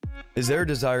Is there a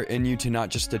desire in you to not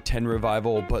just attend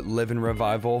revival, but live in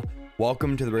revival?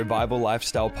 Welcome to the Revival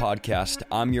Lifestyle Podcast.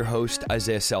 I'm your host,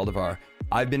 Isaiah Saldivar.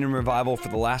 I've been in revival for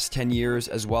the last 10 years,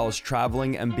 as well as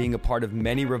traveling and being a part of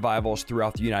many revivals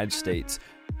throughout the United States.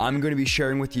 I'm going to be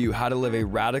sharing with you how to live a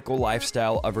radical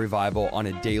lifestyle of revival on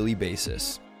a daily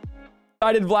basis.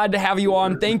 Excited, Vlad, to have you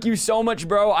on. Thank you so much,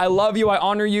 bro. I love you. I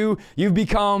honor you. You've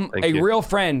become a real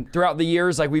friend throughout the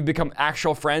years. Like, we've become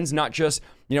actual friends, not just,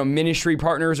 ministry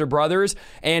partners or brothers.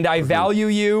 And I value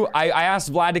you. I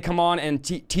asked Vlad to come on and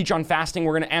teach on fasting.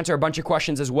 We're going to answer a bunch of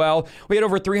questions as well. We had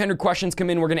over 300 questions come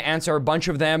in. We're going to answer a bunch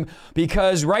of them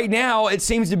because right now it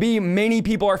seems to be many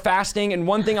people are fasting. And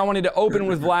one thing I wanted to open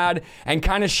with Vlad and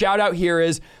kind of shout out here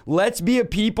is let's be a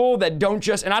people that don't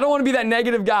just, and I don't want to be that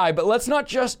negative guy, but let's not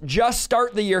just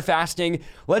start the year fasting.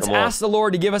 Let's ask the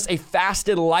Lord to give us a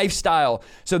fasted lifestyle.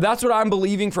 So that's what I'm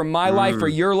believing for my life, for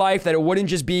your life, that it wouldn't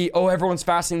just be, everyone's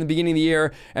fasting in the beginning of the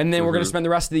year, and then we're going to spend the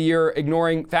rest of the year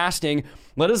ignoring fasting.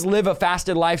 Let us live a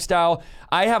fasted lifestyle.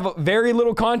 I have very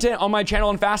little content on my channel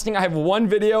on fasting. I have one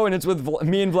video, and it's with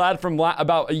me and Vlad from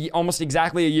about almost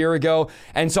exactly a year ago.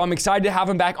 And so I'm excited to have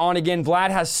him back on again. Vlad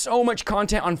has so much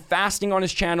content on fasting on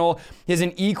his channel. He has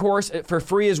an e-course for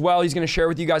free as well he's going to share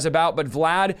with you guys about. But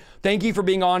Vlad, thank you for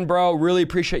being on, bro. Really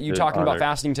appreciate you talking about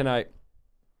fasting tonight.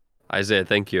 Isaiah,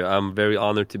 thank you. I'm very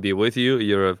honored to be with you.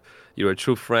 You're a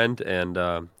true friend and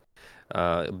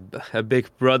a big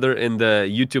brother in the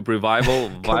YouTube revival,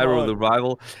 viral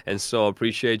revival, and so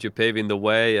appreciate you paving the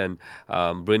way and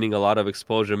bringing a lot of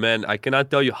exposure. Man, I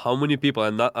cannot tell you how many people,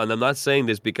 and I'm not saying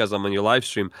this because I'm on your live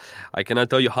stream, I cannot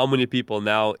tell you how many people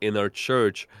now in our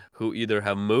church who either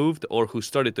have moved or who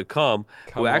started to come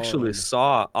who actually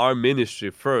saw our ministry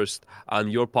first on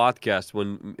your podcast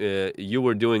when you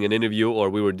were doing an interview or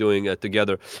we were doing it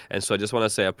together. And so I just want to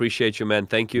say, I appreciate you, man.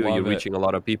 Thank you. You're reaching a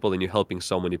lot of people and you're helping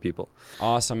so many people.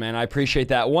 Awesome, man. I appreciate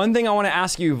that. One thing I want to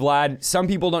ask you, Vlad, some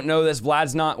people don't know this.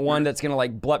 Vlad's not one that's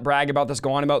going to brag about this,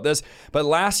 go on about this. But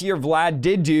last year, Vlad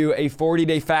did do a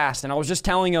 40-day fast. And I was just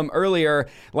telling him earlier,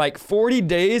 40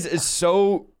 days is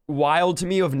so wild to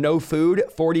me of no food,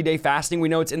 40-day fasting. We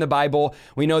know it's in the Bible.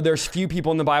 We know there's few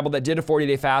people in the Bible that did a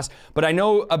 40-day fast, but I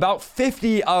know about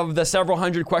 50 of the several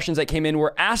hundred questions that came in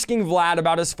were asking Vlad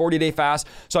about his 40-day fast.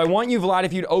 So I want you, Vlad,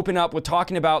 if you'd open up with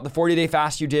talking about the 40-day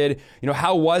fast you did.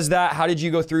 How was that? How did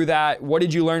you go through that? What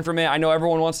did you learn from it? I know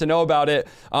everyone wants to know about it.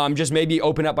 Just maybe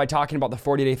open up by talking about the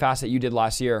 40-day fast that you did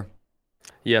last year.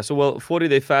 Yeah, so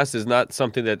 40-day fast is not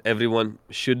something that everyone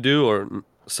should do or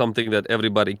something that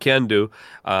everybody can do.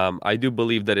 I do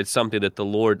believe that it's something that the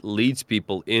Lord leads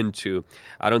people into.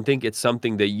 I don't think it's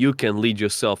something that you can lead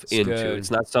yourself into. Good.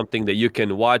 It's not something that you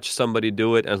can watch somebody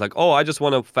do it and it's like, I just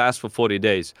want to fast for 40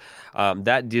 days.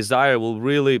 That desire will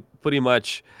really pretty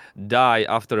much die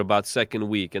after about second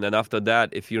week. And then after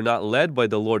that, if you're not led by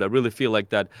the Lord, I really feel like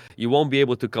that you won't be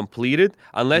able to complete it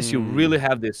unless you really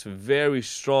have this very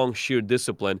strong sheer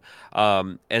discipline.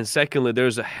 And secondly,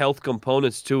 there's a health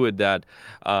components to it that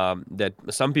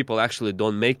some people actually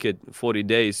don't make it 40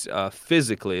 days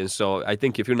physically. And so I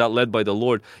think if you're not led by the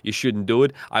Lord, you shouldn't do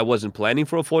it. I wasn't planning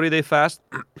for a 40-day fast.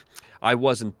 I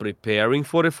wasn't preparing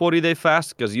for a 40-day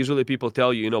fast because usually people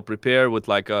tell you, prepare with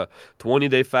like a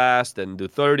 20-day fast and do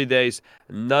 30 days.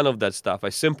 None of that stuff.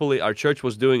 Our church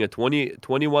was doing a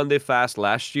 21-day fast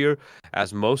last year,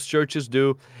 as most churches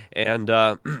do. And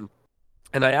I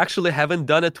actually haven't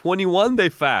done a 21-day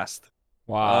fast.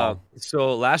 Wow.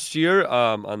 So last year,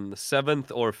 on the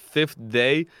 7th or 5th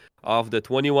day of the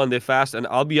 21-day fast, and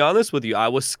I'll be honest with you, I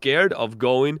was scared of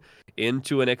going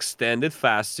into an extended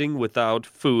fasting without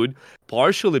food,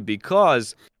 partially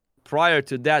because prior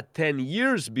to that, 10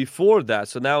 years before that,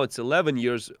 so now it's 11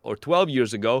 years or 12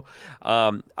 years ago,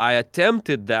 I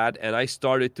attempted that and I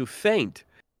started to faint.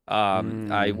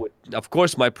 Of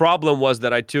course, my problem was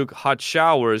that I took hot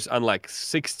showers on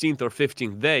 16th or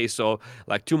 15th day. So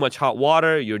too much hot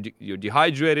water, you're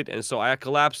dehydrated. And so I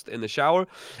collapsed in the shower.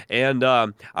 And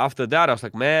after that, I was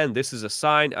like, man, this is a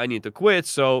sign I need to quit.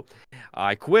 So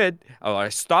I quit. I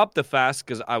stopped the fast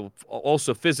because I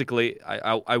also physically,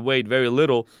 I weighed very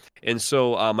little. And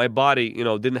so my body,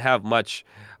 didn't have much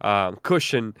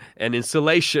cushion and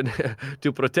insulation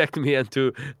to protect me and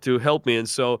to help me.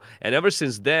 And ever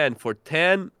since then, for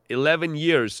 10, 11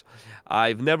 years,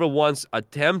 I've never once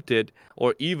attempted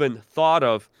or even thought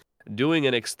of doing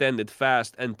an extended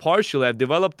fast. And partially, I've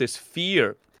developed this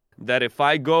fear that if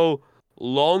I go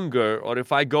longer or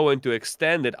if I go into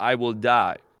extended, I will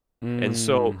die. And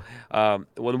so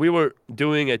when we were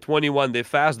doing a 21-day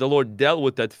fast, the Lord dealt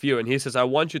with that fear. And he says, I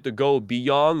want you to go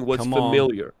beyond what's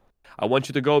familiar. I want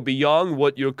you to go beyond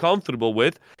what you're comfortable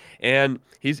with. And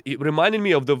he reminded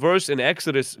me of the verse in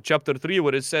Exodus chapter 3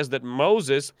 where it says that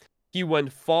Moses, he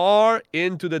went far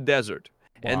into the desert.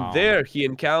 And Wow. there he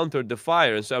encountered the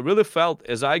fire. And so I really felt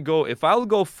as I go, if I'll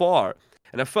go far,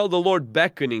 and I felt the Lord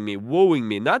beckoning me, wooing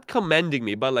me, not commanding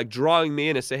me, but like drawing me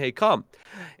in and say, hey, come.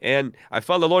 And I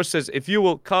felt the Lord says, if you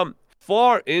will come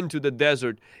far into the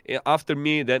desert after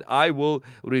me, then I will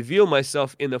reveal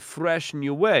myself in a fresh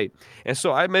new way. And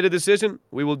so I made a decision.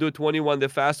 We will do 21-day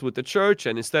fast with the church.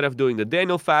 And instead of doing the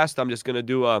Daniel fast, I'm just going to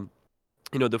do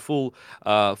the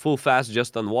full fast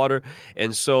just on water.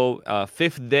 And so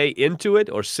fifth day into it,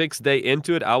 or sixth day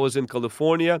into it, I was in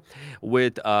California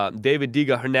with David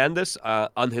Diga Hernandez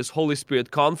on his Holy Spirit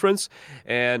conference.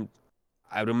 And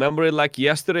I remember it like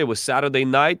yesterday. It was Saturday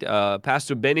night.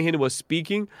 Pastor Benny Hinn was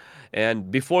speaking.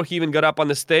 And before he even got up on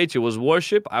the stage, it was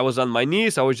worship. I was on my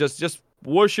knees. I was just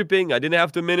worshiping. I didn't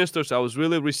have to minister, so I was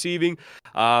really receiving.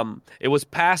 It was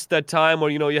past that time where,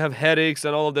 you have headaches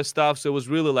and all of that stuff. So it was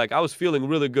really like I was feeling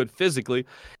really good physically.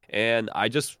 And I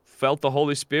just felt the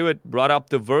Holy Spirit brought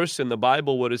up the verse in the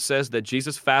Bible where it says that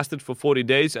Jesus fasted for 40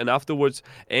 days and afterwards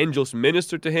angels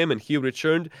ministered to him and he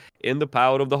returned in the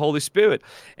power of the Holy Spirit.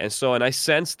 And I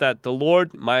sensed that the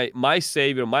Lord, my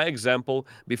Savior, my example,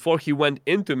 before he went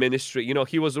into ministry,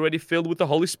 he was already filled with the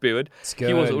Holy Spirit.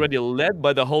 He was already led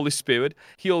by the Holy Spirit.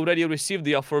 He already received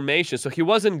the affirmation. So he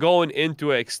wasn't going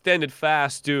into an extended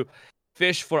fast to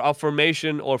fish for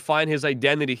affirmation or find his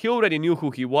identity. He already knew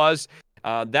who he was.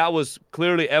 That was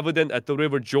clearly evident at the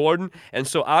River Jordan. And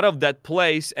so out of that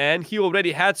place, and he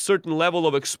already had certain level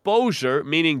of exposure,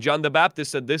 meaning John the Baptist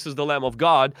said, this is the Lamb of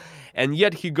God. And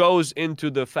yet he goes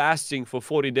into the fasting for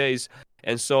 40 days.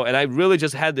 And I really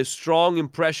just had this strong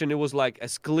impression. It was like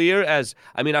as clear as,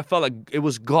 I felt like it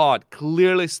was God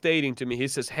clearly stating to me. He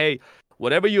says, hey,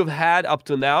 whatever you've had up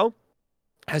to now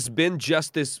has been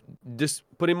just this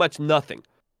pretty much nothing.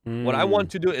 What I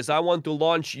want to do is I want to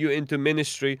launch you into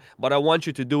ministry, but I want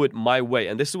you to do it my way.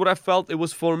 And this is what I felt it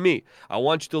was for me. I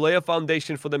want you to lay a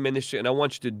foundation for the ministry, and I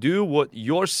want you to do what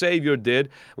your Savior did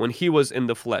when he was in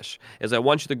the flesh, is I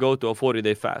want you to go to a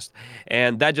 40-day fast.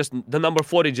 And the number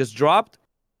 40 just dropped,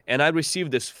 and I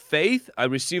received this faith, I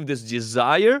received this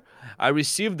desire, I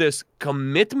received this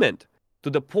commitment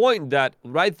to the point that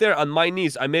right there on my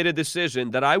knees, I made a decision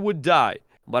that I would die,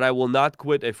 but I will not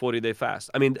quit a 40-day fast.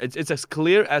 It's as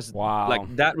clear as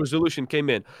like that resolution came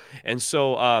in. And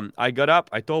so I got up,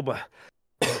 I told my,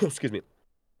 excuse me,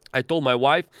 I told my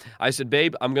wife, I said,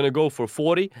 babe, I'm going to go for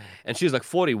 40. And she's like,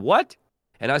 40 what?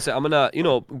 And I said, I'm going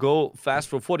to, go fast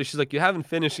for 40. She's like, you haven't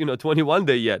finished, 21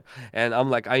 day yet. And I'm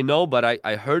like, I know, but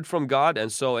I heard from God.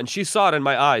 And she saw it in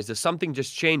my eyes that something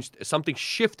just changed, something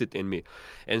shifted in me.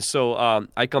 And so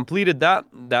I completed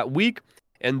that week.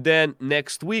 And then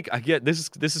next week, I get, this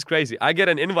is crazy. I get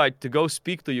an invite to go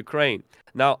speak to Ukraine.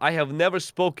 Now, I have never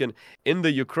spoken in the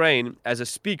Ukraine as a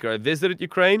speaker. I visited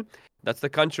Ukraine. That's the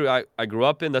country I grew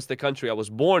up in. That's the country I was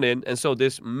born in. And so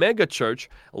this mega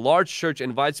church, a large church,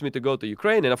 invites me to go to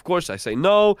Ukraine. And of course, I say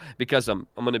no because I'm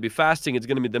going to be fasting. It's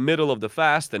going to be the middle of the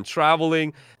fast and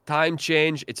traveling, time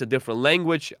change. It's a different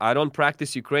language. I don't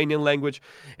practice Ukrainian language.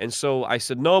 And so I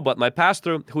said no. But my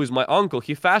pastor, who is my uncle,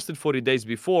 he fasted 40 days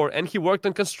before and he worked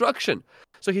on construction.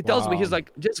 So he tells me, he's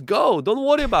like, just go. Don't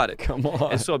worry about it. Come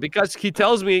on. And so because he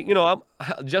tells me, I'm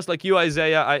just like you,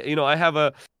 Isaiah, I have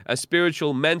a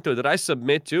spiritual mentor that I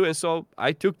submit to. And so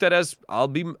I took that as I'll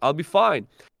be fine.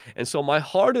 And so my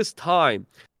hardest time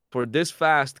for this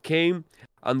fast came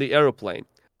on the airplane.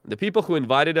 The people who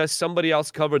invited us, somebody else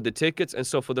covered the tickets. And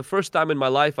so for the first time in my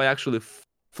life, I actually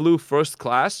flew first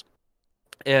class.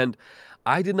 And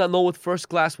I did not know what first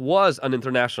class was on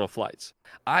international flights.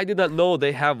 I did not know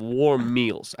they have warm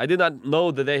meals. I did not know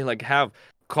that they have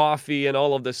coffee and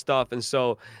all of this stuff. And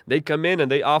so they come in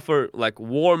and they offer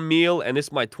warm meal, and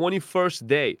it's my 21st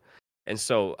day. And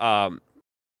so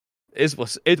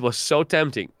it was so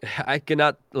tempting. I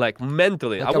cannot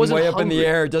mentally. I wasn't way up hungry. In the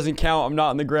air. It doesn't count. I'm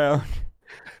not on the ground.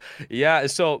 Yeah.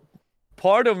 So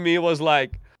part of me was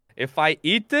like, if I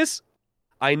eat this,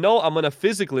 I know I'm going to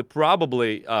physically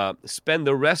probably spend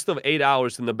the rest of 8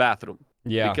 hours in the bathroom.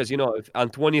 Yeah. Because, if, on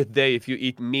 20th day, if you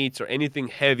eat meats or anything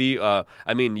heavy,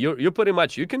 you're pretty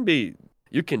much, you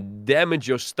can damage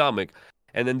your stomach.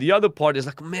 And then the other part is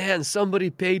like, man, somebody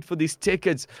paid for these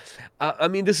tickets.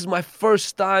 This is my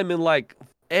first time in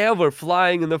ever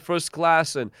flying in the first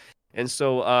class. And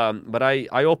so, but I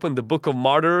opened the Book of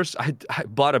Martyrs. I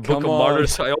bought a Book of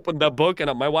Martyrs. So I opened that book,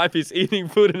 and my wife is eating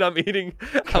food, and I'm eating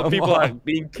how people are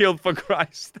being killed for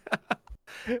Christ.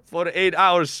 for 8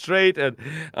 hours straight, and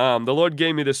the Lord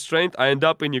gave me the strength. I end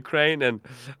up in Ukraine, and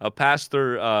a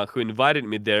pastor who invited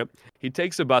me there, he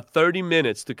takes about 30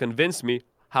 minutes to convince me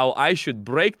how I should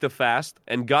break the fast,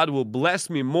 and God will bless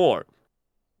me more.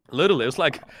 Literally, it was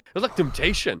like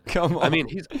temptation. Come I on. mean,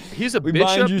 he's a We bishop.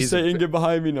 bind you, He's Satan. Get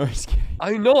behind me. No, just kidding.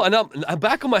 I know, and I'm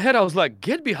back of my head. I was like,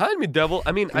 "Get behind me, devil!"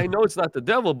 I mean, I know it's not the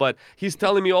devil, but he's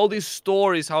telling me all these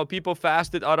stories how people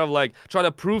fasted out of like trying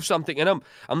to prove something, and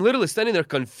I'm literally standing there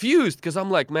confused because I'm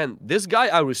like, "Man, this guy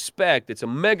I respect. It's a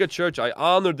mega church. I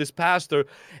honor this pastor,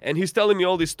 and he's telling me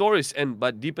all these stories."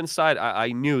 But deep inside,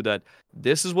 I knew that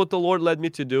this is what the Lord led me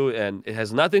to do, and it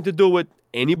has nothing to do with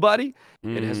anybody.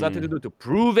 It has nothing to do to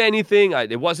prove anything.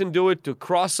 It wasn't do it to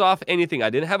cross off anything. I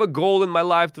didn't have a goal in my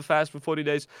life to fast for 40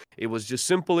 days. It was just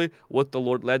simply what the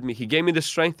Lord led me. He gave me the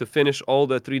strength to finish all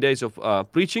the 3 days of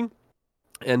preaching.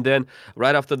 And then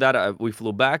right after that, we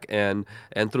flew back, and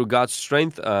through God's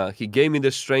strength, He gave me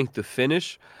the strength to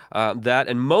finish that.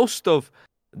 And most of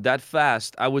that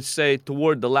fast, I would say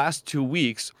toward the last 2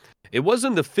 weeks, it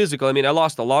wasn't the physical. I mean, I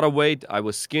lost a lot of weight. I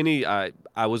was skinny.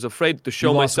 I was afraid to show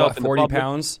You lost, myself what, in the 40 public.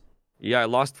 pounds? Yeah, I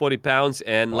lost 40 pounds,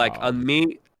 and like Wow. on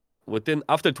me,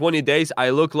 after 20 days,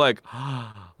 I look like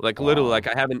literally Wow. like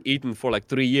I haven't eaten for like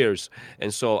 3 years,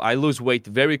 and so I lose weight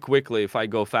very quickly if I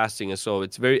go fasting, and so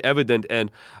it's very evident,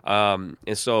 and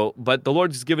so but the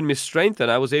Lord has given me strength, and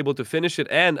I was able to finish it,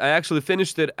 and I actually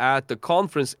finished it at the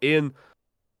conference in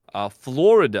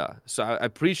Florida. So I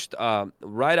preached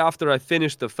right after I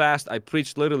finished the fast. I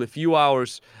preached literally a few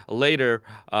hours later,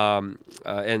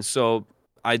 and so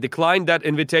I declined that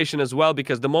invitation as well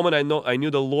because the moment I knew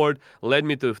the Lord led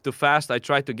me to fast, I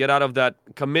tried to get out of that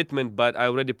commitment, but I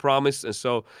already promised, and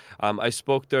so I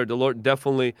spoke there. The Lord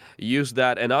definitely used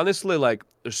that, and honestly, like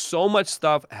there's so much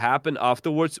stuff happened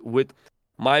afterwards with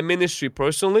my ministry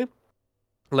personally.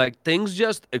 Like things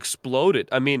just exploded.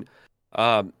 I mean,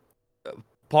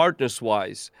 partners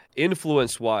wise,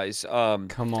 influence wise,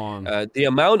 Come on. the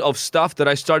amount of stuff that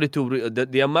I started to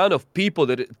the amount of people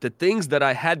the things that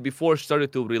I had before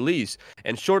started to release.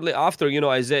 And shortly after,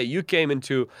 Isaiah, you came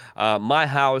into my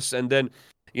house, and then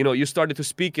you started to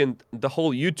speak in the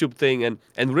whole YouTube thing,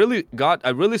 and really God,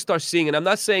 I really start seeing. And I'm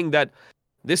not saying that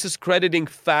this is crediting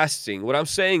fasting. What I'm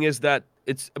saying is that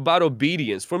it's about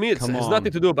obedience. For me, it Come has on.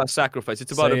 nothing to do about sacrifice.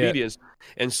 It's about Say it. obedience.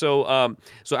 And so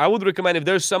I would recommend, if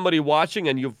there's somebody watching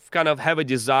and you kind of have a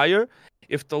desire,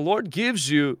 if the Lord gives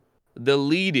you the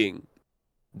leading,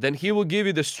 then He will give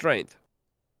you the strength.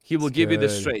 He will It's give you the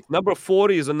good. strength. Number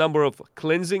 40 is a number of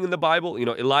cleansing in the Bible.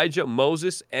 Elijah,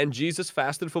 Moses, and Jesus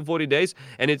fasted for 40 days.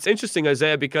 And it's interesting,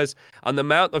 Isaiah, because on the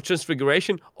Mount of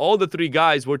Transfiguration, all the three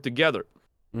guys were together.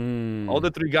 All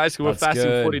the three guys who were That's fasting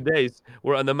good. 40 days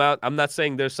were on the mount. I'm not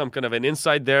saying there's some kind of an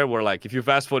insight there where, like, if you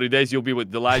fast 40 days, you'll be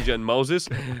with Elijah and Moses.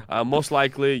 Most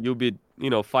likely, you'll be,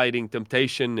 fighting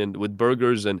temptation and with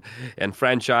burgers and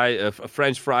French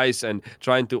fries and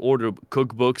trying to order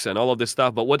cookbooks and all of this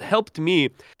stuff. But what helped me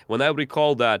when I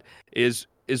recall that is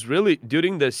really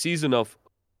during the season of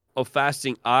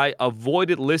fasting, I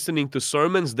avoided listening to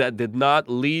sermons that did not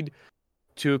lead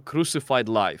to crucified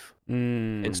life.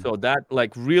 And so that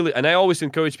really, and I always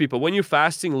encourage people, when you're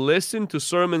fasting, listen to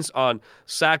sermons on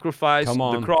sacrifice, Come the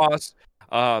on. cross,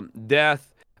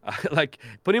 death, like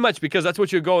pretty much, because that's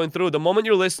what you're going through. The moment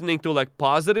you're listening to like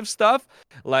positive stuff,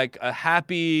 like a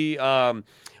happy,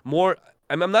 more,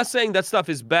 I'm not saying that stuff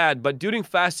is bad, but during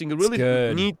fasting, you really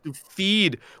good. need to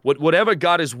feed whatever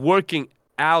God is working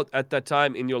out at that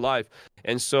time in your life.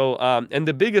 And so, and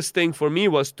the biggest thing for me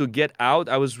was to get out.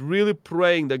 I was really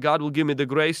praying that God will give me the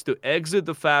grace to exit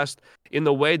the fast in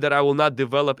a way that I will not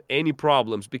develop any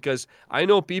problems, because I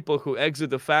know people who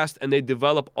exit the fast and they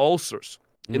develop ulcers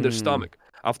in their stomach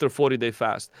after 40-day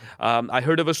fast. I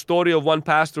heard of a story of one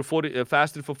pastor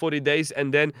fasted for 40 days,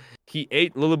 and then he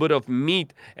ate a little bit of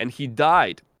meat and he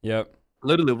died. Yep.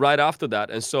 Literally right after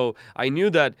that. And so I knew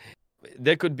that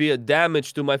there could be a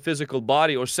damage to my physical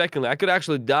body, or secondly, I could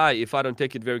actually die if I don't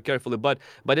take it very carefully. But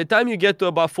by the time you get to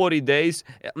about 40 days,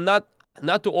 not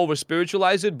to over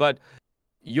spiritualize it, but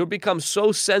you become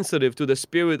so sensitive to the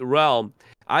spirit realm.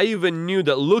 I even knew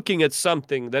that looking at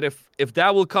something, that if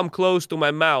that will come close to my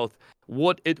mouth,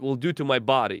 what it will do to my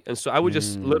body. And so I would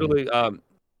just literally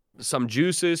some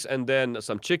juices, and then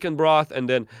some chicken broth, and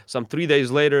then 3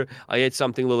 days later I ate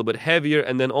something a little bit heavier,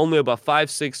 and then only about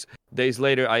 5-6 days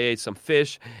later I ate some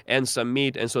fish and some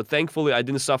meat. And so thankfully I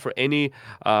didn't suffer any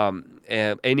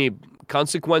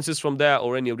consequences from that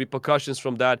or any repercussions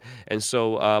from that. And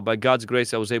so by God's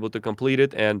grace I was able to complete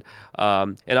it. And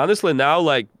honestly now,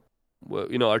 like,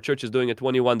 our church is doing a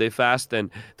 21-day fast,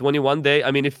 and 21 day, I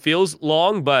mean, it feels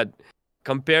long, but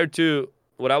compared to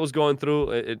what I was going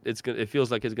through, it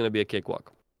feels like it's going to be a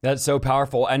cakewalk. That's so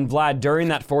powerful. And Vlad, during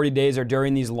that 40 days or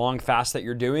during these long fasts that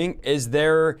you're doing, is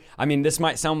there, I mean, this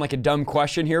might sound like a dumb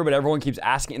question here, but everyone keeps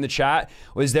asking in the chat,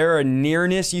 was there a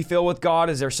nearness you feel with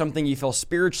God? Is there something you feel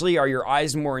spiritually? Are your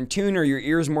eyes more in tune? Are your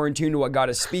ears more in tune to what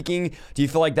God is speaking? Do you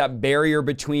feel like that barrier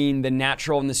between the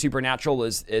natural and the supernatural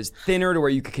is thinner to where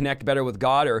you could connect better with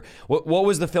God? Or what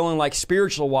was the feeling like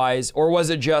spiritual wise? Or was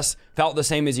it just felt the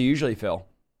same as you usually feel?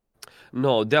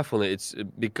 No, definitely.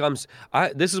 It becomes,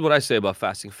 this is what I say about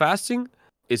fasting. Fasting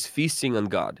is feasting on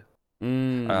God.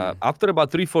 After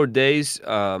about 3-4 days,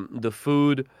 the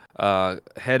food,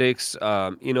 headaches,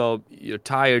 your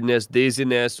tiredness,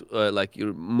 dizziness, like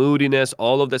your moodiness,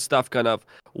 all of that stuff kind of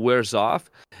wears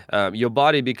off. Your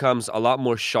body becomes a lot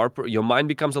more sharper. Your mind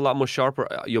becomes a lot more sharper.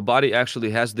 Your body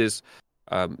actually has this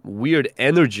weird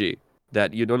energy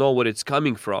that you don't know where it's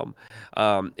coming from.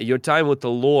 Your time with the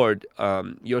Lord,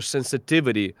 your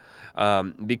sensitivity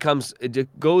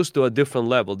it goes to a different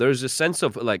level. There's a sense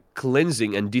of like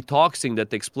cleansing and detoxing that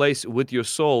takes place with your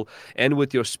soul and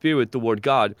with your spirit toward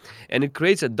God. And it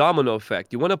creates a domino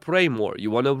effect. You want to pray more.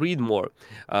 You want to read more.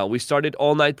 We started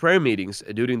all-night prayer meetings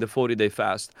during the 40-day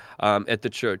fast at the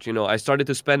church. I started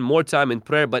to spend more time in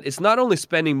prayer, but it's not only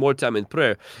spending more time in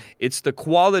prayer, it's the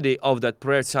quality of that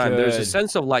prayer time. There's a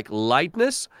sense of like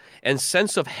lightness and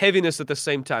sense of heaviness at the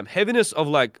same time. Heaviness of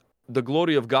like the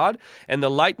glory of God, and the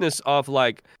lightness of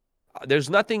like, there's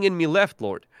nothing in me left,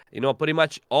 Lord. Pretty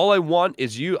much all I want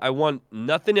is you. I want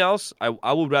nothing else.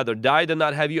 I would rather die than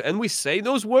not have you. And we say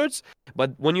those words,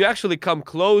 but when you actually come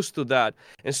close to that,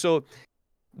 and so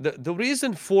the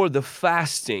reason for the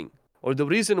fasting, or the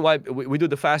reason why we do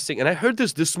the fasting, and I heard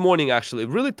this morning actually, it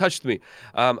really touched me.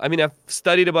 I've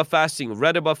studied about fasting,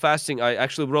 read about fasting. I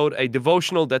actually wrote a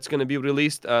devotional that's going to be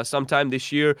released sometime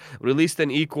this year, released an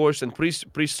e-course and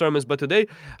preached sermons. But today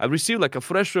I received like a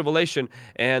fresh revelation,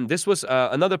 and this was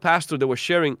another pastor that was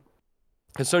sharing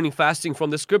concerning fasting from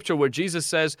the scripture, where Jesus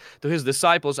says to his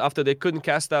disciples after they couldn't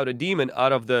cast out a demon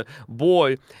out of the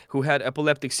boy who had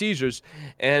epileptic seizures,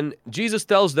 and Jesus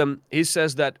tells them, he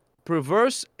says that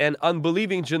perverse and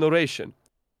unbelieving generation.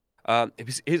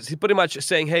 He's pretty much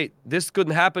saying, hey, this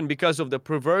couldn't happen because of the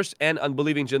perverse and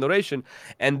unbelieving generation.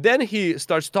 And then he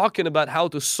starts talking about how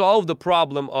to solve the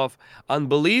problem of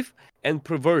unbelief and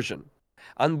perversion.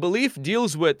 Unbelief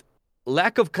deals with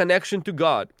lack of connection to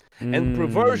God, and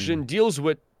perversion deals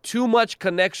with too much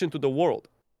connection to the world.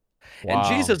 Wow.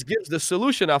 And Jesus gives the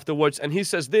solution afterwards, and he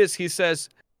says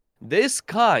this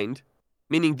kind,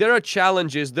 meaning there are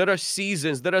challenges, there are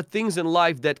seasons, there are things in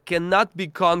life that cannot be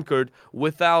conquered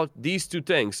without these two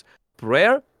things.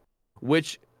 Prayer,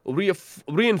 which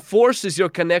reinforces your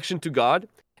connection to God,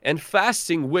 and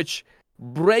fasting, which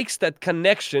breaks that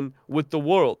connection with the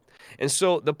world. And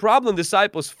so the problem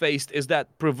disciples faced is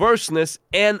that perverseness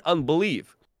and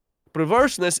unbelief.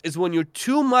 Perverseness is when you're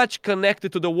too much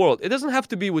connected to the world. It doesn't have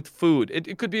to be with food.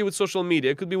 It could be with social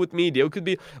media. It could be with media. It could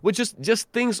be with just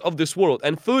things of this world.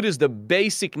 And food is the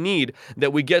basic need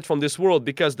that we get from this world,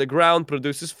 because the ground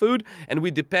produces food and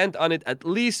we depend on it at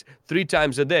least 3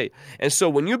 times a day. And so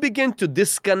when you begin to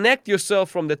disconnect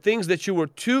yourself from the things that you were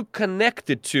too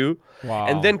connected to,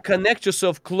 and then connect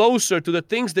yourself closer to the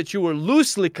things that you were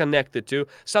loosely connected to,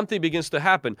 something begins to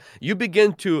happen. You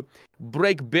begin to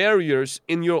break barriers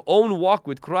in your own walk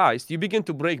with Christ. You begin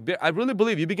to I really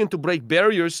believe you begin to break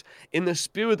barriers in the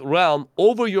spirit realm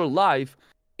over your life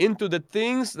into the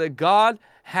things that God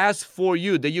has for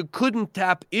you that you couldn't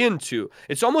tap into.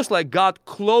 It's almost like God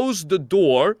closed the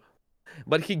door,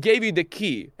 but he gave you the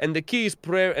key, and the key is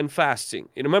prayer and fasting.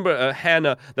 You remember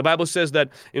Hannah, the Bible says that,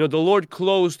 the Lord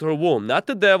closed her womb. Not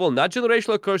the devil, not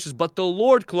generational curses, but the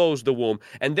Lord closed the womb.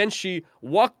 And then she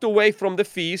walked away from the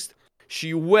feast,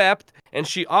 she wept, and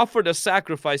she offered a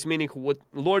sacrifice, meaning,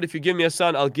 Lord, if you give me a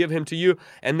son, I'll give him to you.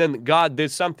 And then God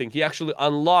did something. He actually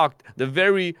unlocked the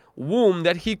very womb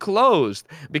that he closed.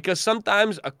 Because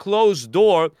sometimes a closed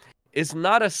door is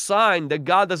not a sign that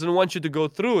God doesn't want you to go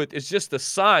through it. It's just a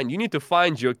sign. You need to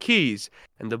find your keys.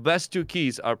 And the best 2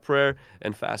 keys are prayer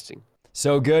and fasting.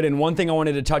 So good. And one thing I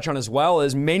wanted to touch on as well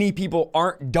is many people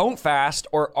don't fast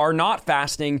or are not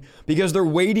fasting because they're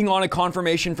waiting on a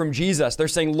confirmation from Jesus. They're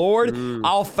saying, Lord,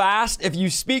 I'll fast if you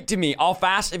speak to me. I'll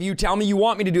fast if you tell me you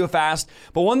want me to do a fast.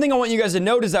 But one thing I want you guys to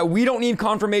note is that we don't need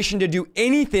confirmation to do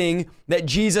anything that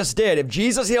Jesus did. If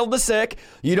Jesus healed the sick,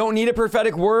 you don't need a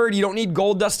prophetic word. You don't need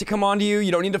gold dust to come onto you.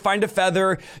 You don't need to find a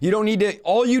feather.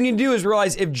 All you need to do is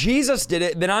realize if Jesus did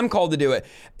it, then I'm called to do it.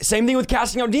 Same thing with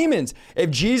casting out demons. If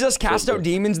Jesus cast out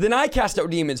demons, then I cast out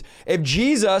demons. If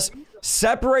Jesus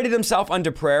separated himself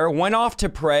unto prayer, went off to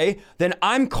pray, then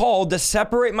I'm called to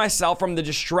separate myself from the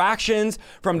distractions,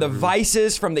 from the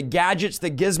vices, from the gadgets,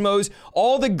 the gizmos,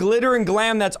 all the glitter and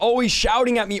glam that's always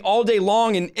shouting at me all day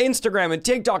long in Instagram and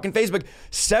TikTok and Facebook.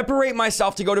 Separate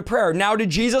myself to go to prayer. Now,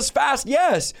 did Jesus fast?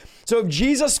 Yes. So if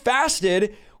Jesus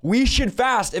fasted, we should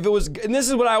fast. If it was, and this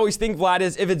is what I always think, Vlad,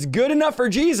 is if it's good enough for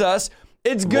Jesus,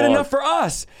 it's good enough for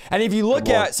us. And if you look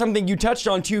at something you touched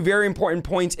on, two very important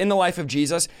points in the life of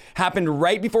Jesus happened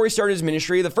right before he started his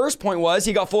ministry. The first point was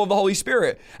he got full of the Holy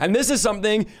Spirit. And this is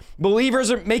something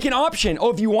believers make an option. Oh,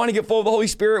 if you want to get full of the Holy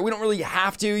Spirit, we don't really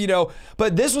have to,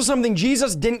 But this was something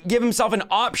Jesus didn't give himself an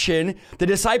option. The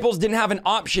disciples didn't have an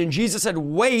option. Jesus said,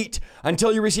 wait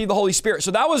until you receive the Holy Spirit. So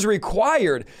that was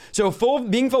required. So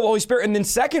being full of the Holy Spirit. And then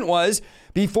second was,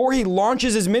 before he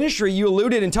launches his ministry, you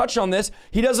alluded and touched on this,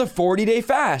 he does a 40-day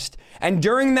fast. And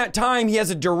during that time, he has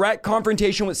a direct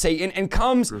confrontation with Satan and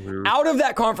comes out of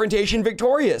that confrontation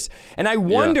victorious. And I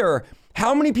wonder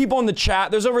how many people in the chat,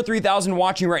 there's over 3,000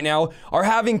 watching right now, are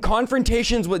having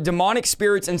confrontations with demonic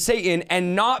spirits and Satan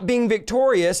and not being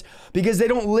victorious because they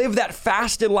don't live that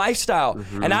fasted lifestyle.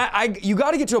 And you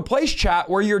got to get to a place, chat,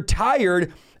 where you're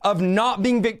tired of not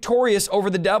being victorious over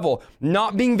the devil,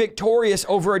 not being victorious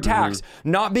over attacks,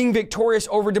 not being victorious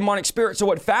over demonic spirits. So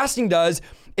what fasting does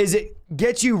is it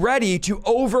gets you ready to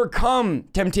overcome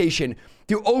temptation,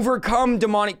 to overcome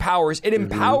demonic powers. It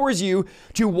empowers you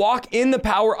to walk in the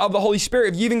power of the Holy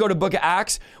Spirit. If you even go to Book of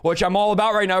Acts, which I'm all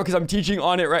about right now because I'm teaching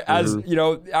on it right as,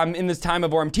 I'm in this time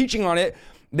of where I'm teaching on it,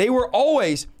 they were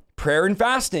always prayer and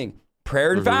fasting.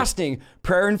 Prayer and fasting,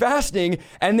 prayer and fasting,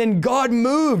 and then God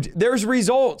moved. There's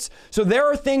results. So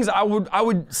there are things I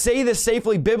would say this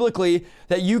safely biblically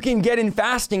that you can get in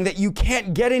fasting that you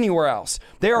can't get anywhere else.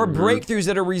 There are breakthroughs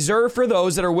that are reserved for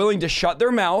those that are willing to shut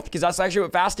their mouth, because that's actually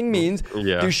what fasting means,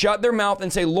 to shut their mouth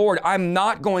and say, Lord, I'm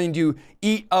not going to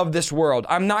eat of this world.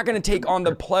 I'm not going to take on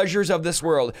the pleasures of this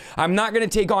world. I'm not going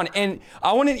to take on, and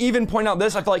I want to even point out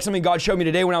this, I feel like something God showed me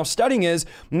today when I was studying is,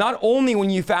 not only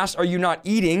when you fast are you not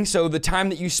eating, so the time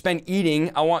that you spend eating,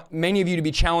 I want many of you to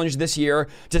be challenged this year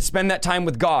to spend that time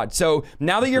with God. So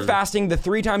now that you're fasting the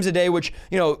 3 times a day, which,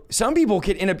 some people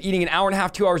could end up eating an hour and a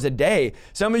half, 2 hours a day.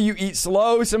 Some of you eat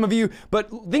slow, some of you,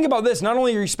 but think about this, not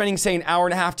only are you spending, say, an hour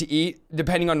and a half to eat,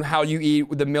 depending on how you eat,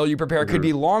 the meal you prepare could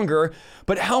be longer,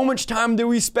 but how much time do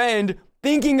we spend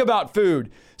thinking about food?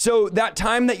 So that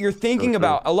time that you're thinking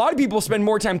about, a lot of people spend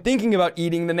more time thinking about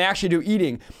eating than they actually do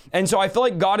eating. And so I feel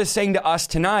like God is saying to us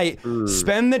tonight,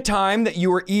 spend the time that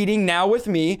you are eating now with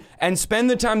me, and spend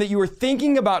the time that you are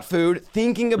thinking about food,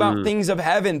 thinking about things of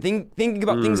heaven, thinking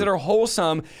about things that are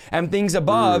wholesome and things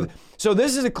above. So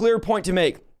this is a clear point to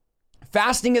make.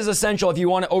 Fasting is essential if you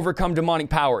want to overcome demonic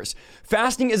powers.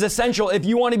 Fasting is essential if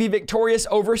you want to be victorious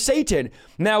over Satan.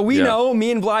 Now, we know,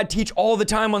 me and Vlad teach all the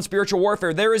time on spiritual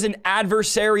warfare. There is an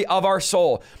adversary of our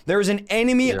soul. There is an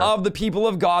enemy of the people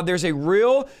of God. There's a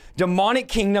real demonic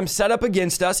kingdom set up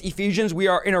against us. Ephesians, we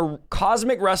are in a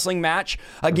cosmic wrestling match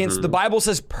against, the Bible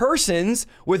says, persons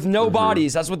with no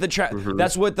bodies. That's what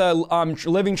the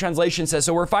Living Translation says.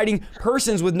 So we're fighting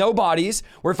persons with no bodies.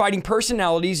 We're fighting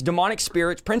personalities, demonic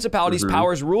spirits, principalities,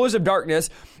 powers, rulers of darkness,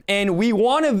 and we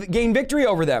want to gain victory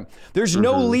over them. There's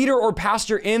no leader or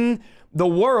pastor in the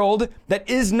world that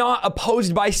is not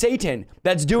opposed by Satan,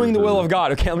 that's doing the will of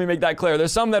God. Okay, let me make that clear.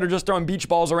 There's some that are just throwing beach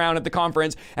balls around at the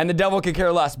conference and the devil could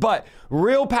care less. But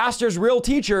real pastors, real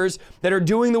teachers that are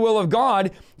doing the will of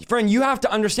God, friend, you have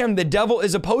to understand the devil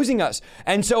is opposing us.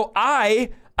 And so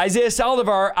Isaiah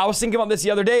Saldivar, I was thinking about this the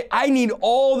other day. I need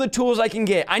all the tools I can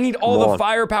get. I need all the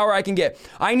firepower I can get.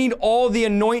 I need all the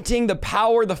anointing, the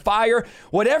power, the fire,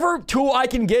 whatever tool I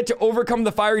can get to overcome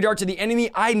the fiery darts of the enemy.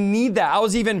 I need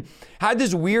that. Had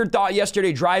this weird thought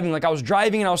yesterday driving. Like I was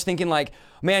driving and I was thinking like,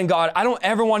 man, God, I don't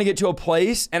ever want to get to a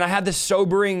place. And I had this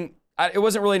sobering, it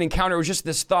wasn't really an encounter. It was just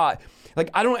this thought.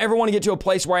 Like, I don't ever want to get to a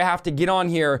place where I have to get on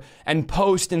here and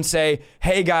post and say,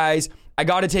 hey guys, I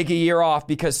got to take a year off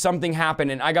because something happened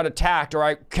and I got attacked, or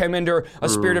I came under a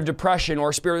spirit of depression or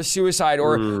a spirit of suicide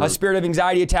or a spirit of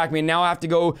anxiety attacked me, and now I have to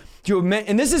go to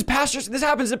and this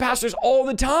happens to pastors all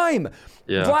the time.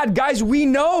 Vlad, guys, we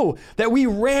know that we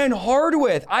ran hard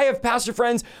with. I have pastor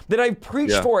friends that I've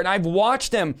preached for, and I've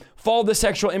watched them fall to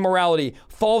sexual immorality,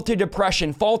 fall to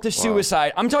depression, fall to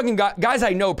suicide. I'm talking guys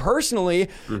I know personally,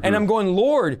 and I'm going,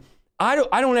 Lord, I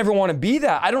don't ever want to be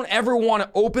that. I don't ever want to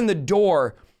open the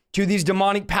door to these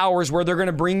demonic powers where they're going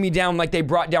to bring me down like they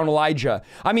brought down Elijah.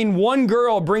 I mean, one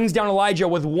girl brings down Elijah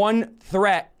with one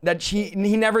threat that he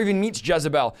never even meets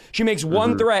Jezebel. She makes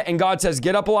one threat and God says,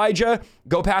 get up, Elijah,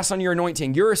 go pass on your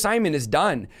anointing. Your assignment is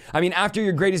done. I mean, after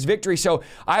your greatest victory. So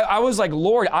I was like,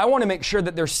 Lord, I want to make sure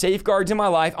that there's safeguards in my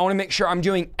life. I want to make sure I'm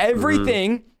doing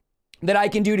everything that I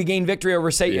can do to gain victory over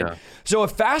Satan. Yeah. So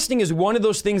if fasting is one of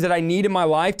those things that I need in my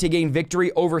life to gain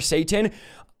victory over Satan,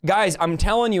 guys, I'm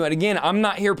telling you, and again, I'm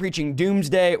not here preaching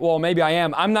doomsday. Well, maybe I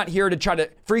am. I'm not here to try to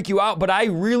freak you out, but I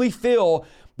really feel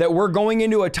that we're going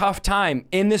into a tough time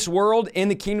in this world, in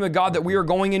the kingdom of God, that we are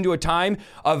going into a time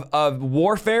of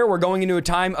warfare. We're going into a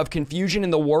time of confusion in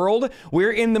the world.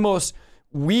 We're in the most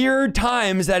weird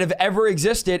times that have ever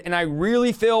existed. And I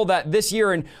really feel that this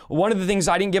year, and one of the things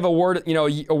I didn't give a word,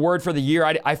 a word for the year.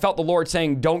 I felt the Lord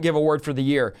saying, don't give a word for the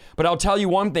year. But I'll tell you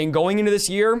one thing, going into this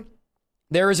year,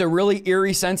 there is a really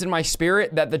eerie sense in my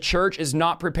spirit that the church is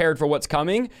not prepared for what's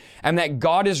coming, and that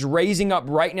God is raising up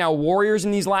right now warriors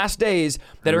in these last days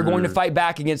that are going to fight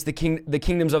back against the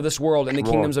kingdoms of this world and the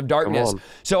kingdoms of darkness.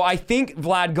 So I think,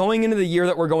 Vlad, going into the year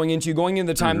that we're going into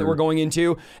the time that we're going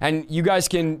into, and you guys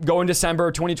can go in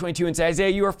December 2022 and say, Isaiah,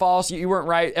 you were false, you weren't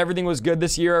right, everything was good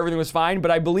this year, everything was fine.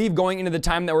 But I believe going into the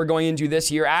time that we're going into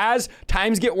this year, as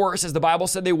times get worse, as the Bible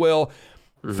said they will,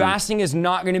 fasting is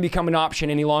not going to become an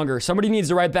option any longer. Somebody needs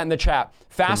to write that in the chat.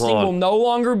 Fasting will no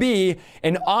longer be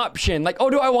an option. Like, oh,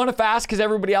 do I want to fast because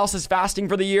everybody else is fasting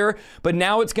for the year? But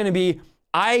now it's going to be,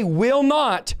 I will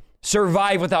not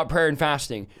survive without prayer and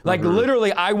fasting. Like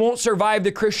literally, I won't survive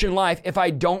the Christian life if I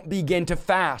don't begin to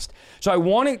fast. So I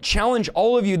want to challenge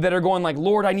all of you that are going like,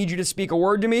 Lord, I need you to speak a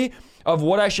word to me of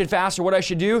what I should fast or what I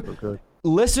should do. Okay.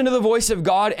 Listen to the voice of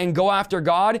God and go after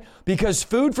God, because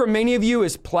food for many of you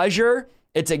is pleasure.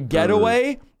 It's a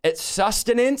getaway, it's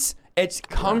sustenance, it's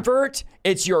comfort,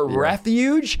 it's your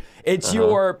refuge, it's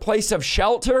your place of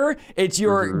shelter, it's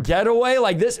your getaway.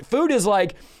 Like this food is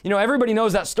like, everybody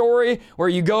knows that story where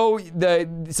you go,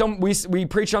 we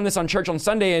preached on this on church on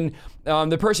Sunday,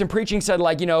 and the person preaching said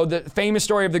the famous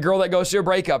story of the girl that goes through a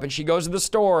breakup and she goes to the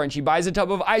store and she buys a tub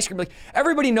of ice cream. Like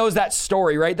everybody knows that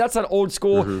story, right? That's that old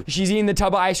school, she's eating the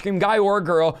tub of ice cream, guy or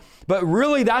girl. But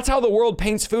really, that's how the world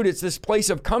paints food. It's this place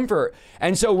of comfort.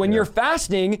 And so when you're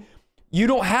fasting, you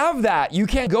don't have that. You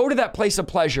can't go to that place of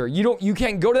pleasure. You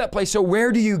can't go to that place. So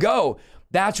where do you go?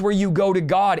 That's where you go to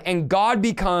God, and God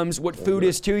becomes what food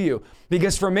is to you.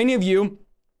 Because for many of you,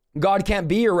 God can't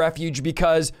be your refuge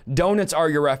because donuts are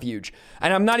your refuge.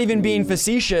 And I'm not even being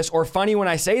facetious or funny when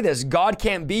I say this. God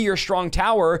can't be your strong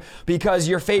tower because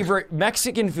your favorite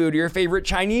Mexican food or your favorite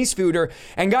Chinese food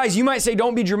and guys, you might say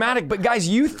don't be dramatic, but guys,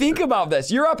 you think about this.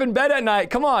 You're up in bed at night.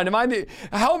 Come on,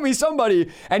 help me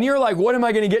somebody. And you're like, what am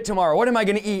I going to get tomorrow? What am I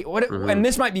going to eat? And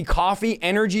this might be coffee,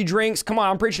 energy drinks. Come on,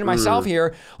 I'm preaching to myself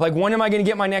here. Like, when am I going to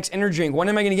get my next energy drink? When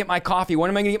am I going to get my coffee? When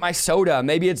am I going to get my soda?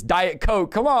 Maybe it's Diet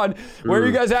Coke. Come on, where are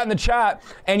you guys at in the chat?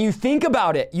 And you think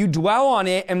about it, you dwell on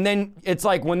it, and then it's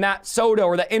like when that soda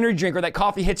or that energy drink or that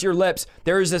coffee hits your lips,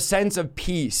 there is a sense of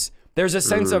peace. There's a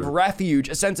sense of refuge,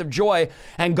 a sense of joy.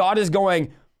 And God is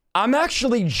going, I'm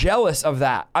actually jealous of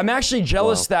that. I'm actually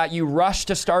jealous that you rush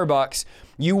to Starbucks.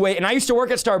 You wait, and I used to work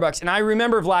at Starbucks, and I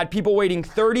remember, Vlad, people waiting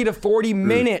 30 to 40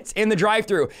 minutes in the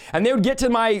drive-thru, and they would get to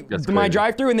my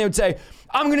drive-thru, and they would say,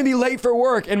 I'm going to be late for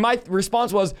work. And my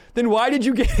response was, then why did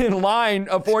you get in line,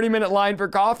 a 40-minute line for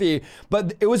coffee?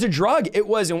 But it was a drug. It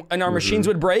was, and our machines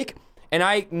would break. And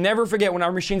I never forget when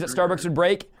our machines at Starbucks would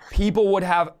break, people would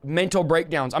have mental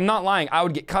breakdowns. I'm not lying. I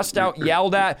would get cussed out,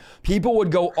 yelled at. People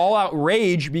would go all out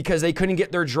rage because they couldn't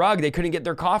get their drug. They couldn't get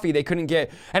their coffee. They couldn't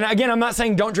get, and again, I'm not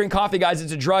saying don't drink coffee, guys.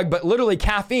 It's a drug, but literally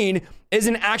caffeine is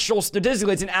an actual,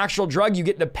 statistically, it's an actual drug. You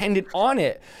get dependent on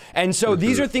it. And so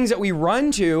these are things that we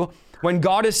run to when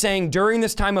God is saying, during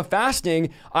this time of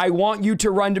fasting, I want you to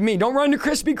run to me. Don't run to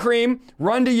Krispy Kreme,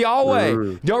 run to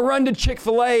Yahweh. Don't run to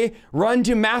Chick-fil-A, run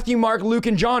to Matthew, Mark, Luke,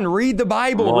 and John. Read the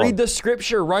Bible, read the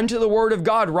scripture, run to the word of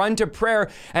God, run to prayer.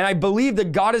 And I believe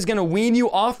that God is gonna wean you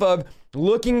off of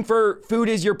looking for food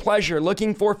as your pleasure,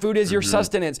 looking for food as your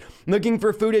sustenance, looking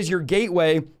for food as your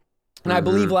gateway. And I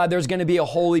believe, Vlad, there's gonna be a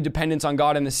holy dependence on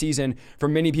God in the season for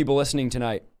many people listening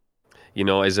tonight.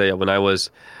 Isaiah, when I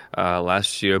was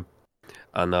last year,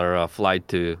 on our flight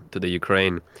to the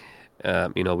Ukraine,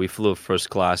 we flew first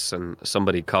class, and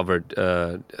somebody covered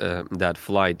that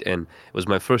flight, and it was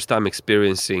my first time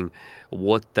experiencing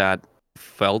what that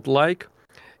felt like.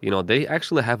 They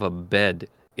actually have a bed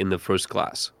in the first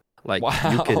class. Like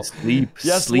you can Wow. sleep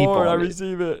Yes, sleep Lord, I on it.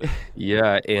 receive it.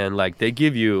 Yeah, and like they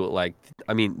give you like,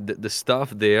 I mean, the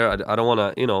stuff there. I don't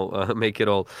want to, make it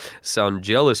all sound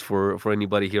jealous for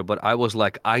anybody here, but I was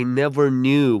like, I never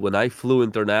knew when I flew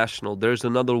international. There's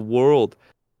another world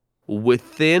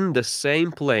within the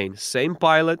same plane, same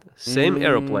pilot, same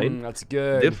airplane, That's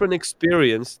good. different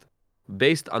experience,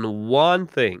 based on one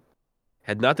thing.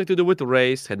 Had nothing to do with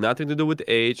race, had nothing to do with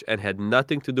age, and had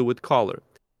nothing to do with color.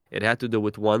 It had to do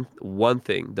with one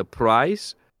thing: the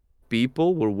price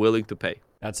people were willing to pay.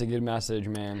 That's a good message,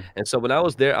 man. And so when I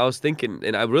was there, I was thinking,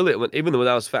 and I really, even when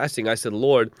I was fasting, I said,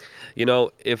 Lord,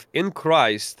 if in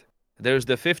Christ there's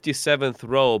the 57th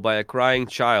row by a crying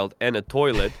child and a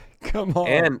toilet, Come on.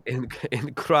 and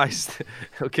in Christ,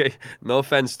 okay, no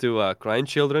offense to crying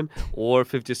children, or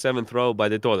 57th row by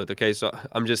the toilet, okay? So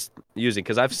I'm just using,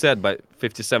 because I've said by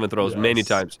 57th rows many Yes.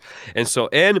 times. And so,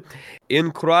 and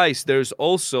in Christ, there's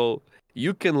also,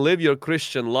 you can live your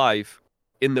Christian life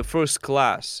in the first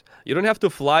class. You don't have to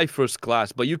fly first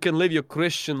class, but you can live your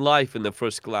Christian life in the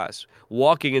first class,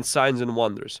 walking in signs and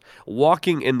wonders,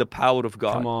 walking in the power of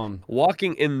God, Come on.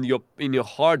 walking in your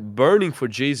heart, burning for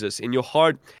Jesus, in your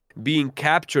heart being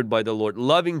captured by the Lord,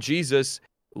 loving Jesus,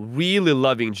 really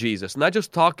loving Jesus, not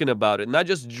just talking about it, not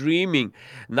just dreaming,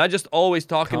 not just always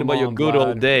talking Come about your on, good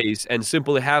old Vlad. days, and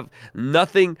simply have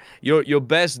nothing. Your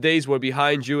best days were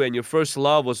behind you, and your first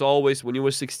love was always when you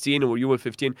were 16 or when you were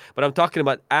 15. But I'm talking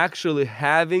about actually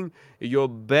having your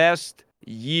best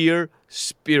year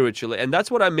spiritually. And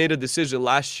that's what I made a decision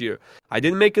last year. I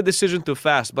didn't make a decision to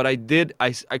fast, but I did.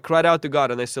 I cried out to God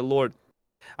and I said, Lord,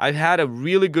 I've had a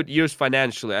really good years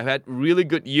financially. I've had really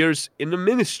good years in the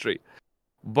ministry.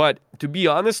 But to be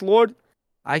honest, Lord,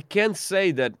 I can't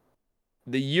say that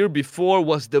the year before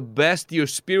was the best year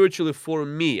spiritually for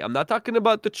me. I'm not talking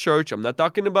about the church. I'm not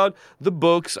talking about the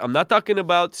books. I'm not talking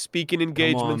about speaking Come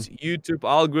engagements, on. YouTube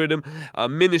algorithm,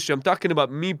 ministry. I'm talking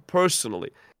about me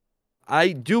personally.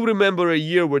 I do remember a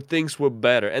year where things were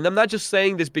better. And I'm not just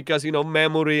saying this because,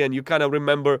 memory and you kind of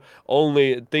remember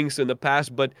only things in the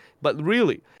past, but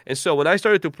really. And so when I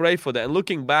started to pray for that and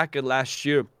looking back at last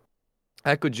year,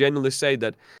 I could genuinely say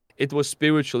that it was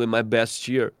spiritually my best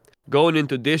year. Going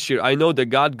into this year, I know that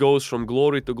God goes from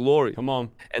glory to glory. Come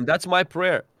on. And that's my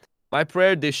prayer. My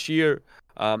prayer this year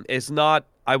is not,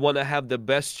 I want to have the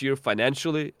best year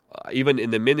financially, even in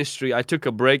the ministry. I took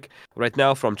a break right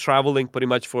now from traveling pretty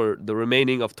much for the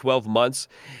remaining of 12 months.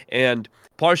 And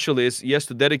partially is, yes,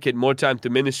 to dedicate more time to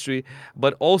ministry,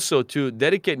 but also to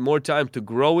dedicate more time to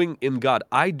growing in God.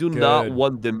 I do not Good.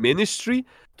 want the ministry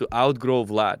to outgrow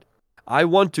Vlad. I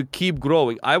want to keep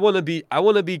growing. I want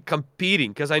to be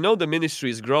competing because I know the ministry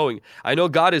is growing. I know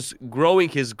God is growing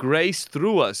his grace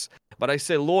through us. But I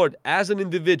say, Lord, as an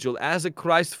individual, as a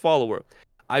Christ follower,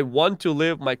 I want to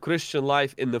live my Christian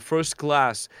life in the first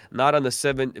class, not on the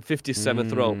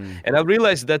 57th row. And I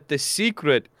realized that the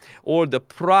secret or the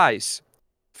price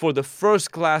for the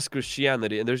first class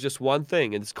Christianity, and there's just one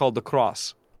thing, and it's called the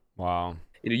cross. Wow.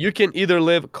 You can either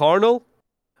live carnal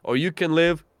or you can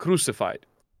live crucified.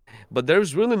 But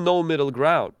there's really no middle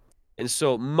ground. And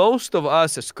so most of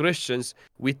us as Christians,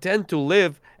 we tend to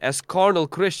live as carnal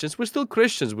Christians. We're still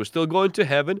Christians. We're still going to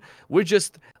heaven. We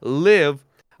just live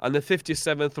on the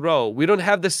 57th row. We don't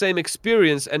have the same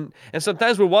experience. And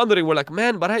sometimes we're wondering, we're like,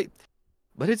 man,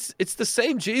 but it's the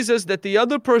same Jesus that the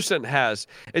other person has.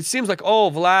 It seems like,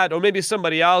 oh, Vlad, or maybe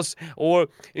somebody else, or,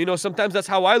 sometimes that's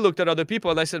how I looked at other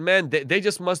people. And I said, man, they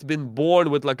just must have been born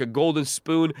with like a golden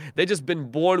spoon. They just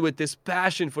been born with this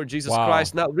passion for Jesus Wow.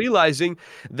 Christ, not realizing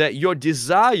that your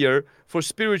desire for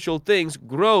spiritual things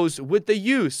grows with the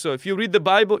use. So if you read the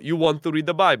Bible, you want to read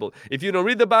the Bible. If you don't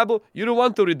read the Bible, you don't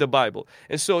want to read the Bible.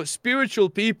 And so spiritual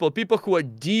people who are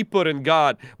deeper in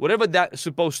God, whatever that's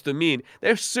supposed to mean,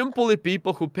 they're simply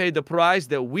people who pay the price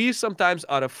that we sometimes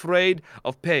are afraid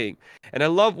of paying. And I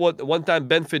love what one time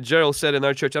Ben Fitzgerald said in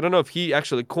our church. I don't know if he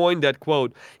actually coined that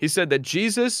quote. He said that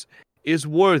Jesus is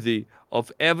worthy of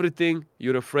everything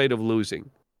you're afraid of losing.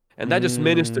 And that just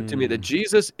ministered to me that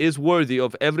Jesus is worthy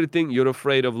of everything you're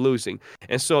afraid of losing.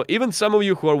 And so even some of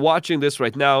you who are watching this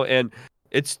right now, and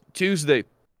it's Tuesday,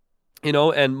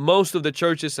 and most of the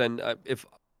churches, and if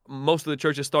most of the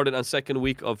churches started on second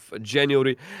week of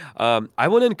January, I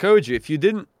want to encourage you, if you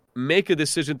didn't make a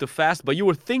decision to fast, but you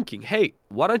were thinking, hey,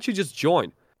 why don't you just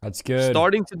join? That's good.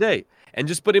 Starting today, and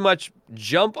just pretty much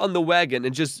jump on the wagon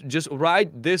and just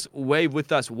ride this wave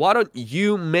with us. Why don't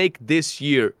you make this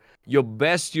year your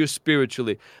best year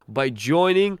spiritually by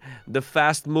joining the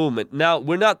fast movement? Now,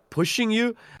 we're not pushing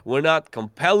you, we're not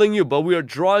compelling you, but we are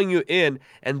drawing you in.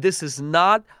 And this is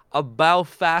not about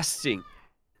fasting.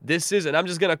 This is, and I'm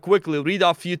just going to quickly read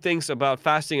off a few things about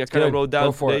fasting I kind of wrote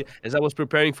down today as I was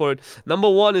preparing for it. Number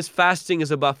one is fasting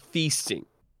is about feasting.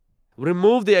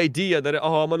 Remove the idea that,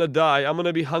 I'm going to die, I'm going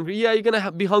to be hungry. Yeah, you're going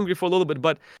to be hungry for a little bit,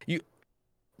 but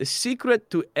the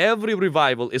secret to every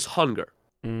revival is hunger.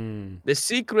 The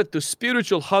secret to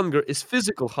spiritual hunger is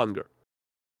physical hunger.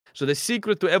 So the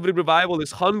secret to every revival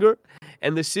is hunger,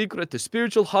 and the secret to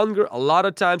spiritual hunger a lot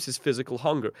of times is physical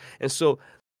hunger. And so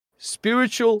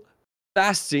spiritual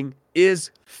fasting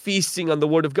is feasting on the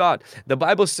Word of God. The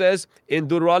Bible says in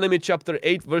Deuteronomy chapter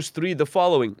 8 verse 3 the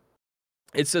following.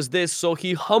 It says this, so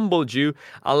he humbled you,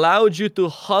 allowed you to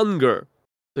hunger.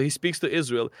 So he speaks to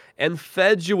Israel, and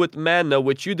fed you with manna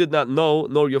which you did not know,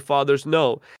 nor your fathers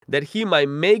know, that he might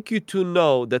make you to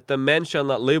know that the man shall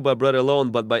not live by bread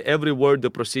alone, but by every word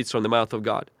that proceeds from the mouth of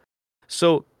God.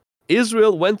 So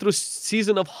Israel went through a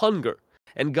season of hunger,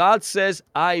 and God says,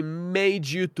 I made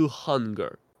you to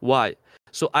hunger. Why?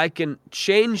 So I can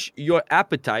change your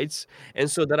appetites, and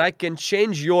so that I can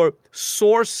change your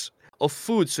source of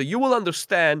food. So you will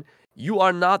understand you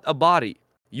are not a body.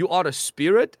 You are a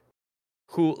spirit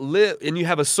who live, and you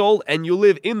have a soul, and you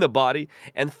live in the body,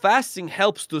 and fasting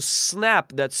helps to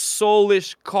snap that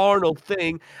soulish carnal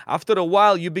thing. After a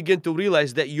while you begin to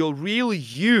realize that your real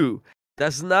you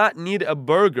does not need a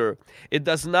burger, it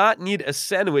does not need a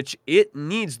sandwich, it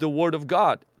needs the Word of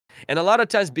God. And a lot of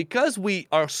times, because we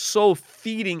are so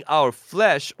feeding our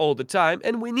flesh all the time,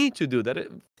 and we need to do that,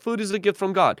 food is a gift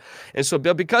from God, and so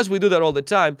because we do that all the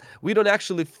time, we don't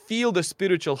actually feel the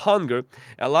spiritual hunger.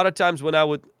 A lot of times when I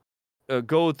would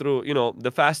go through,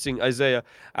 the fasting, Isaiah,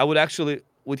 I would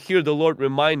hear the Lord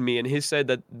remind me, and He said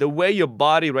that the way your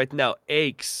body right now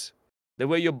aches, the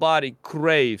way your body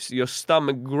craves, your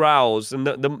stomach growls, and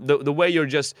the way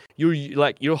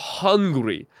you're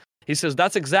hungry. He says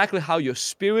that's exactly how your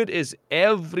spirit is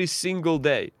every single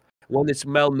day when it's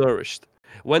malnourished.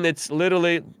 When it's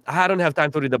literally, I don't have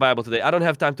time to read the Bible today, I don't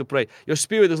have time to pray. Your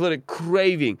spirit is literally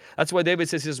craving. That's why David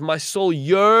says, my soul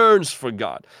yearns for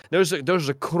God. There's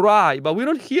a cry, but we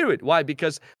don't hear it. Why?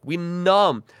 Because we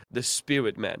numb the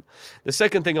spirit, man. The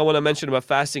second thing I want to mention about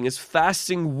fasting is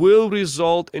fasting will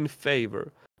result in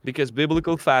favor, because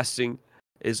biblical fasting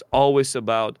is always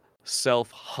about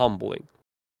self-humbling.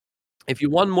 If you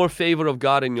want more favor of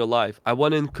God in your life, I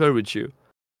want to encourage you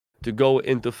to go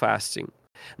into fasting.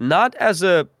 Not as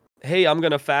hey, I'm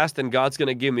going to fast and God's going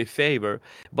to give me favor,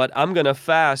 but I'm going to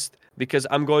fast because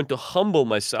I'm going to humble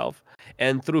myself.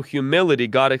 And through humility,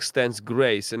 God extends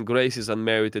grace, and grace is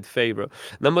unmerited favor.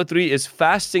 Number 3 is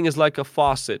fasting is like a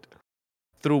faucet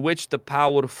through which the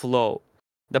power flow.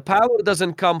 The power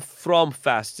doesn't come from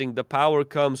fasting. The power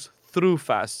comes through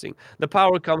fasting. The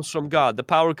power comes from God. The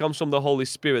power comes from the Holy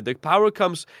Spirit.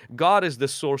 God is the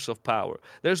source of power.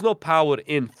 There's no power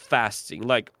in fasting.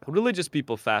 Like religious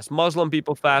people fast. Muslim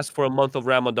people fast for a month of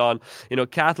Ramadan.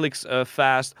 Catholics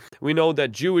fast. We know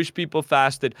that Jewish people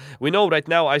fasted. We know right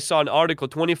now, I saw an article,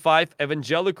 25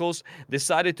 evangelicals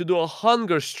decided to do a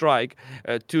hunger strike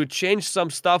to change some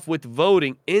stuff with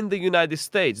voting in the United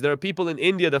States. There are people in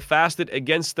India that fasted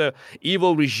against the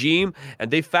evil regime,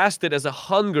 and they fasted as a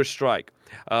hunger strike.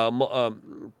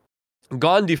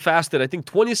 Gandhi fasted, I think,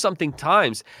 20-something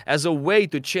times as a way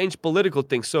to change political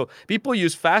things. So people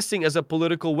use fasting as a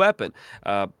political weapon.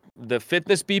 The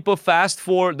fitness people fast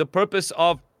for the purpose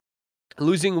of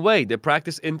losing weight. They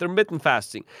practice intermittent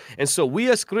fasting. And so we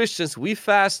as Christians, we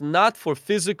fast not for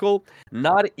physical,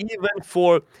 not even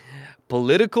for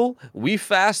political. We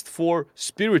fast for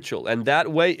spiritual. And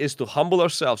that way is to humble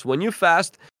ourselves. When you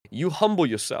fast, you humble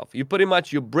yourself. You're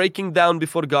breaking down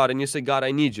before God, and you say, God,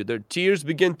 I need you. The tears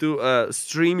begin to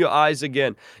stream your eyes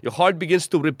again. Your heart begins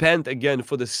to repent again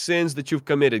for the sins that you've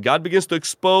committed. God begins to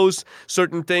expose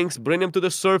certain things, bring them to the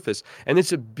surface. And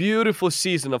it's a beautiful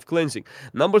season of cleansing.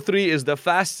 Number 3 is the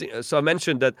fasting. So I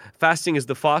mentioned that fasting is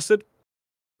the faucet.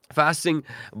 Fasting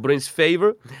brings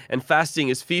favor, and fasting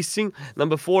is feasting.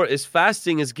 Number 4 is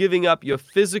fasting is giving up your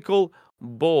physical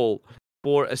bowl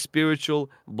for a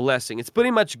spiritual blessing. It's pretty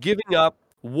much giving up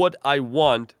what I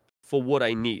want for what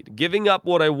I need. Giving up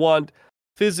what I want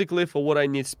physically for what I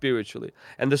need spiritually.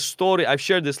 And the story, I've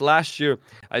shared this last year,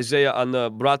 Isaiah, on the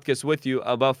broadcast with you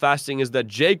about fasting, is that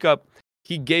Jacob,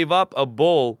 he gave up a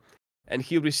bowl and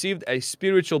he received a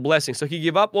spiritual blessing. So he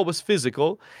gave up what was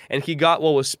physical and he got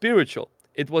what was spiritual.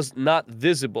 It was not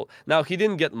visible. Now, he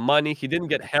didn't get money, he didn't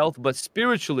get health, but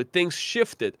spiritually things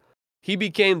shifted. He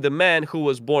became the man who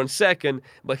was born second,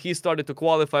 but he started to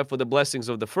qualify for the blessings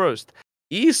of the first.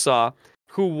 Esau,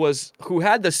 who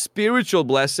had the spiritual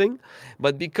blessing,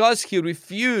 but because he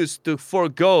refused to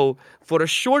forego for a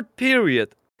short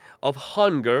period of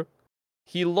hunger,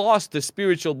 he lost the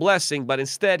spiritual blessing, but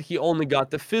instead he only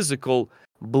got the physical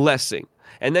blessing.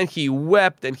 And then he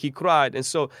wept and he cried. And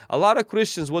so a lot of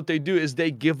Christians, what they do is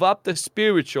they give up the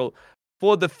spiritual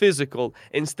for the physical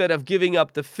instead of giving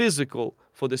up the physical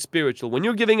for the spiritual. When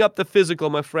you're giving up the physical,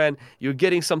 my friend, you're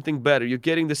getting something better. You're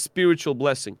getting the spiritual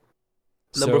blessing.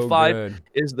 Number 5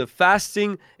 is the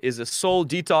fasting is a soul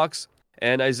detox.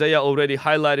 And Isaiah already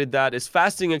highlighted that. Is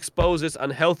fasting exposes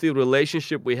unhealthy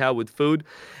relationship we have with food.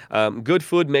 Good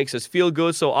food makes us feel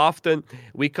good. So often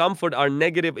we comfort our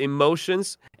negative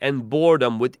emotions and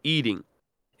boredom with eating.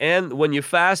 And when you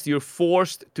fast, you're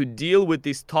forced to deal with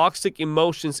these toxic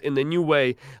emotions in a new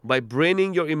way by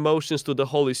bringing your emotions to the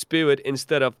Holy Spirit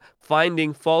instead of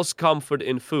finding false comfort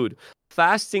in food.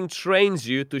 Fasting trains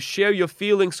you to share your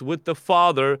feelings with the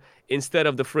Father instead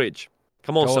of the fridge.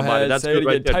 Come on, somebody. That's good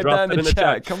right there. Type Drop that in the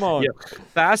chat. Come on. Yeah.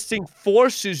 Fasting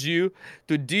forces you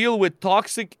to deal with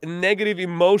toxic negative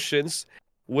emotions,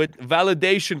 with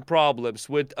validation problems,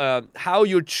 with how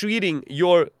you're treating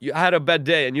you had a bad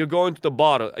day and you're going to the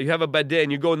bottle. You have a bad day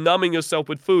and you go numbing yourself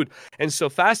with food. And so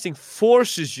fasting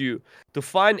forces you to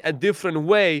find a different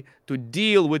way to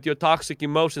deal with your toxic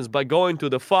emotions by going to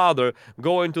the Father,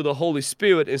 going to the Holy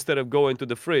Spirit instead of going to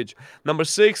the fridge. Number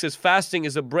 6 is fasting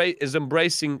is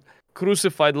embracing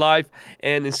crucified life,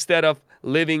 and instead of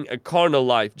living a carnal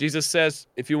life. Jesus says,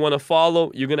 if you want to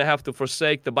follow, you're going to have to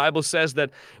forsake. The Bible says that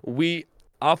we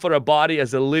offer a body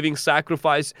as a living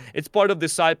sacrifice. It's part of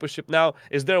discipleship. Now,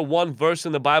 is there one verse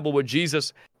in the Bible where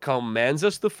Jesus commands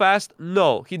us to fast?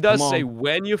 No. He does say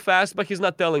when you fast, but he's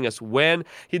not telling us when.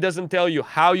 He doesn't tell you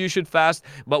how you should fast.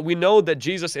 But we know that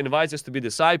Jesus invites us to be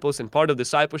disciples, and part of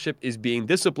discipleship is being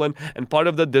disciplined, and part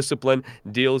of the discipline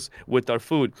deals with our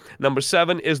food. Number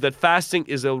 7 is that fasting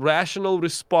is a rational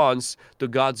response to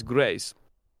God's grace,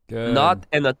 not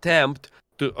an attempt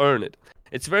to earn it.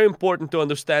 It's very important to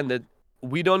understand that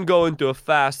we don't go into a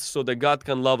fast so that God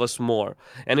can love us more.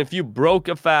 And if you broke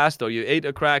a fast or you ate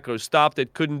a cracker or stopped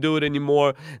it, couldn't do it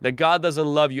anymore, that God doesn't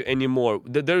love you anymore.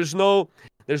 There's no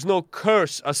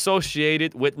curse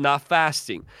associated with not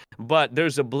fasting, but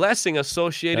there's a blessing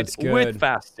associated with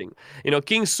fasting.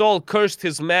 King Saul cursed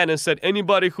his man and said,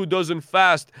 anybody who doesn't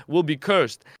fast will be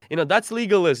cursed. That's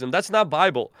legalism. That's not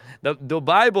Bible. The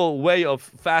Bible way of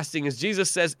fasting is, Jesus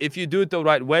says, if you do it the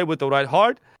right way with the right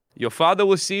heart, your Father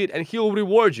will see it and He will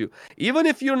reward you. Even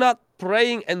if you're not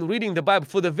praying and reading the Bible,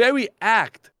 for the very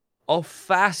act of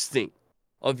fasting,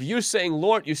 of you saying,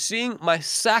 Lord, you're seeing my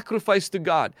sacrifice to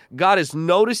God. God is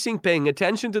noticing, paying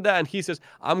attention to that, and He says,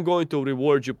 I'm going to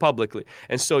reward you publicly.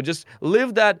 And so just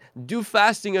live that, do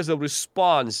fasting as a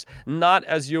response, not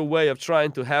as your way of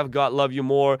trying to have God love you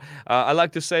more. I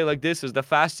like to say like this, is the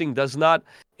fasting does not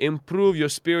improve your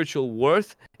spiritual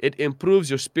worth, it improves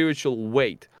your spiritual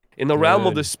weight. In the realm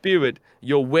of the Spirit,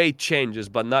 your weight changes,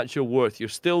 but not your worth. You're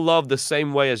still loved the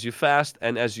same way as you fast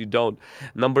and as you don't.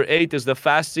 Number 8 is the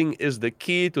fasting is the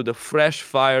key to the fresh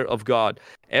fire of God.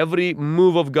 Every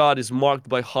move of God is marked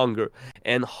by hunger.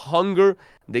 And hunger,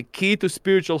 the key to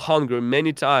spiritual hunger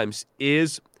many times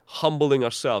is humbling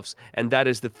ourselves. And that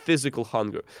is the physical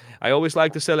hunger. I always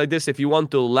like to say like this, if you want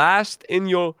to last in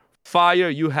your fire,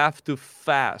 you have to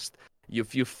fast.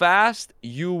 If you fast,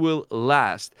 you will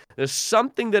last. There's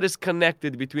something that is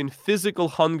connected between physical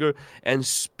hunger and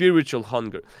spiritual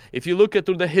hunger. If you look at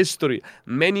through the history,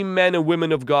 many men and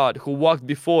women of God who walked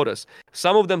before us,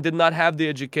 some of them did not have the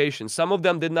education. Some of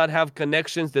them did not have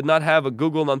connections, did not have a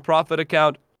Google nonprofit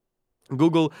account,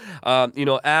 Google,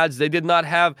 ads. They did not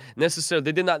have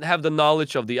the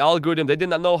knowledge of the algorithm. They did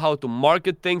not know how to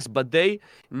market things, but they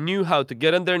knew how to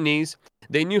get on their knees.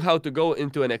 They knew how to go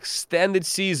into an extended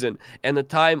season and a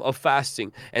time of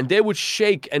fasting. And they would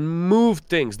shake and move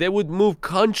things. They would move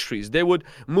countries. They would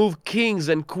move kings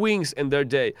and queens in their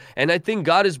day. And I think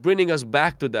God is bringing us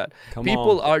back to that.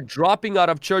 People are dropping out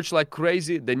of church like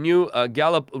crazy. The new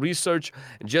Gallup research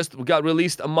just got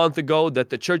released a month ago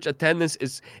that the church attendance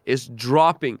is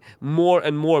dropping more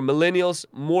and more. Millennials,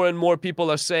 more and more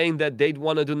people are saying that they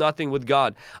want to do nothing with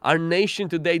God. Our nation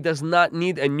today does not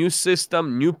need a new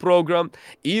system, new program,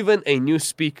 even a new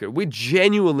speaker. We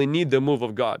genuinely need the move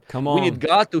of God. We need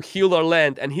God to heal our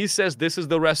land. And He says this is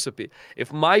the recipe.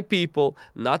 If my people,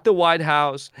 not the White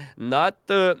House, not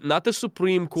the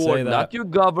Supreme Court, not your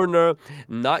governor,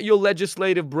 not your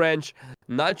legislative branch,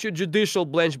 not your judicial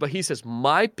branch, but He says,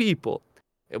 my people,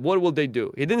 what will they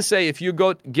do? He didn't say if you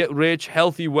go get rich,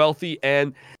 healthy, wealthy,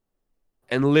 and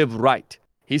live right.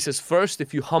 He says, first,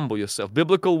 if you humble yourself.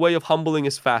 Biblical way of humbling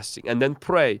is fasting. And then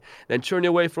pray. Then turn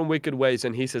away from wicked ways.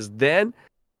 And He says, then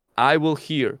I will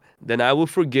hear. Then I will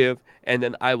forgive. And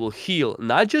then I will heal.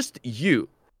 Not just you,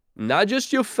 not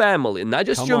just your family, not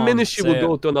just Come your on, ministry will say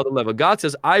go it. to another level. God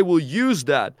says, I will use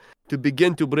that to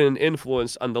begin to bring an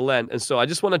influence on the land. And so I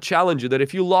just want to challenge you that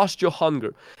if you lost your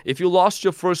hunger, if you lost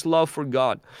your first love for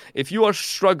God, if you are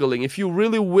struggling, if you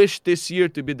really wish this year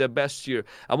to be the best year,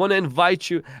 I want to invite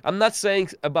you. I'm not saying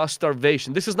about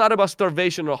starvation. This is not about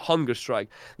starvation or hunger strike.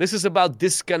 This is about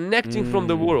disconnecting from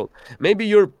the world. Maybe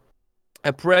you're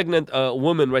a pregnant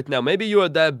woman right now. Maybe you're a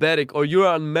diabetic or you're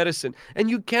on medicine and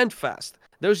you can't fast.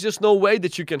 There's just no way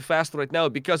that you can fast right now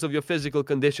because of your physical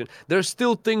condition. There's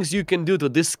still things you can do to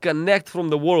disconnect from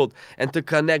the world and to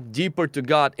connect deeper to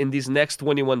God in these next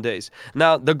 21 days.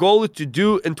 Now, the goal is to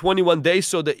do in 21 days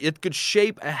so that it could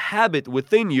shape a habit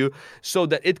within you so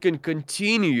that it can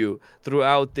continue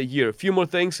throughout the year. A few more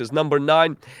things is number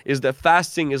 9 is that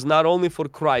fasting is not only for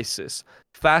crisis,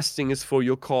 fasting is for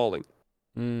your calling.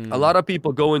 A lot of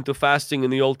people go into fasting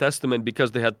in the Old Testament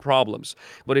because they had problems.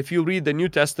 But if you read the New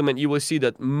Testament, you will see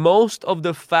that most of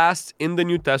the fasts in the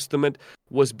New Testament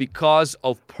was because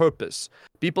of purpose.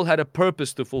 People had a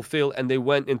purpose to fulfill and they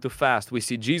went into fast. We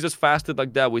see Jesus fasted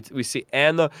like that. We see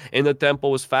Anna in the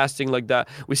temple was fasting like that.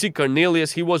 We see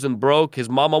Cornelius, he wasn't broke. His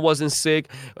mama wasn't sick.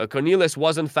 Cornelius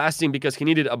wasn't fasting because he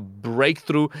needed a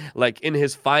breakthrough like in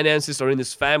his finances or in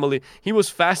his family. He was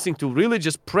fasting to really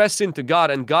just press into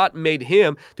God, and God made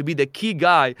him to be the key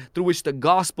guy through which the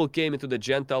gospel came into the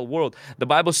Gentile world. The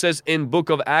Bible says in book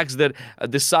of Acts that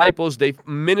disciples, they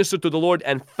ministered to the Lord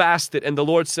and fasted, and the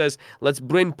Lord says, let's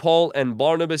bring Paul and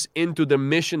Barnabas into the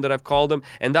mission that I've called them.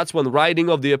 And that's when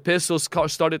writing of the epistles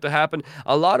started to happen.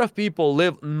 A lot of people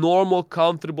live normal,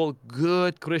 comfortable,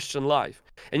 good Christian life.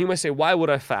 And you might say, why would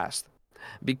I fast?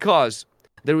 Because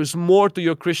there is more to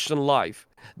your Christian life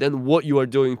than what you are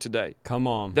doing today. Come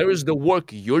on. There is the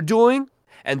work you're doing,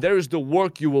 and there is the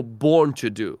work you were born to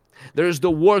do. There is the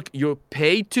work you're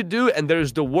paid to do, and there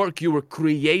is the work you were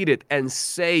created and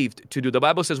saved to do. The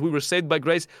Bible says we were saved by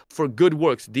grace for good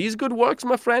works. These good works,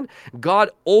 my friend,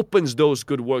 God opens those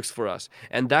good works for us.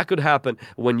 And that could happen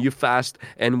when you fast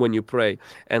and when you pray.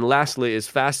 And lastly is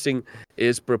fasting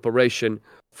is preparation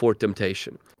for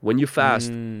temptation. When you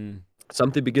fast,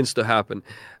 something begins to happen.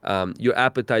 Your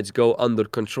appetites go under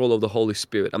control of the Holy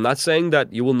Spirit. I'm not saying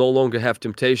that you will no longer have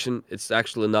temptation. It's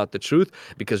actually not the truth,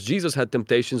 because Jesus had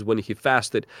temptations when he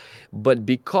fasted. But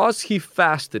because he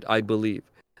fasted, I believe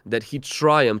that he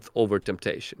triumphed over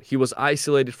temptation. He was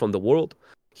isolated from the world.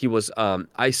 He was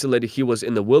isolated. He was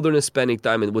in the wilderness spending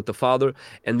time with the Father,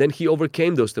 and then he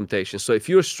overcame those temptations. So if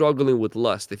you're struggling with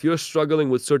lust, if you're struggling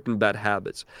with certain bad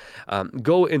habits,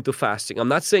 go into fasting. I'm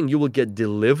not saying you will get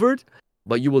delivered,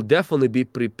 but you will definitely be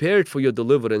prepared for your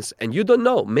deliverance. And you don't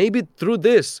know, maybe through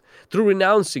this, through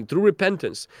renouncing, through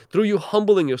repentance, through you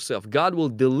humbling yourself, God will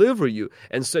deliver you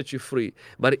and set you free.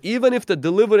 But even if the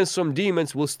deliverance from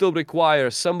demons will still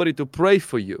require somebody to pray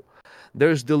for you,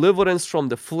 there's deliverance from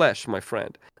the flesh, my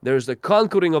friend. There's the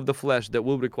conquering of the flesh that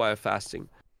will require fasting.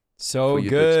 So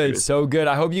good, so good.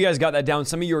 I hope you guys got that down.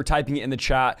 Some of you are typing it in the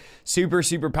chat. Super,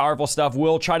 super powerful stuff.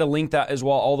 We'll try to link that as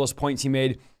well, all those points he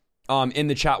made in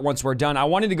the chat once we're done. I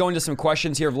wanted to go into some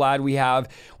questions here, Vlad.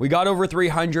 We got over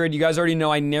 300. You guys already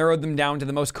know I narrowed them down to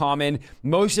the most common.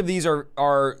 Most of these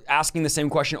are asking the same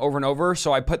question over and over,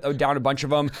 so I put down a bunch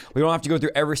of them. We don't have to go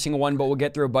through every single one, but we'll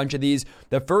get through a bunch of these.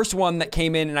 The first one that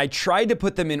came in, and I tried to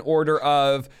put them in order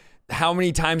of how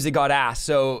many times they got asked.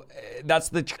 So that's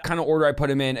the kind of order I put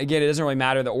them in. Again, it doesn't really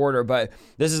matter the order, but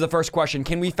this is the first question.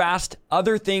 Can we fast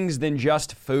other things than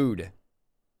just food?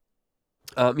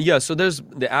 So there's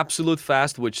the absolute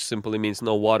fast, which simply means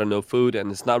no water, no food,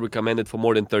 and it's not recommended for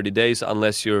more than 30 days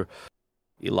unless you're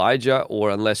Elijah or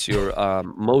unless you're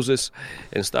Moses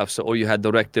and stuff. So, or you had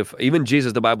directive. Even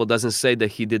Jesus, the Bible doesn't say that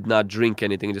he did not drink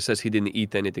anything. It just says he didn't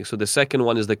eat anything. So the second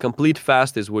one is the complete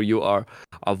fast, is where you are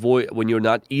when you're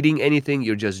not eating anything,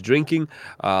 you're just drinking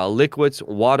liquids,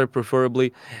 water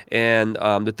preferably. And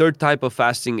the third type of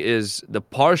fasting is the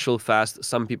partial fast.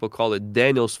 Some people call it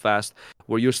Daniel's fast,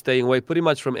 where you're staying away pretty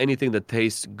much from anything that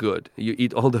tastes good. You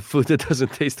eat all the food that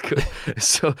doesn't taste good.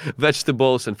 So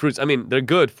vegetables and fruits, I mean, they're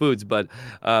good foods, but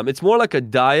it's more like a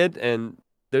diet, and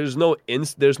there's no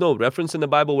reference in the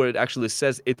Bible where it actually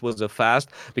says it was a fast,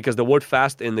 because the word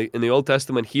fast in the Old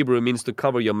Testament Hebrew means to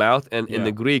cover your mouth, and in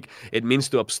the Greek it means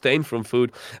to abstain from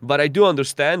food. But I do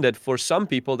understand that for some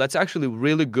people that's actually a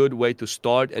really good way to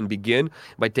start and begin,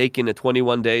 by taking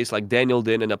 21 days like Daniel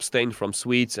did and abstain from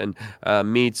sweets and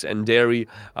meats and dairy,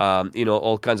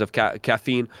 all kinds of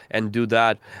caffeine, and do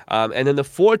that. And then the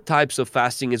fourth types of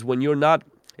fasting is when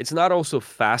it's not also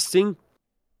fasting,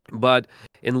 but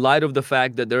in light of the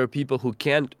fact that there are people who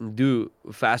can't do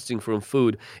fasting from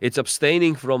food. It's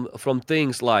abstaining from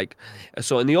things like,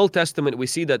 so in the Old Testament we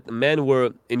see that men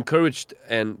were encouraged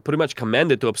and pretty much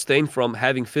commanded to abstain from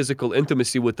having physical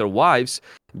intimacy with their wives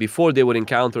before they would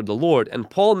encounter the Lord. And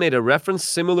Paul made a reference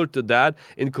similar to that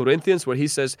in Corinthians, where he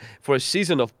says, for a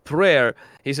season of prayer,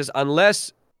 he says,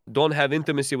 don't have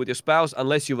intimacy with your spouse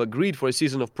unless you've agreed for a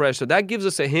season of prayer. So that gives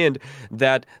us a hint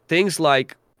that things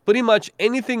like pretty much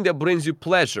anything that brings you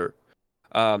pleasure,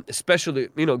 especially,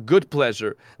 good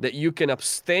pleasure, that you can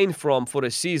abstain from for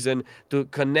a season to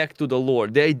connect to the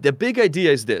Lord. The big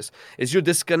idea is this, is you're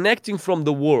disconnecting from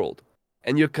the world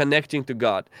and you're connecting to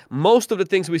God. Most of the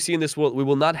things we see in this world, we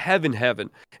will not have in heaven.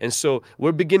 And so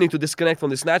we're beginning to disconnect from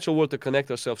this natural world to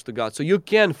connect ourselves to God. So you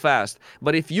can fast,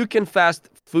 but if you can fast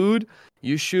food,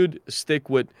 you should stick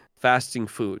with fasting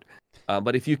food.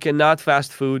 But if you cannot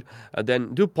fast food,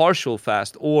 then do partial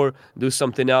fast or do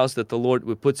something else that the Lord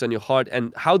puts on your heart.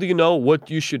 And how do you know what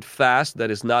you should fast that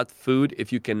is not food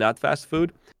if you cannot fast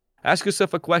food? Ask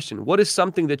yourself a question. What is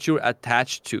something that you're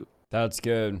attached to? That's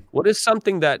good. What is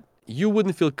something that you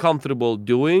wouldn't feel comfortable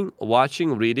doing,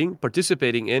 watching, reading,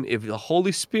 participating in if the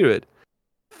Holy Spirit,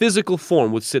 physical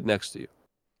form, would sit next to you?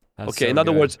 That's okay, so in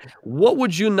other good. words, what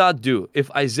would you not do if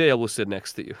Isaiah will sit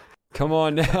next to you? Come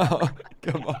on now.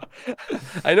 Come on.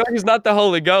 I know he's not the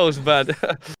Holy Ghost, but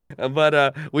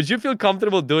would you feel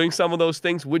comfortable doing some of those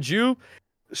things? Would you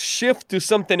shift to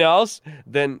something else?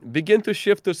 Then begin to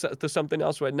shift to something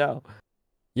else right now.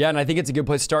 Yeah, and I think it's a good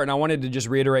place to start. And I wanted to just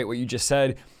reiterate what you just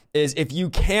said, is if you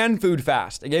can food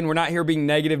fast. Again, we're not here being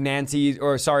negative Nancy,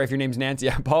 or sorry if your name's Nancy,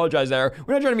 I apologize there.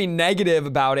 We're not trying to be negative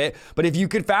about it. But if you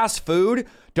could fast food,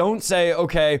 don't say,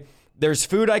 okay, there's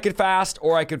food I could fast,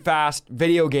 or I could fast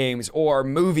video games or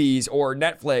movies or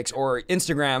Netflix or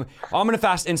Instagram. I'm going to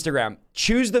fast Instagram.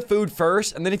 Choose the food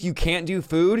first, and then if you can't do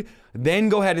food, then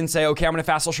go ahead and say, okay, I'm going to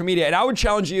fast social media. And I would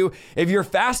challenge you, if you're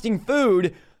fasting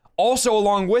food, also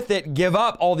along with it, give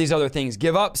up all these other things.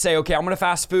 Give up, say, okay, I'm going to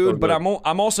fast food, but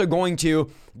I'm also going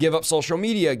to give up social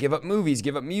media, give up movies,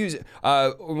 give up music.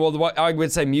 Well, I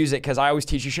would say music, because I always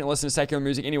teach you shouldn't listen to secular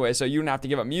music anyway, so you don't have to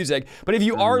give up music. But if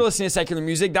you are listening to secular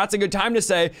music, that's a good time to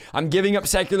say, I'm giving up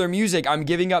secular music, I'm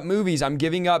giving up movies, I'm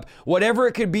giving up whatever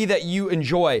it could be that you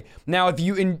enjoy. Now, if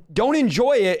you don't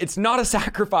enjoy it, it's not a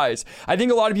sacrifice. I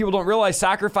think a lot of people don't realize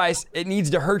sacrifice, it needs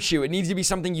to hurt you. It needs to be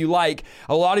something you like.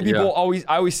 A lot of people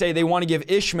I always say they want to give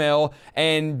Ishmael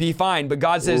and be fine, but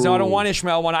God says, no, I don't want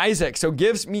Ishmael, I want Isaac. So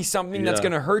give me something that's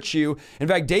going to hurt you. In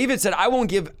fact, David said, I won't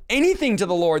give anything to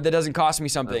the Lord that doesn't cost me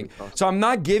something. So I'm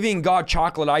not giving God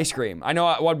chocolate ice cream. I know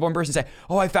what one person said,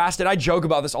 oh, I fasted. I joke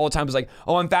about this all the time. It's like,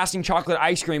 oh, I'm fasting chocolate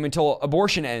ice cream until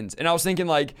abortion ends. And I was thinking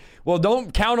like, well,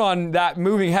 don't count on that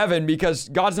moving heaven, because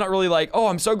God's not really like, oh,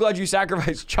 I'm so glad you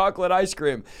sacrificed chocolate ice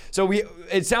cream. So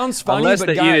it sounds funny, unless but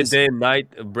they guys, eat it day and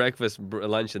night, breakfast,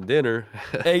 lunch, and dinner.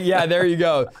 Yeah, there you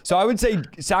go. So I would say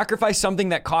sacrifice something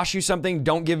that costs you something.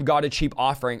 Don't give God a cheap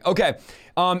offering. Okay.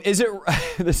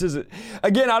 This is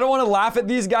again, I don't want to laugh at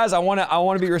these guys. I want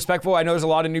to be respectful. I know there's a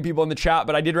lot of new people in the chat,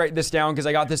 but I did write this down because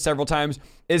I got this several times.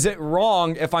 Is it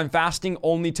wrong if I'm fasting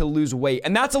only to lose weight?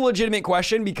 And that's a legitimate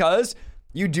question, because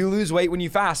you do lose weight when you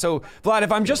fast. So Vlad,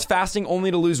 if I'm just fasting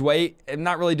only to lose weight and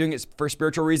not really doing it for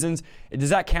spiritual reasons, does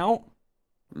that count?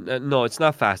 No, it's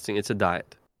not fasting. It's a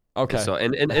diet. Okay. So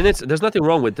and there's nothing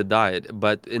wrong with the diet,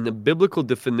 but in the biblical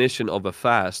definition of a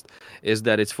fast is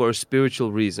that it's for a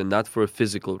spiritual reason, not for a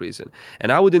physical reason.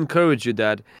 And I would encourage you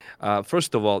that,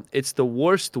 first of all, it's the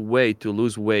worst way to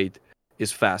lose weight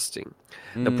is fasting.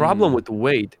 The problem with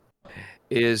weight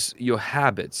is your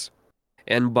habits.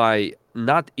 And by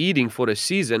not eating for a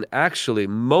season, actually,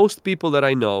 most people that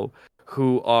I know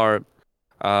who are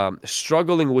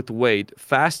struggling with weight,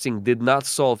 fasting did not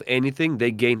solve anything.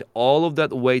 They gained all of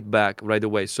that weight back right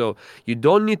away. So you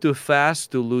don't need to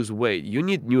fast to lose weight. You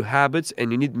need new habits,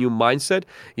 and you need new mindset.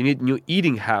 You need new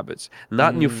eating habits,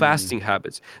 not new fasting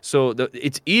habits. So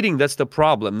it's eating that's the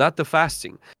problem, not the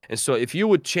fasting. And so if you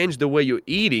would change the way you're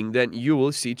eating, then you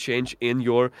will see change in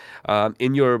your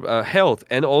health,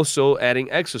 and also adding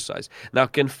exercise. Now,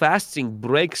 can fasting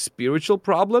break spiritual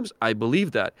problems? I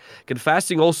believe that. Can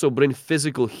fasting also bring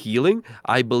physical healing?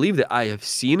 I believe that. I have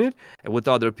seen it with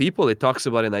other people. It talks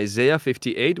about in Isaiah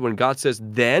 58 when God says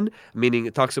then, meaning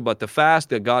it talks about the fast,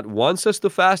 that God wants us to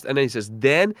fast, and then he says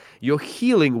then your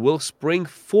healing will spring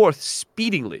forth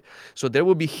speedily. So there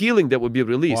will be healing that will be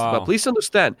released. Wow. But please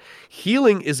understand,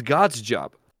 healing is God's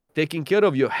job. taking care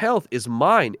of your health is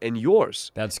mine and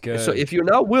yours. That's good. So if you're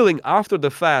not willing after the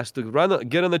fast to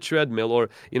get on the treadmill, or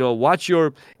watch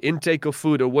your intake of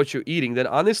food or what you're eating, then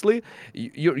honestly,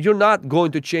 you're not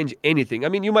going to change anything. I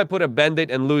mean, you might put a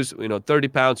Band-Aid and lose 30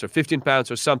 pounds or 15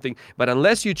 pounds or something, but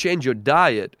unless you change your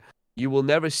diet, you will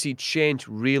never see change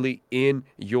really in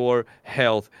your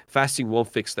health. Fasting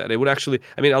won't fix that. It would actually,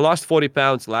 I lost 40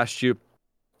 pounds last year.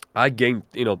 I gained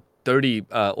 30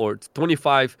 or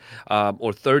 25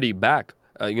 or 30 back,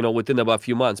 within about a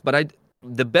few months. But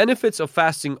the benefits of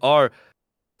fasting are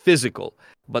physical,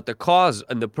 but the cause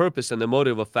and the purpose and the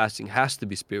motive of fasting has to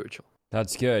be spiritual.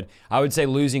 That's good. I would say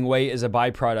losing weight is a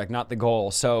byproduct, not the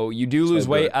goal. So you do lose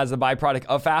weight as the byproduct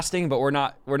of fasting, but we're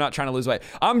not trying to lose weight.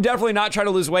 I'm definitely not trying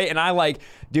to lose weight, and I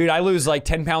lose like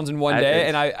 10 pounds in one day,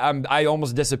 and I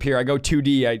almost disappear. I go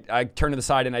 2D. I turn to the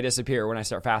side and I disappear when I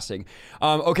start fasting.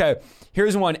 Okay,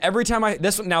 here's one. Every time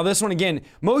this one again.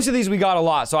 Most of these we got a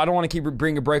lot, so I don't want to keep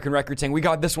bringing a broken record saying we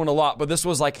got this one a lot, but this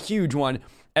was like a huge one.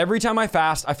 Every time I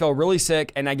fast, I feel really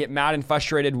sick and I get mad and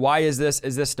frustrated. Why is this?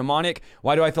 Is this demonic?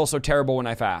 Why do I feel so terrible when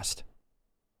I fast?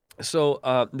 So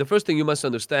the first thing you must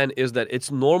understand is that it's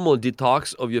normal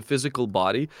detox of your physical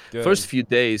body. Good. First few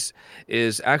days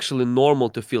is actually normal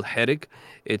to feel headache.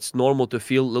 It's normal to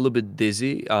feel a little bit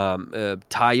dizzy,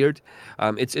 tired.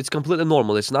 It's completely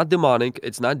normal. It's not demonic.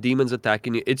 It's not demons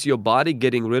attacking you. It's your body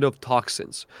getting rid of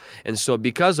toxins. And so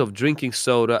because of drinking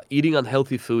soda, eating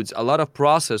unhealthy foods, a lot of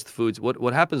processed foods,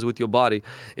 what happens with your body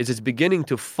is it's beginning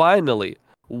to finally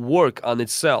work on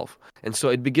itself. And so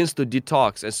it begins to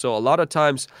detox. And so a lot of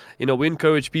times, we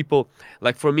encourage people,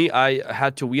 like for me, I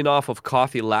had to wean off of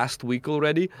coffee last week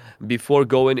already before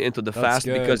going into the fast.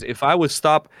 Good. Because if I would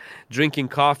stop drinking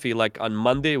coffee like on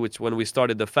Monday, which when we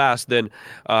started the fast, then,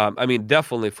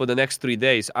 definitely for the next 3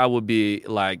 days, I would be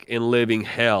like in living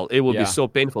hell. It would be so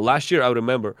painful. Last year, I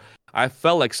remember, I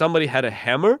felt like somebody had a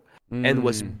hammer and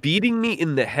was beating me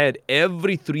in the head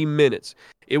every 3 minutes.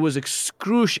 It was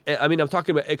excruciating. I'm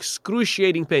talking about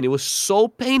excruciating pain. It was so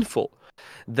painful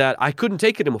that I couldn't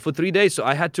take it anymore for 3 days. So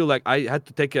I had to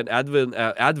take an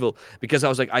Advil because I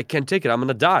was like, I can't take it. I'm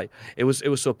gonna die. It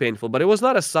was so painful. But it was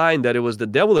not a sign that it was the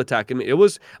devil attacking me. It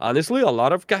was honestly a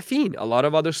lot of caffeine, a lot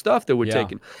of other stuff that we're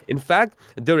taking. In fact,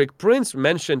 Derek Prince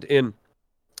mentioned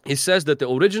he says that the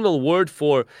original word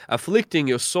for afflicting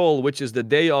your soul, which is the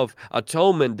Day of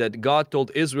Atonement that God told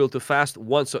Israel to fast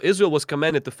once. So Israel was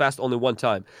commanded to fast only one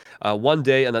time, one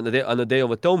day and on the Day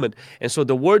of Atonement. And so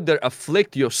the word that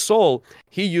afflict your soul,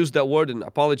 he used that word, and I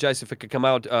apologize if it could come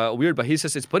out weird, but he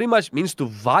says it's pretty much means to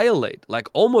violate. Like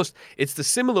almost, it's the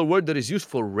similar word that is used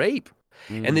for rape.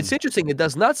 And it's interesting, it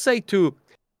does not say to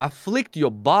afflict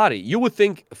your body. You would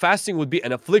think fasting would be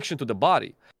an affliction to the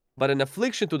body. But an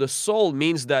affliction to the soul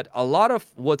means that a lot of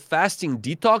what fasting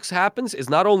detox happens is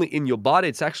not only in your body,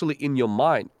 it's actually in your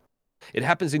mind. It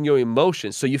happens in your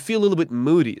emotions. So you feel a little bit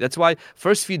moody. That's why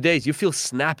first few days you feel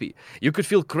snappy. You could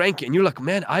feel cranky and you're like,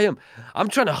 man, I'm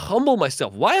trying to humble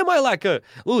myself. Why am I like a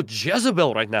little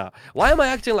Jezebel right now? Why am I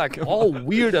acting like all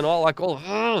weird and all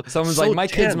Someone's so like, my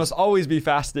tense. kids must always be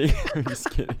fasting. I'm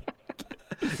just kidding.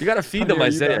 You got to feed them,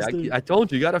 Isaiah. I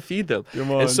told you, you got to feed them. Come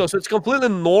on. And so it's completely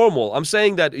normal. I'm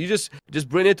saying that you just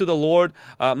bring it to the Lord.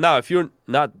 Now, if you're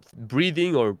not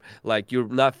breathing or like you're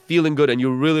not feeling good and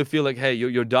you really feel like, hey,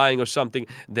 you're dying or something,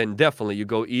 then definitely you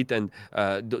go eat and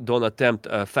don't attempt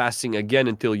fasting again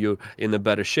until you're in a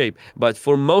better shape. But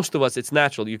for most of us, it's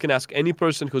natural. You can ask any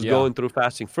person who's going through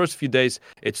fasting. First few days,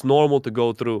 it's normal to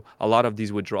go through a lot of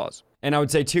these withdrawals. And I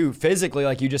would say too, physically,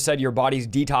 like you just said, your body's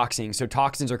detoxing. So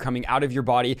toxins are coming out of your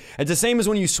body. It's the same as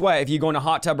when you sweat. If you go in a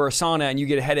hot tub or a sauna and you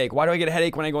get a headache. Why do I get a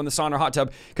headache when I go in the sauna or hot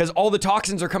tub? Because all the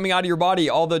toxins are coming out of your body.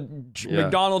 All the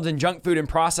McDonald's and junk food and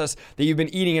processed that you've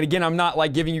been eating. And again, I'm not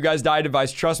like giving you guys diet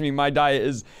advice. Trust me, my diet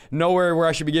is nowhere where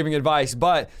I should be giving advice.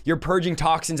 But you're purging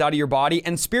toxins out of your body.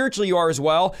 And spiritually you are as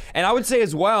well. And I would say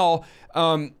as well,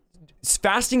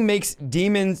 fasting makes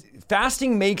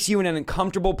you in an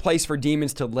uncomfortable place for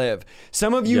demons to live.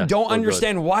 Some of you don't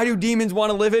understand, why do demons want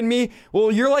to live in me?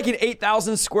 Well, you're like an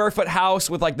 8,000 square foot house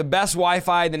with like the best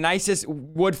Wi-Fi, the nicest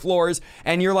wood floors,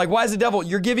 and you're like, why is the devil?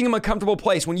 You're giving him a comfortable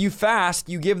place. When you fast,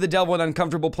 you give the devil an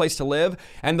uncomfortable place to live,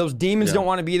 and those demons don't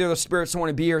want to be there, those spirits don't want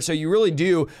to be here. So you really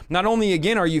do, not only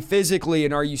again are you physically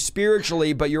and are you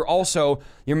spiritually, but you're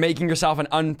making yourself an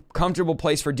uncomfortable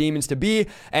place for demons to be.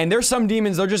 And there's some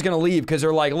demons, they're just going to leave because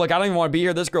they're like, look, I don't even want to be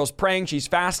here. This girl's praying, she's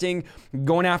fasting,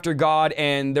 going after God,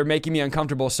 and they're making me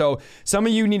uncomfortable. So some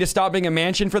of you need to stop being a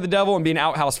mansion for the devil and be an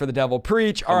outhouse for the devil.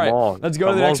 Preach. All right, let's go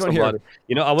to the next one here.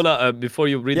 I want to, before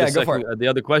you read the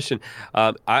other question,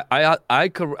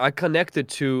 I connected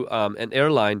to an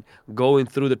airline going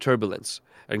through the turbulence.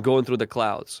 and going through the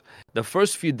clouds. The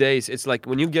first few days, it's like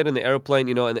when you get in the airplane,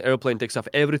 and the airplane takes off,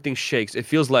 everything shakes. It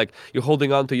feels like you're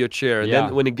holding on to your chair. And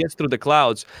then when it gets through the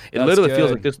clouds, it literally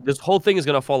feels like this whole thing is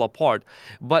going to fall apart.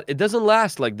 But it doesn't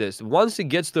last like this. Once it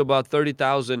gets to about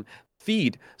 30,000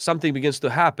 feet, something begins to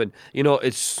happen.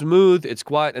 It's smooth, it's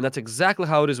quiet, and that's exactly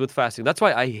how it is with fasting. That's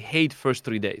why I hate first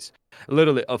 3 days.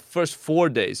 Literally, first 4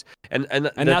 days. And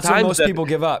that's when most people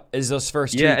give up, is those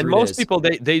first 2-3 days. Yeah, and most people,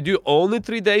 they do only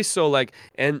 3 days. So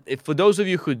and if for those of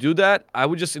you who do that, I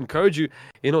would just encourage you,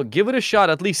 give it a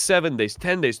shot at least 7 days,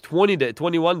 10 days, 20 days,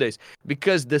 21 days,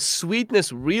 because the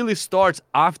sweetness really starts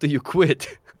after you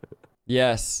quit.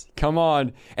 Yes, come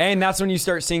on. And that's when you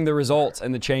start seeing the results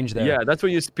and the change there. Yeah, that's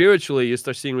when you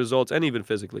start seeing results, and even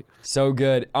physically. So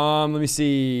good. Let me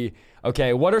see.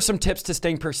 Okay, what are some tips to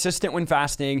staying persistent when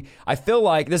fasting? I feel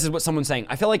like, this is what someone's saying,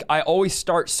 I feel like I always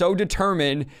start so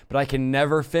determined, but I can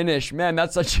never finish. Man,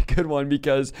 that's such a good one,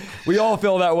 because we all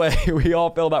feel that way. We all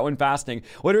feel that when fasting.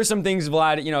 What are some things,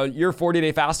 Vlad, your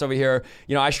 40-day fast over here,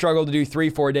 I struggle to do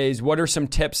 3-4 days. What are some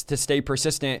tips to stay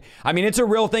persistent? I mean, it's a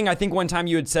real thing. I think one time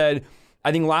you had said,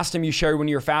 I think last time you shared when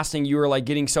you were fasting, you were like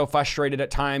getting so frustrated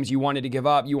at times, you wanted to give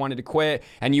up, you wanted to quit.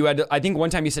 And you had to, I think one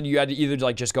time you said you had to either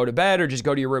like just go to bed or just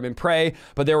go to your room and pray.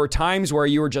 But there were times where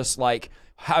you were just like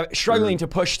struggling to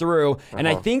push through. And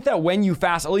I think that when you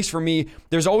fast, at least for me,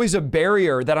 there's always a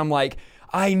barrier that I'm like,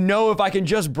 I know if I can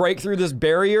just break through this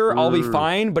barrier, I'll be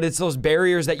fine. But it's those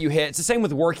barriers that you hit. It's the same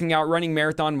with working out, running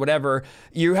marathon, whatever.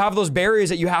 You have those barriers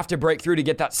that you have to break through to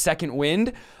get that second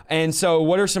wind. And so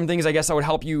what are some things, I guess, that would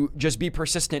help you just be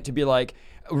persistent to be like,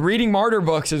 reading martyr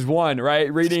books is one,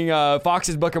 right? Reading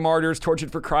Fox's Book of Martyrs,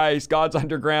 Tortured for Christ, God's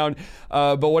Underground.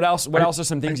 But what else? What else are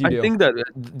some things you do? I think that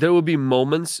there will be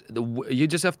moments, you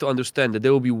just have to understand that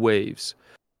there will be waves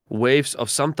of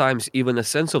sometimes even a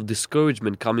sense of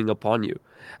discouragement coming upon you.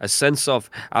 A sense of,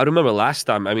 I remember last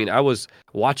time, I was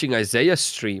watching Isaiah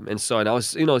stream, and I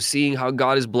was, seeing how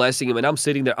God is blessing him, and I'm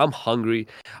sitting there, I'm hungry.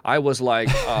 I was like,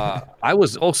 I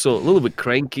was also a little bit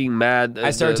cranky, mad.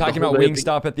 I started talking about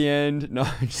Wingstop at the end. No,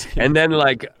 I'm just kidding. And then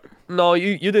no,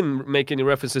 you didn't make any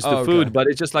references to food, but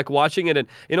it's just like watching it, and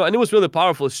and it was really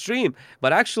powerful stream.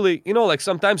 But actually,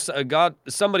 sometimes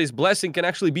somebody's blessing can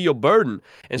actually be your burden,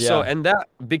 and that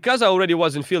because I already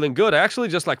wasn't feeling good, I actually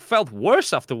just felt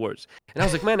worse afterwards. And I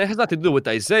was like, man, it has nothing to do with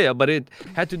Isaiah, but it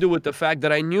had to do with the fact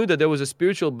that I knew that there was a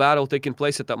spiritual battle taking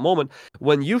place at that moment.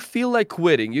 When you feel like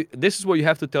quitting, this is what you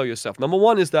have to tell yourself. Number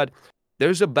one is that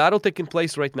there's a battle taking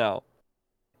place right now,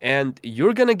 and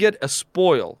you're gonna get a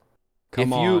spoil.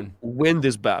 You win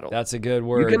this battle. That's a good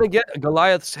word. You're going to get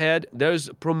Goliath's head. There's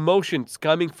promotions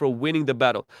coming for winning the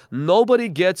battle. Nobody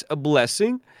gets a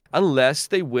blessing unless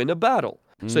they win a battle.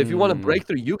 So if you want to break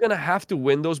through, you're going to have to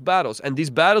win those battles. And these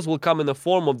battles will come in the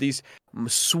form of these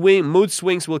mood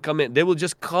swings will come in. They will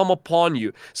just come upon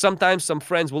you. Sometimes some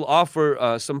friends will offer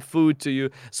some food to you.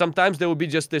 Sometimes there will be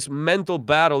just this mental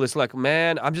battle. It's like,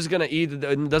 man, I'm just going to eat.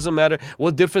 It doesn't matter.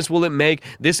 What difference will it make?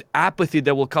 This apathy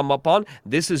that will come upon,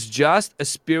 this is just a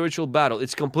spiritual battle.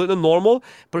 It's completely normal.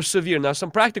 Persevere. Now, some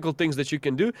practical things that you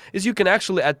can do is you can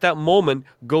actually at that moment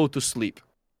go to sleep.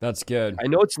 That's good. I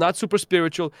know it's not super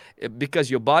spiritual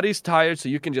because your body's tired, so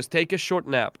you can just take a short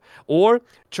nap. Or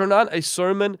turn on a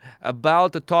sermon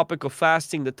about the topic of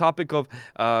fasting, the topic of,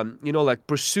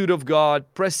 pursuit of God,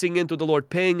 pressing into the Lord,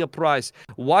 paying a price.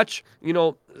 Watch,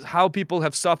 how people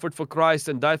have suffered for Christ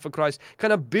and died for Christ.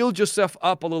 Kind of build yourself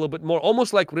up a little bit more,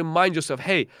 almost like remind yourself,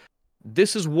 hey,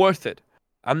 this is worth it.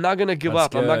 I'm not going to give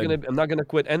up. Good. I'm not going to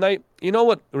quit. And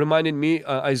what reminded me,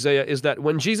 Isaiah, is that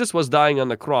when Jesus was dying on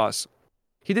the cross,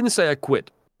 he didn't say, I quit.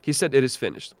 He said, it is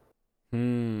finished.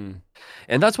 And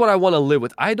that's what I want to live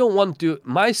with. I don't want to,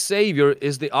 my Savior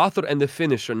is the author and the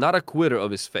finisher, not a quitter of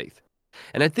his faith.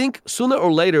 And I think sooner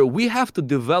or later, we have to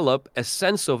develop a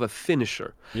sense of a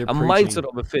finisher, mindset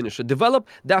of a finisher. Develop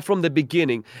that from the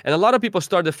beginning. And a lot of people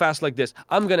start the fast like this.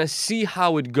 I'm going to see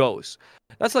how it goes.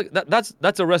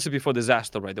 That's a recipe for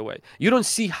disaster right away. You don't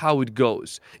see how it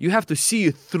goes. You have to see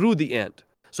it through the end.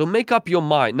 So make up your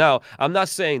mind. Now, I'm not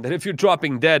saying that if you're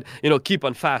dropping dead, keep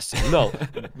on fasting. No,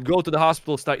 go to the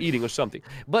hospital, start eating or something.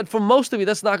 But for most of you,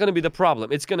 that's not going to be the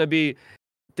problem. It's going to be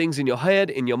things in your head,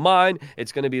 in your mind.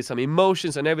 It's going to be some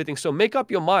emotions and everything. So make up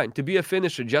your mind to be a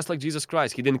finisher, just like Jesus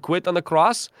Christ. He didn't quit on the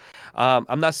cross.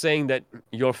 I'm not saying that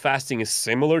your fasting is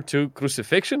similar to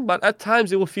crucifixion, but at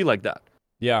times it will feel like that.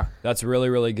 Yeah, that's really,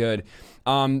 really good.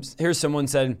 Here's someone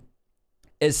said,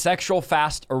 is sexual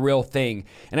fast a real thing?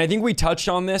 And I think we touched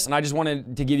on this, and I just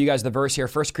wanted to give you guys the verse here.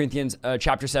 1 Corinthians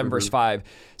chapter 7, verse 5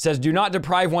 says, do not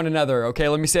deprive one another. Okay,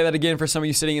 let me say that again for some of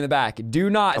you sitting in the back. Do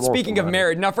not, speaking of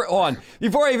marriage, hold on.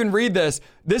 Before I even read this,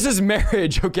 This is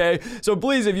marriage, okay? So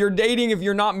please, if you're dating, if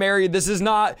you're not married,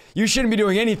 you shouldn't be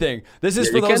doing anything. This is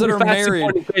for those that are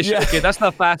married. Yeah. Okay, that's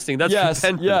not fasting. That's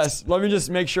repentance. Yes. Let me just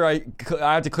make sure I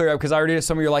have to clear up, because I already have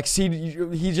some of you are like, see,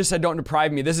 he just said don't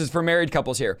deprive me. This is for married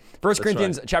couples here. 1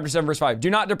 Corinthians chapter 7, verse 5. Do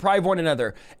not deprive one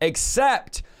another,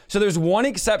 except, so there's one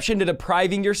exception to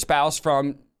depriving your spouse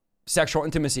from sexual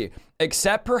intimacy,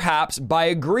 except perhaps by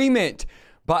agreement.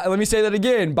 But let me say that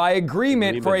again, by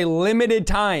agreement for a limited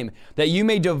time, that you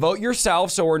may devote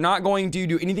yourself. So we're not going to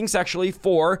do anything sexually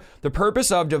for the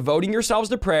purpose of devoting yourselves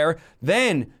to prayer,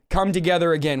 then come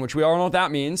together again, which we all know what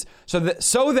that means. So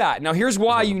that now here's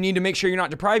why you need to make sure you're not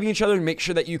depriving each other, and make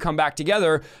sure that you come back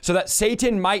together, so that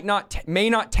Satan may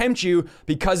not tempt you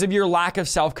because of your lack of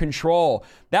self-control.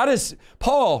 That is,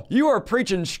 Paul, you are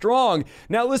preaching strong.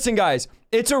 Now listen, guys,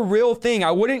 it's a real thing.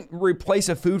 I wouldn't replace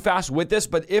a food fast with this,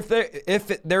 but if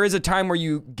there is a time where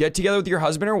you get together with your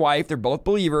husband or wife, they're both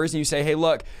believers, and you say, hey,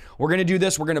 look, we're going to do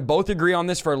this. We're going to both agree on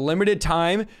this for a limited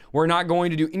time. We're not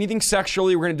going to do anything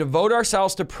sexually. We're going to devote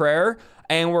ourselves to prayer,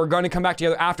 and we're going to come back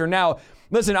together after. Now,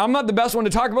 listen, I'm not the best one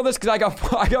to talk about this because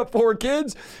I got 4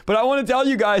 kids, but I want to tell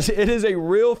you guys, it is a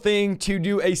real thing to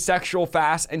do a sexual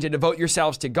fast and to devote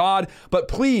yourselves to God. But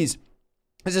please,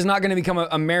 this is not going to become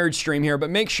a marriage stream here,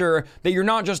 but make sure that you're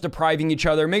not just depriving each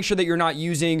other. Make sure that you're not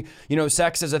using,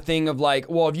 sex as a thing of like,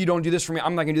 well, if you don't do this for me,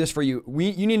 I'm not going to do this for you.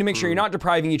 You need to make sure you're not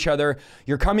depriving each other.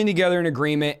 You're coming together in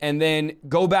agreement, and then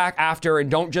go back after,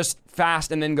 and don't just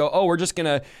fast and then go, oh, we're just going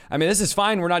to, this is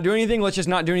fine. We're not doing anything. Let's just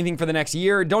not do anything for the next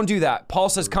year. Don't do that. Paul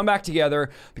says, come back together,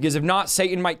 because if not,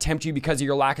 Satan might tempt you because of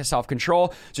your lack of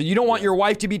self-control. So you don't want your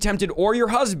wife to be tempted, or your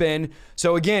husband.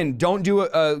 So again, don't do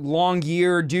a long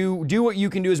year. Do what you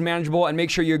can do is manageable, and make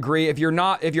sure you agree. If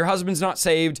your husband's not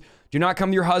saved, do not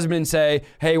come to your husband and say,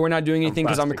 hey, we're not doing anything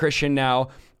because I'm a Christian now.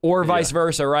 Or vice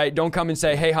versa, right? Don't come and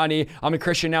say, hey, honey, I'm a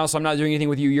Christian now, so I'm not doing anything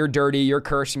with you. You're dirty. You're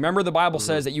cursed. Remember, the Bible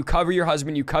says that you cover your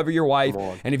husband, you cover your wife.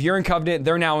 And if you're in covenant,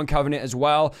 they're now in covenant as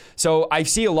well. So I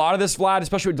see a lot of this, Vlad,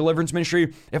 especially with deliverance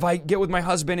ministry. If I get with my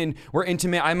husband and we're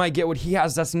intimate, I might get what he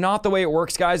has. That's not the way it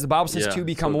works, guys. The Bible says two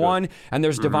become one, and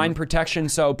there's divine protection.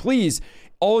 So please,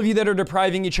 all of you that are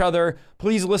depriving each other,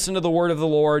 please listen to the word of the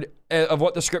Lord, of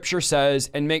what the scripture says,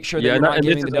 and make sure that you're not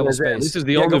giving the devil space. This is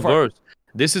the only verse.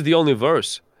 This is the only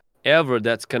verse ever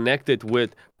that's connected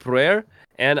with prayer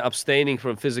and abstaining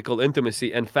from physical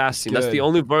intimacy and fasting. That's the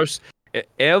only verse.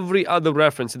 Every other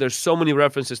reference, there's so many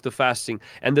references to fasting,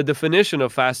 and the definition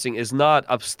of fasting is not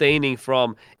abstaining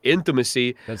from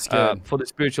intimacy for the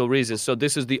spiritual reasons. So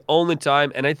this is the only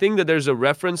time, and I think that there's a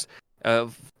reference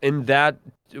in that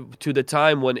to the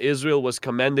time when Israel was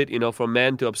commanded, for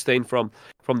men to abstain from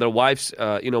their wives,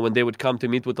 when they would come to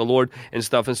meet with the Lord and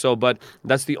stuff. And so, but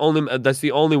that's the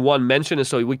only one mention. And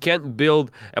so we can't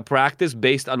build a practice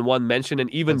based on one mention. And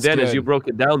even as you broke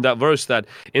it down, in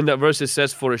that verse it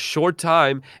says for a short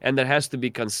time, and there has to be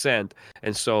consent.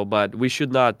 And so, but we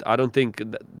should not, I don't think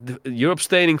you're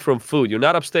abstaining from food. You're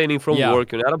not abstaining from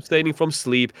work. You're not abstaining from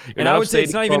sleep. And I would say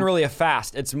it's not even really a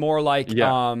fast. It's more like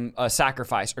a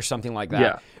sacrifice or something like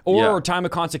that. Or time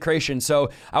of consecration.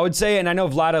 So I would say, and I know,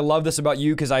 Vlad, I love this about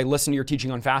you because I listen to your teaching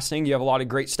on fasting. You have a lot of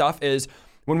great stuff, is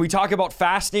when we talk about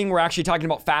fasting, we're actually talking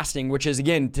about fasting, which is,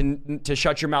 again, to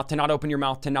shut your mouth, to not open your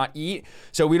mouth, to not eat.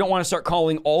 So we don't want to start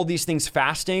calling all these things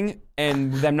fasting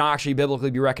and them not actually biblically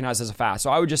be recognized as a fast.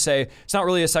 So I would just say it's not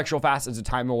really a sexual fast, it's a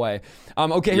time away.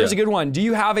 Here's a good one. Do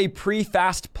you have a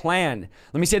pre-fast plan?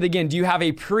 Let me say it again. Do you have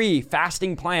a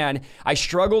pre-fasting plan? I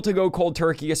struggle to go cold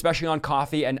turkey, especially on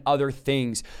coffee and other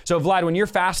things. So Vlad, when you're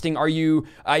fasting, are you,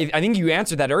 I think you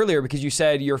answered that earlier because you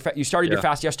said you started your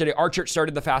fast yesterday. Our church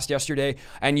started the fast yesterday,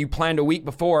 and you planned a week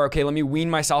before, okay, let me wean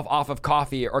myself off of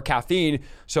coffee or caffeine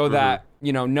so that,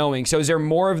 knowing. So is there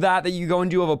more of that you go and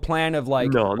do of a plan of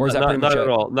like, no, or is that not, pretty much not at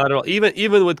all? Not at all.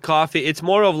 Even with coffee, it's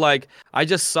more of like, I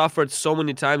just suffered so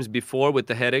many times before with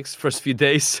the headaches first few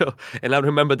days. So, and I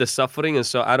remember the suffering. And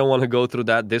so I don't want to go through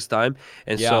that this time.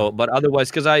 And so, but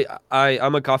otherwise, because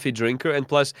I'm a coffee drinker, and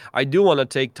plus I do want to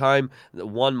take time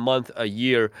 1 month a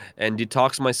year and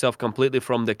detox myself completely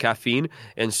from the caffeine.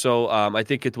 And so I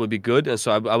think it would be good. And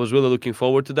so I was really looking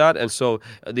forward to that. And so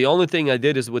the only thing I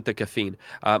did is with the caffeine.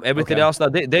 Everything else, now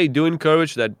they do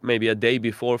encourage that maybe a day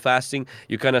before fasting,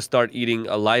 you kind of start eating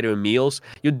lighter meals.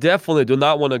 You definitely do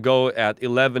not want to go at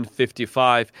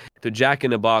 11:55 Jack in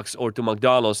the Box or to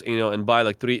McDonald's, and buy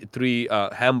like three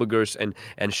hamburgers and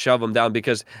shove them down,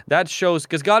 because that shows,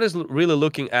 because God is really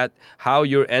looking at how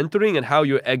you're entering and how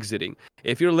you're exiting.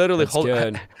 If you're literally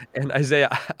and Isaiah,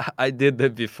 I did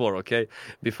that before, okay?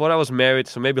 Before I was married,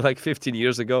 so maybe like 15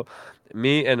 years ago,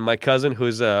 me and my cousin,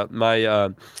 who's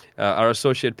our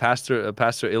associate pastor,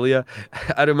 Pastor Ilya,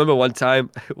 I remember one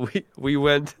time we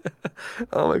went,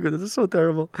 oh my goodness, this is so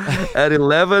terrible. At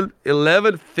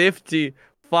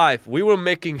 11:55, we were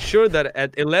making sure that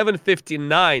at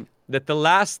 11:59 that the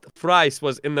last fries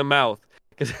was in the mouth.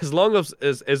 Because as long as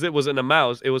it was in the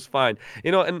mouth, it was fine.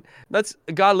 And that's,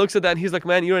 God looks at that and he's like,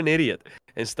 man, you're an idiot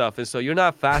and stuff. And so you're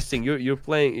not fasting. You're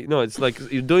playing, it's like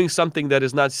you're doing something that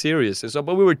is not serious. And so,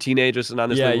 but we were teenagers, and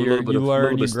honestly, you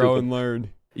learn, you grow and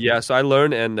learn. Yeah, so I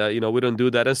learned, and we don't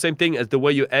do that. And same thing as the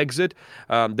way you exit,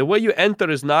 the way you enter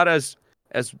is not as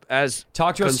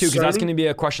talk to us too, because that's going to be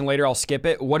a question later. I'll skip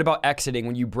it. What about exiting?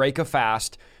 When you break a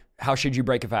fast, how should you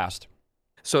break a fast?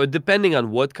 So depending on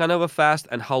what kind of a fast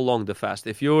and how long the fast.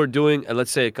 If you're doing,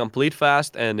 let's say, a complete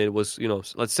fast and it was,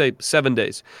 let's say 7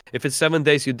 days. If it's 7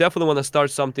 days, you definitely want to start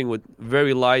something with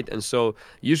very light. And so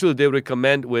usually they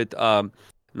recommend with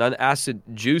non-acid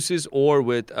juices or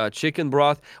with chicken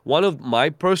broth. One of my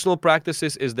personal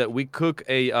practices is that we cook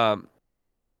a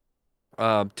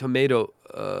tomato.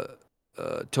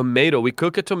 We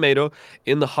cook a tomato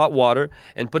in the hot water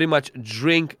and pretty much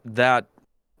drink that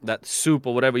soup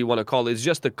or whatever you want to call it. It's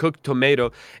just a cooked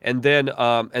tomato. And then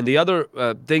and the other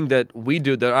thing that we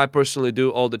do, that I personally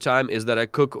do all the time, is that I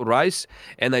cook rice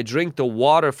and I drink the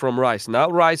water from rice.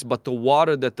 Not rice, but the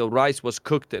water that the rice was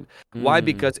cooked in. Why?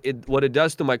 Because what it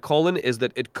does to my colon is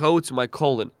that it coats my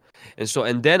colon.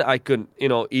 And then I could,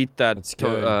 eat that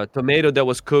tomato that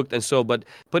was cooked. And so, but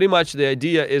pretty much the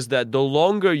idea is that the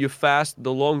longer you fast,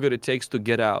 the longer it takes to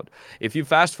get out. If you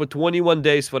fast for 21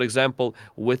 days, for example,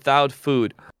 without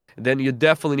food, then you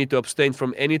definitely need to abstain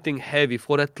from anything heavy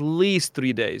for at least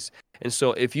 3 days. And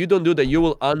so if you don't do that, you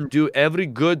will undo every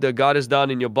good that God has done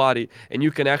in your body, and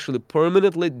you can actually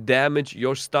permanently damage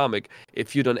your stomach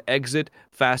if you don't exit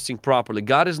fasting properly.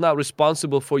 God is not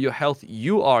responsible for your health.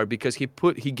 You are, because He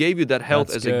gave you that health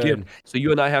as a gift. So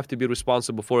you and I have to be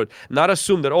responsible for it. Not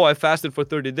assume that, I fasted for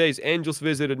 30 days. Angels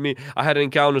visited me. I had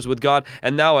encounters with God,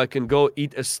 and now I can go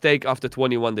eat a steak after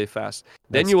 21-day fast.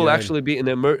 Then you will actually be in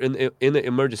an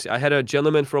emergency. I had a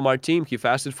gentleman from our team. He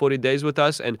fasted 40 days with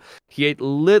us, and he ate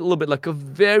little bit, like a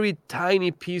very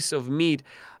tiny piece of meat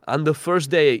on the first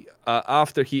day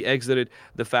after he exited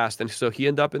the fast. And so he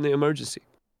ended up in the emergency.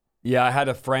 Yeah, I had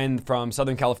a friend from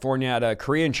Southern California at a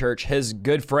Korean church. His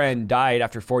good friend died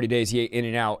after 40 days. He ate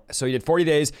In-N-Out. So he did 40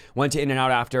 days, went to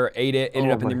In-N-Out after, ate it,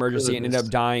 ended up in the emergency, ended up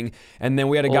dying. And then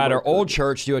we had a guy at our old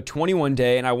church do a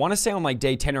 21-day. And I want to say on like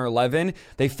day 10 or 11,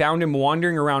 they found him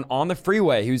wandering around on the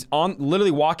freeway. He was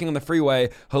literally walking on the freeway,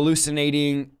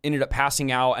 hallucinating, ended up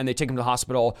passing out, and they took him to the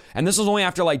hospital. And this was only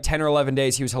after like 10 or 11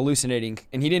 days he was hallucinating.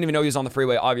 And he didn't even know he was on the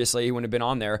freeway. Obviously, he wouldn't have been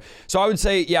on there. So I would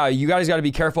say, yeah, you guys got to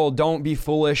be careful. Don't be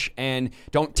foolish. And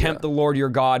don't tempt the Lord your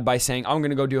God by saying, I'm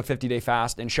going to go do a 50-day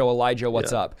fast and show Elijah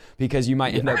what's up, because you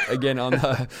might end up again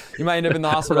you might end up in the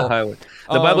hospital. The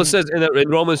Bible says in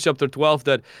Romans chapter 12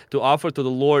 that to offer to the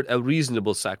Lord a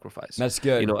reasonable sacrifice. That's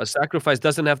good. A sacrifice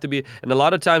doesn't have to be, and a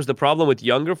lot of times the problem with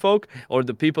younger folk or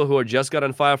the people who are just got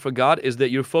on fire for God is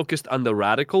that you're focused on the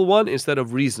radical one instead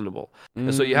of reasonable.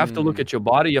 And so you have to look at your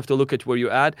body, you have to look at where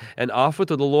you're at, and offer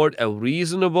to the Lord a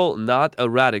reasonable, not a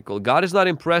radical. God is not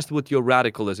impressed with your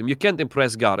radicalism. You can't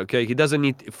impress God, okay? He doesn't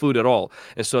need food at all.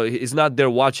 And so He's not there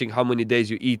watching how many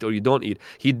days you eat or you don't eat.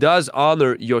 He does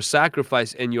honor your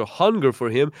sacrifice and your hunger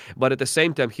for Him, but at the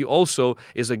same time, He also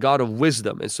is a God of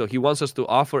wisdom. And so He wants us to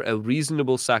offer a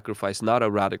reasonable sacrifice, not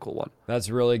a radical one. That's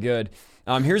really good.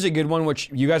 Here's a good one, which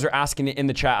you guys are asking in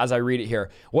the chat as I read it here.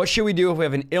 What should we do if we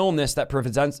have an illness that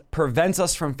prevents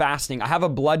us from fasting? I have a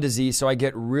blood disease, so I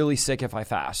get really sick if I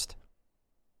fast.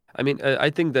 I mean, I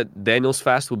think that Daniel's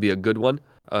fast would be a good one,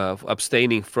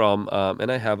 abstaining from, and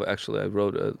I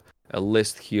wrote a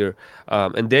list here,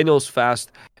 and Daniel's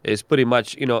fast is pretty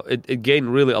much, it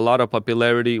gained really a lot of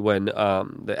popularity when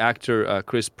the actor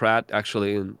Chris Pratt,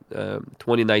 actually in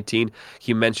 2019,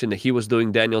 he mentioned that he was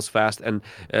doing Daniel's fast. And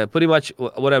pretty much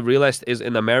what I've realized is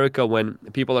in America, when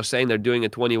people are saying they're doing a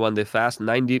 21-day fast,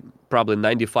 probably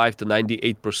 95 to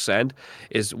 98%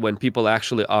 is when people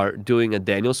actually are doing a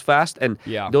Daniel's fast. And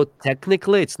though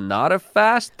technically it's not a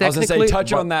fast, I was going to say,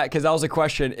 touch on that, because that was a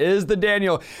question. Is the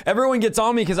Daniel, everyone gets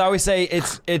on me because I always say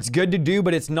it's good to do,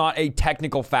 but it's not a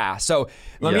technical fast. So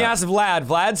let me ask Vlad.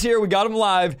 Vlad's here. We got him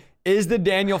live. Is the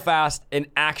Daniel fast an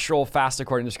actual fast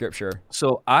according to Scripture?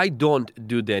 So I don't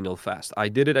do Daniel fast. I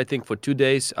did it, I think, for 2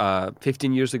 days,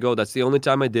 15 years ago. That's the only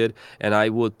time I did, and I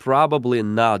would probably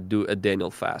not do a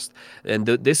Daniel fast. And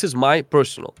this is my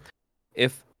personal.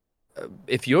 If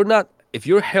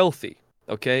you're healthy,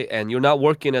 okay, and you're not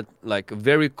working at like a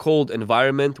very cold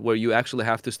environment where you actually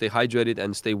have to stay hydrated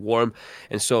and stay warm.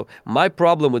 And so my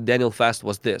problem with Daniel fast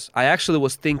was this. I actually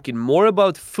was thinking more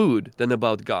about food than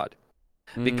about God.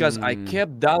 Because I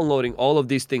kept downloading all of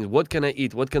these things. What can I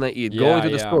eat? What can I eat? Going to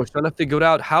the store, trying to figure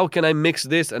out how can I mix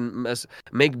this and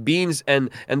make beans and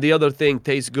the other thing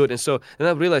taste good. And so then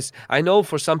I realized, I know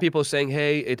for some people saying,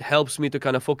 hey, it helps me to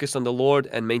kind of focus on the Lord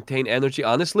and maintain energy.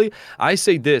 Honestly, I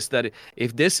say this, that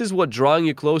if this is what drawing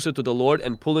you closer to the Lord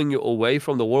and pulling you away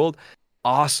from the world,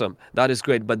 awesome. That is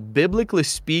great. But biblically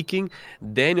speaking,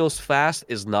 Daniel's fast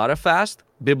is not a fast,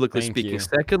 biblically speaking.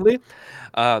 Secondly,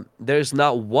 there's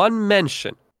not one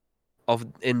mention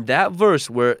in that verse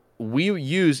where we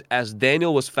use as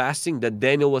Daniel was fasting that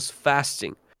Daniel was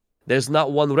fasting. There's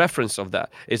not one reference of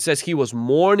that. It says he was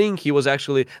mourning. He was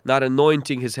actually not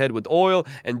anointing his head with oil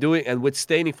and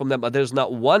abstaining from them. But there's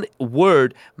not one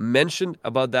word mentioned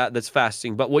about that's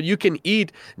fasting. But what you can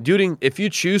eat if you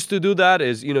choose to do that,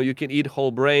 is you can eat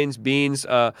whole grains, beans,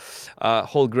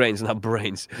 whole grains, not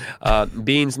brains,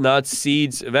 beans, nuts,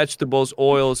 seeds, vegetables,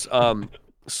 oils,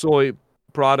 soy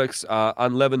products,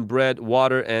 unleavened bread,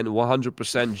 water, and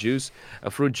 100% juice,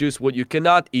 fruit juice. What you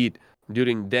cannot eat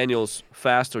during Daniel's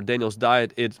fast or Daniel's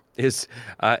diet, it is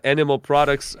animal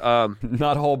products.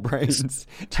 Not whole brains.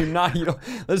 Do not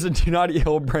eat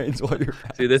whole brains while you're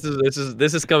fasting. See,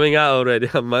 this is coming out already.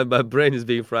 My brain is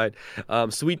being fried.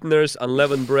 Sweeteners,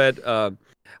 unleavened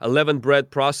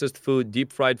bread, processed food,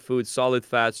 deep fried food, solid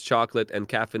fats, chocolate, and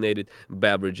caffeinated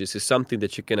beverages is something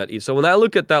that you cannot eat. So when I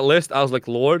look at that list, I was like,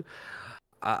 Lord,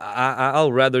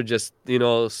 I'll rather just,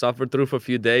 suffer through for a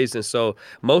few days. And so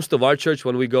most of our church,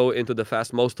 when we go into the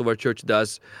fast, most of our church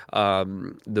does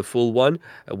the full one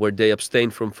where they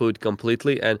abstain from food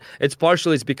completely. And it's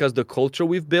because the culture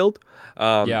we've built.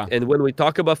 And when we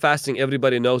talk about fasting,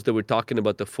 everybody knows that we're talking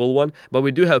about the full one. But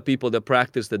we do have people that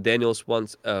practice the Daniel's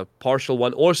one's partial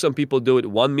one, or some people do it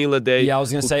 1 meal a day. Yeah, I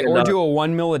was going to say, or do a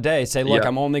 1 meal a day. Say, look,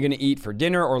 I'm only going to eat for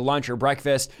dinner or lunch or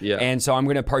breakfast. Yeah. And so I'm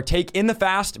going to partake in the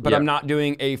fast, but I'm not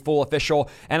doing a full official.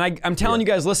 And I'm telling you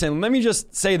guys, listen, let me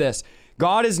just say this.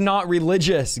 God is not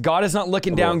religious. God is not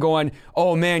looking down going,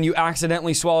 oh man, you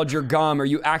accidentally swallowed your gum, or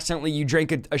you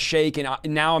drank a shake, and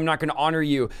now I'm not going to honor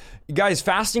you. Guys,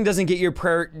 fasting doesn't get your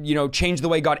prayer, change the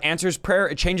way God answers prayer.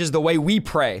 It changes the way we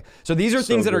pray. So these are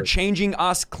things that are changing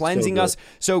us, cleansing us.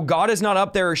 So God is not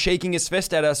up there shaking his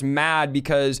fist at us mad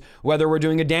because whether we're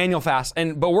doing a Daniel fast.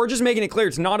 But we're just making it clear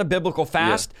it's not a biblical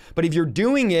fast. Yeah. But if you're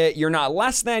doing it, you're not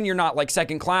less than, you're not like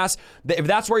second class. If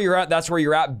that's where you're at, that's where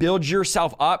you're at. Build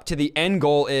yourself up to the end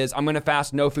goal is I'm going to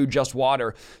fast no food, just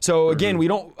water. So again,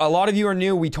 a lot of you are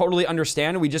new. We totally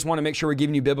understand. We just want to make sure we're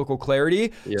giving you biblical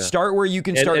clarity. Yeah. Start where you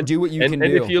can start, do what you can do.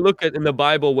 And if you look at in the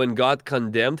Bible, when God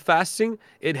condemned fasting,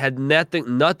 it had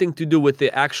nothing to do with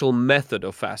the actual method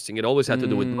of fasting. It always had to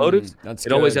do with motives.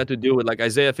 Always had to do with, like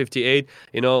Isaiah 58,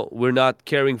 we're not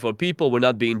caring for people. We're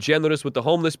not being generous with the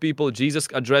homeless people. Jesus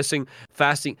addressing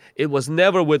fasting. It was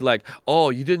never with like,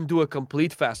 oh, you didn't do a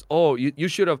complete fast. Oh, you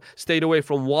should have stayed away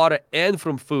from water and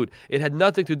from food. It had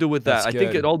nothing to do with that. I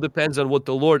think it all depends on what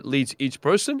the Lord leads each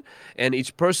person, and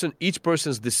each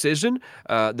person's decision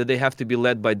that they have to be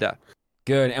led by that.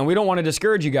 Good. And we don't want to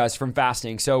discourage you guys from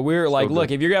fasting. So we're like,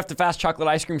 look, if you're going to have to fast chocolate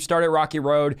ice cream, start at Rocky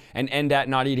Road and end at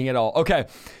not eating at all. Okay.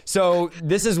 So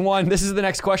this is the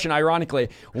next question, ironically.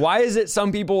 Why is it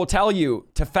some people will tell you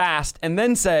to fast and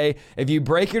then say, if you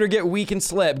break it or get weak and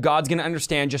slip, God's going to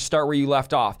understand, just start where you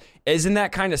left off? Isn't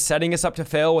that kind of setting us up to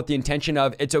fail with the intention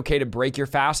of it's okay to break your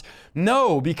fast?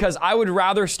 No, because I would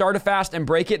rather start a fast and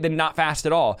break it than not fast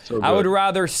at all. I would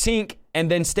rather sink and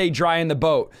then stay dry in the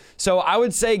boat. So I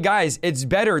would say, guys, it's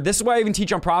better. This is why I even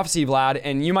teach on prophecy, Vlad,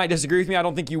 and you might disagree with me. I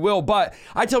don't think you will, but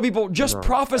I tell people, just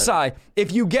prophesy.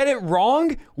 If you get it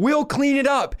wrong, we'll clean it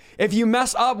up. If you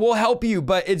mess up, we'll help you,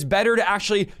 but it's better to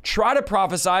actually try to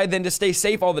prophesy than to stay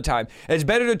safe all the time. It's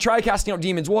better to try casting out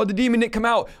demons. Well, the demon didn't come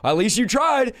out. At least you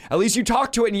tried. At least you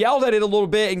talked to it and yelled at it a little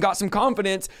bit and got some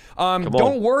confidence.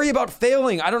 Don't worry about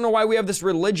failing. I don't know why we have this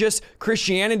religious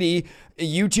Christianity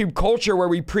YouTube culture where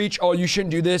we preach, oh, you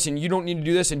shouldn't do this and you don't need to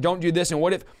do this and don't do this. And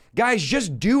what if, guys,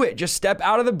 just do it. Just step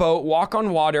out of the boat, walk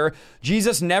on water.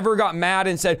 Jesus never got mad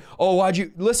and said, oh, why'd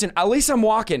you, listen, at least I'm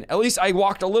walking. At least I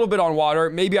walked a little bit on water.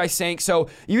 Maybe I sank. So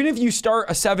even if you start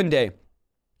a 7-day,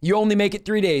 You only make it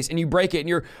 3 days and you break it and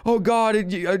you're, oh God,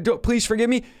 please forgive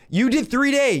me. You did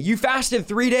 3 days. You fasted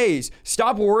 3 days.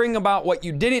 Stop worrying about what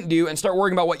you didn't do and start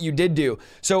worrying about what you did do.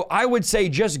 So I would say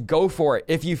just go for it.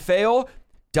 If you fail,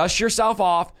 dust yourself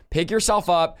off, pick yourself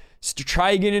up, try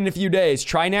again in a few days.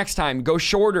 Try next time. Go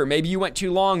shorter. Maybe you went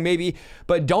too long,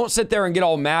 but don't sit there and get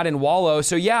all mad and wallow.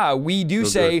 So yeah, we do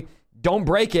say, don't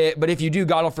break it, but if you do,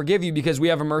 God will forgive you because we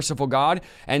have a merciful God.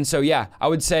 And so, yeah, I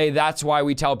would say that's why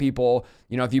we tell people,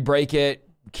 if you break it,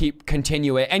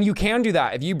 continue it. And you can do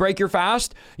that. If you break your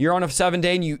fast, you're on a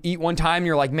 7-day and you eat one time, and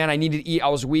you're like, man, I needed to eat. I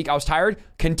was weak. I was tired.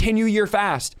 Continue your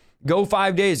fast. Go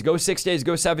 5 days, go 6 days,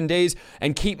 go 7 days,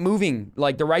 and keep moving.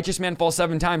 Like the righteous man falls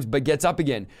 7 times, but gets up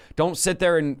again. Don't sit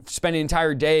there and spend an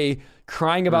entire day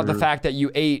crying about the fact that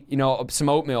you ate, some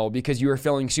oatmeal because you were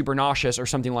feeling super nauseous or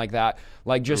something like that.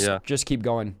 Like just keep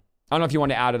going. I don't know if you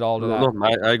want to add it all to that. No,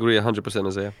 I agree 100%,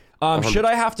 Isaiah. Should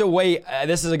I have to wait?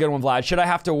 This is a good one, Vlad. Should I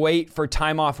have to wait for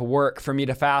time off work for me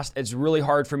to fast? It's really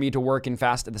hard for me to work and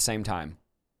fast at the same time.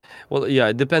 Well, yeah,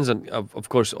 it depends on, of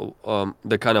course,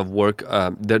 the kind of work.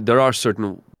 There are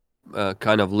certain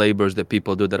kind of labors that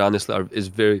people do that honestly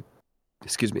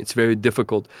it's very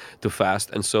difficult to fast.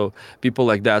 And so people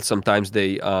like that, sometimes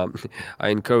I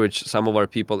encourage some of our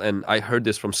people, and I heard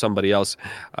this from somebody else,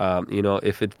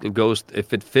 if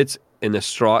it fits in a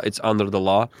straw, it's under the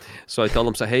law. So I tell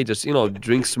them, hey, just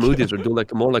drink smoothies or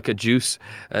do more like a juice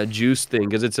thing,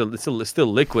 because it's still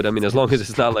liquid. I mean, as long as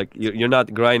it's not like you're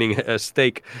not grinding a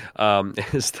steak and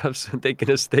stuff,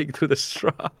 taking a steak through the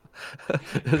straw.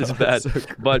 That's bad. So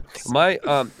but my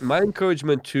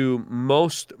encouragement to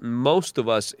most of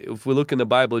us, if we look in the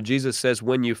Bible, Jesus says,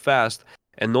 when you fast,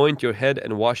 anoint your head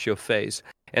and wash your face.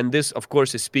 And this, of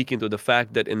course, is speaking to the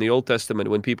fact that in the Old Testament,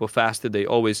 when people fasted, they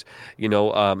always,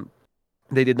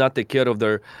 they did not take care of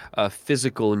their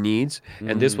physical needs.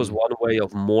 And this was one way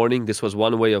of mourning. This was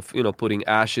one way of, putting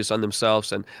ashes on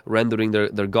themselves and rendering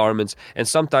their garments. And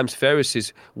sometimes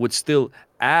Pharisees would still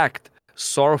act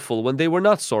sorrowful when they were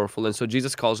not sorrowful, and so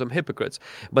Jesus calls them hypocrites.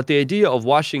 But the idea of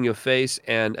washing your face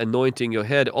and anointing your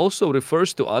head also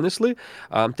refers to, honestly,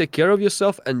 take care of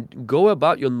yourself and go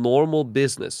about your normal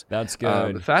business. That's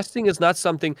good. Fasting is not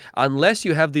something, unless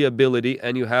you have the ability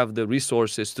and you have the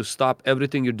resources to stop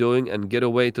everything you're doing and get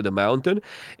away to the mountain.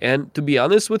 And to be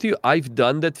honest with you, I've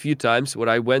done that few times where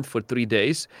I went for 3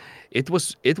 days. It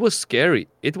was scary.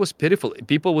 It was pitiful.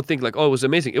 People would think like, oh, it was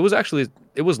amazing. It was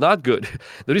not good.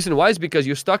 The reason why is because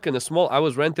you're stuck in I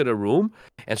was rented a room,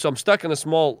 and so I'm stuck in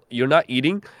you're not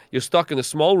eating, you're stuck in a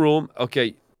small room.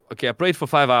 Okay, I prayed for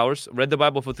 5 hours, read the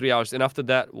Bible for 3 hours, and after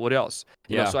that, what else?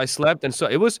 So I slept, and so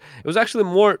it was actually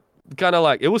more kind of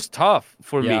like, it was tough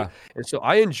for me. And so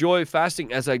I enjoy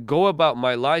fasting as I go about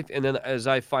my life, and then as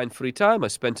I find free time, I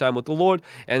spend time with the Lord.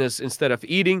 And instead of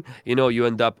eating, you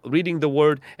end up reading the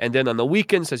Word. And then on the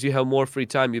weekends, as you have more free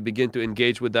time, you begin to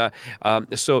engage with that.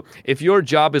 So if your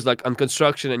job is like on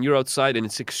construction and you're outside and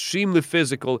it's extremely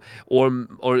physical,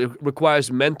 or it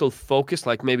requires mental focus,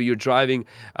 like maybe you're driving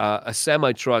a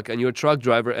semi-truck and you're a truck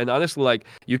driver, and honestly, like,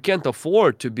 you can't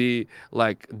afford to be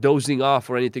like dozing off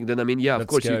or anything, then of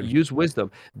course, you use wisdom.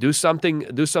 Do something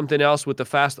else with the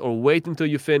fast, or wait until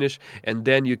you finish, and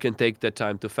then you can take that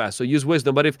time to fast. So use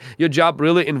wisdom. But if your job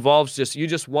really involves you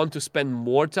just want to spend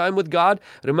more time with God,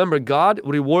 remember, God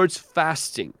rewards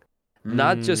fasting,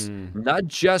 not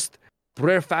just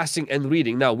prayer, fasting, and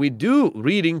reading. Now, we do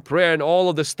reading, prayer, and all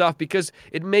of the stuff because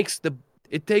it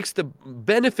takes the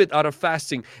benefit out of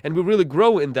fasting, and we really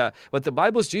grow in that. But the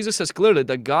Bible, Jesus says clearly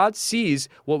that God sees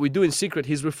what we do in secret.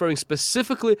 He's referring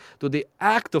specifically to the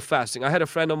act of fasting. I had a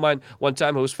friend of mine one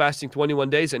time who was fasting 21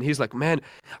 days, and he's like, man,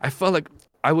 I felt like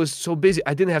I was so busy,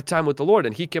 I didn't have time with the Lord.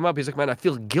 And he came up, he's like, man, I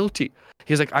feel guilty.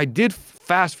 He's like, I did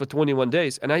fast for 21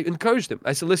 days. And I encouraged him.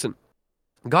 I said, listen,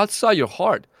 God saw your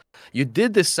heart. You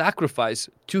did this sacrifice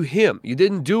to Him. You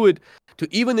didn't do it to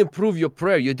even improve your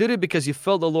prayer. You did it because you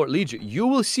felt the Lord lead you. You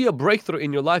will see a breakthrough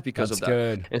in your life because of that.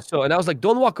 Good. And I was like,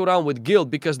 don't walk around with guilt,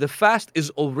 because the fast is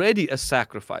already a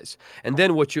sacrifice. And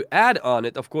then what you add on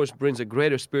it, of course, brings a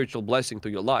greater spiritual blessing to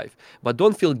your life. But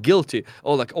don't feel guilty.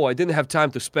 I didn't have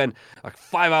time to spend like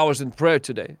 5 hours in prayer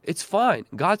today. It's fine.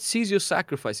 God sees your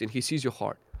sacrifice and He sees your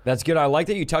heart. That's good. I like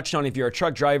that you touched on if you're a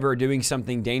truck driver doing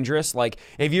something dangerous. Like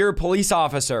if you're a police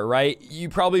officer, right? You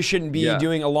probably shouldn't be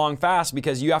doing a long fast,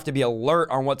 because you have to be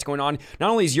alert on what's going on. Not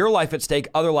only is your life at stake,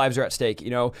 other lives are at stake,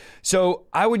 So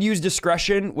I would use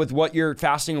discretion with what you're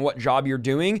fasting and what job you're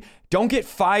doing. Don't get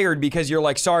fired because you're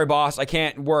like, sorry, boss, I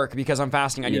can't work because I'm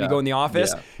fasting. I need to go in the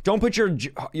office. Yeah. Don't put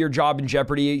your job in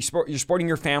jeopardy. You're supporting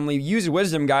your family. Use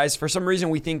wisdom, guys. For some reason,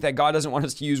 we think that God doesn't want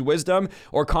us to use wisdom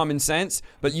or common sense,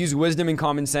 but use wisdom and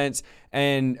common sense,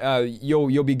 and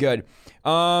you'll be good.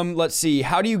 Let's see.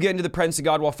 How do you get into the presence of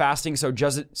God while fasting so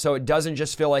it doesn't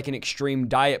just feel like an extreme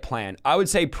diet plan? I would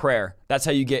say prayer. That's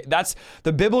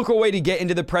the biblical way to get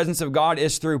into the presence of God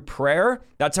is through prayer.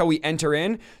 That's how we enter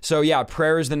in. So yeah,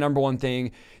 prayer is the number one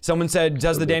thing. Someone said,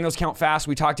 does the Daniels count fast?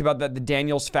 We talked about that. The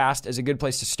Daniels fast is a good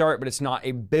place to start, but it's not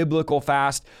a biblical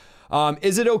fast.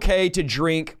 Is it okay to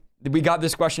drink? We got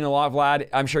this question a lot, Vlad.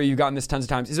 I'm sure you've gotten this tons of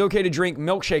times. Is it okay to drink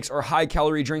milkshakes or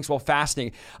high-calorie drinks while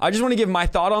fasting? I just want to give my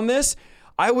thought on this.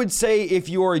 I would say if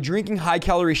you're drinking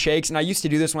high-calorie shakes, and I used to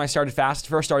do this when I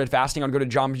first started fasting, I'd go to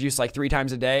Jamba Juice like 3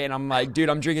 times a day, and I'm like, dude,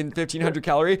 I'm drinking 1,500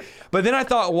 calorie. But then I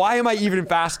thought, why am I even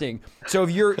fasting? So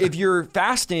if you're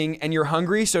fasting and you're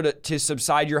hungry, so to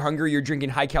subside your hunger, you're drinking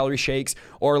high-calorie shakes,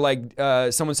 or like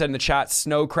someone said in the chat,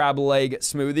 snow crab leg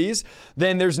smoothies,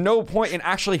 then there's no point in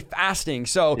actually fasting.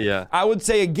 So I would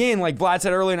say, again, like Vlad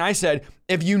said earlier and I said,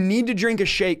 if you need to drink a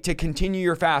shake to continue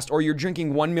your fast, or you're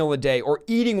drinking 1 meal a day or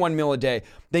eating 1 meal a day,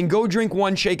 then go drink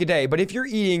 1 shake a day. But if you're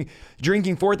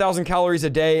drinking 4,000 calories a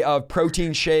day of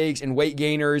protein shakes and weight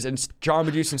gainers and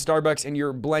Jamba Juice and Starbucks, and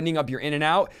you're blending up your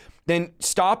In-N-Out, then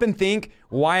stop and think,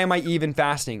 why am I even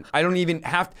fasting? I don't even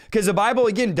have, because the Bible,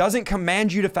 again, doesn't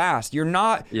command you to fast. You're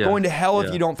not going to hell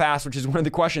if you don't fast, which is one of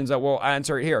the questions that we'll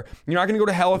answer here. You're not going to go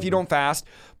to hell if you don't fast.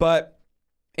 But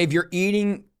if you're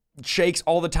eating shakes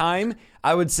all the time,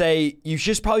 I would say you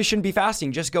probably shouldn't be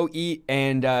fasting. Just go eat,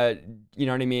 and you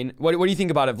know what I mean? What do you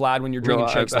think about it, Vlad, when you're drinking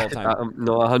shakes all the time?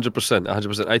 No,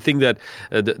 100%. I think that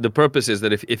the purpose is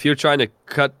that if you're trying to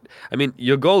cut, I mean,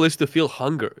 your goal is to feel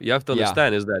hunger. You have to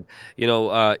understand is that,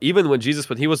 even when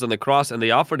he was on the cross and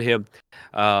they offered him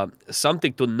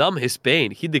something to numb his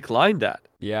pain, he declined that.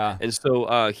 Yeah. And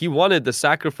so he wanted the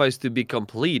sacrifice to be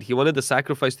complete. He wanted the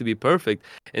sacrifice to be perfect.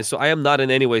 And so I am not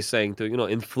in any way saying to,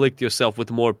 inflict yourself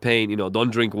with more pain, don't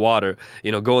drink water,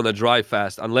 go on a dry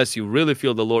fast unless you really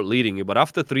feel the Lord leading you. But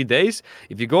after 3 days,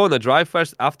 if you go on a dry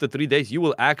fast, after 3 days, you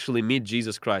will actually meet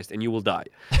Jesus Christ and you will die.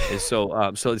 And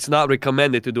so so it's not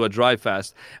recommended to do a dry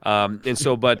fast.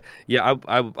 But yeah,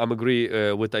 I'm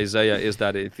agree with Isaiah is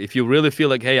that if you really feel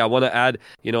like, hey, I want to add,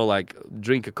 like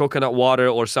drink a coconut water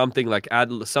or something, like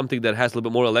add something that has a little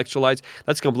bit more electrolytes,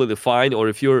 that's completely fine. Or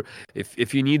if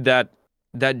you need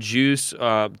that juice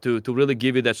to really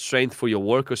give you that strength for your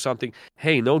work or something,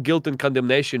 hey, no guilt and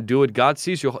condemnation. Do it. God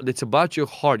sees it's about your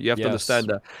heart. You have to understand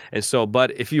that. And so,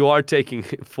 but if you are taking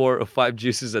 4 or 5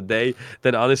 juices a day,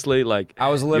 then honestly, like, I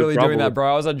was literally doing that,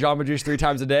 bro. I was on Jamba Juice 3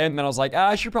 times a day, and then I was like,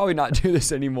 I should probably not do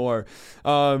this anymore.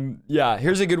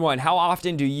 Here's a good one. How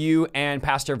often do you and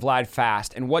Pastor Vlad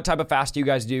fast, and what type of fast do you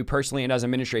guys do personally and as a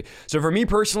ministry? So for me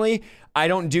personally, I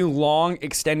don't do long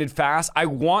extended fasts. I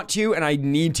want to, and I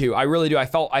need to. I really do. I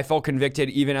felt convicted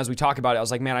even as we talk about it. I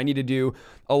was like, man, I need to do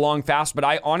a long fast. But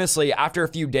I honestly, after a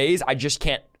few days, I just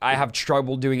can't. I have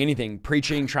trouble doing anything,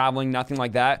 preaching, traveling, nothing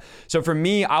like that. So for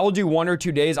me, I will do 1 or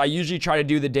 2 days. I usually try to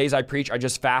do the days I preach. I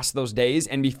just fast those days.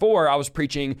 And before, I was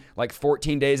preaching like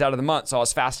 14 days out of the month. So I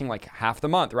was fasting like half the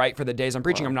month, right? For the days I'm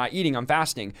preaching, I'm not eating, I'm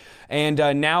fasting. And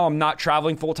now I'm not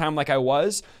traveling full time like I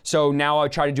was. So now I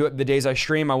try to do it the days I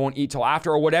stream. I won't eat till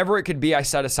after, or whatever it could be, I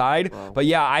set aside. Wow. But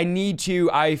yeah, I need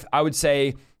to, I would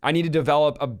say, I need to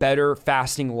develop a better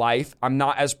fasting life. I'm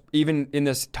not as, even in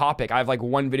this topic, I have like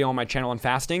 1 video on my channel on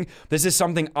fasting. This is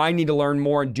something I need to learn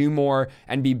more and do more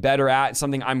and be better at,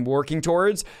 something I'm working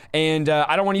towards. And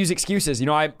I don't want to use excuses.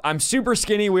 I'm super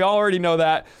skinny. We all already know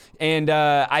that. And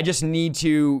I just need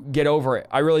to get over it.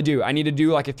 I really do. I need to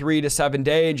do like a 3 to 7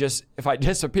 day. Just if I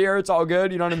disappear, it's all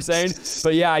good. You know what I'm saying?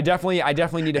 But yeah, I definitely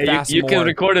need to fast more. You can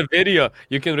record a video.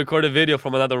 You can record a video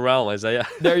from another realm, Isaiah.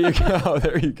 There you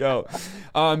go.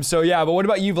 But what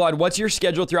about you, Vlad? What's your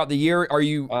schedule throughout the year? Are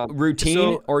you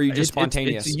routine or are you just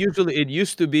spontaneous? It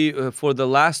used to be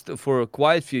for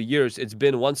quite a few years. It's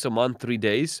been once a month, 3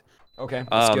 days. Okay,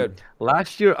 that's good.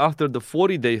 Last year, after the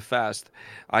 40-day fast,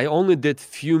 I only did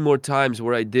few more times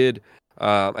where I did,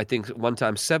 I think one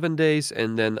time 7 days,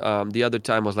 and then the other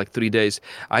time was like 3 days.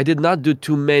 I did not do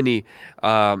too many.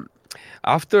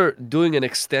 After doing an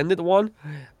extended one,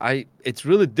 it's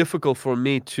really difficult for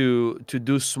me to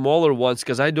do smaller ones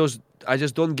because I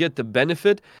just don't get the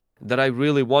benefit that I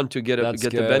really want to get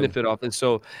the benefit of. And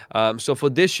so for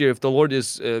this year, if the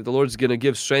Lord's going to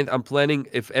give strength, I'm planning,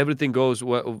 if everything goes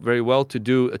very well, to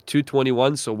do a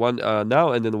 221, so one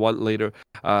now and then one later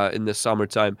in the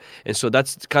summertime. And so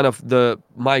that's kind of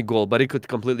my goal, but it could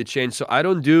completely change. So I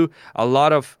don't do a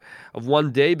lot of of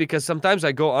one day, because sometimes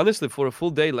I go honestly for a full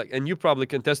day, like, and you probably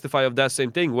can testify of that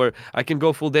same thing, where I can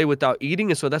go full day without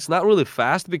eating, and so that's not really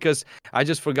fast because I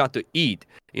just forgot to eat.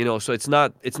 So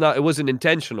it wasn't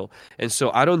intentional, and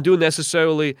so I don't do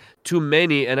necessarily too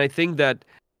many, and I think that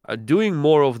doing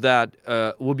more of that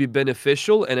will be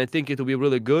beneficial, and I think it will be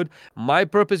really good. My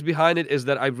purpose behind it is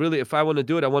that if I want to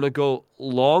do it, I want to go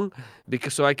long,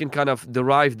 because so I can kind of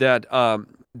derive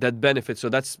that benefit. So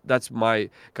that's my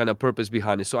kind of purpose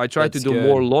behind it. So I try to do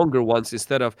more longer ones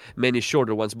instead of many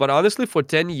shorter ones. But honestly, for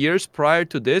 10 years prior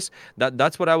to this,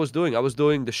 that's what I was doing. I was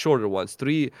doing the shorter ones,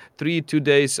 2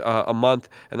 days a month,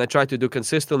 and I tried to do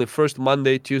consistently first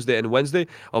Monday, Tuesday, and Wednesday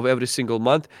of every single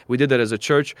month. We did that as a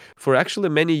church for actually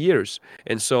many years.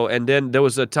 And then there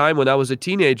was a time when I was a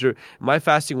teenager, my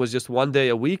fasting was just 1 day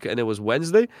a week, and it was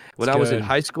Wednesday. When I was in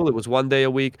high school, it was 1 day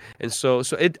a week. And so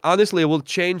it honestly, it will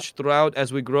change throughout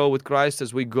as we grow with Christ,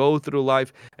 as we go through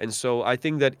life. And so I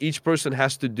think that each person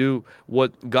has to do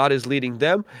what God is leading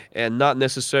them, and not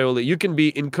necessarily, you can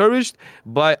be encouraged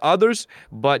by others,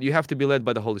 but you have to be led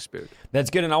by the Holy Spirit.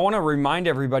 That's good. And I want to remind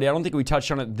everybody, I don't think we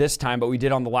touched on it this time, but we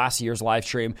did on the last year's live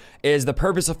stream, is the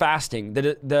purpose of fasting.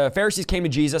 The Pharisees came to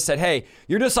Jesus, said, hey,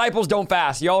 your disciples don't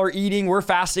fast. Y'all are eating, we're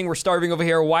fasting, we're starving over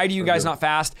here. Why do you guys not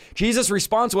fast? Jesus'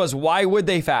 response was, why would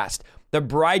they fast? The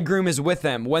bridegroom is with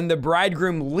them. When the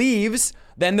bridegroom leaves,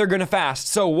 then they're going to fast.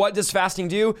 So what does fasting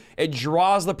do? It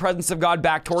draws the presence of God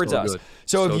back towards us.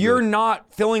 So if you're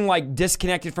not feeling like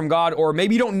disconnected from God, or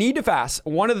maybe you don't need to fast,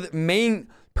 one of the main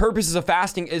purposes of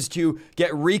fasting is to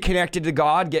get reconnected to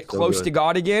God, get close to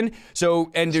God again,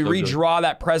 and to redraw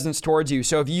that presence towards you.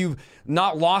 So if you've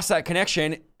not lost that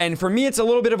connection, and for me, it's a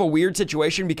little bit of a weird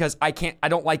situation because I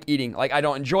don't like eating. Like, I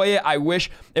don't enjoy it. I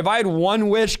wish, if I had one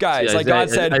wish, guys, like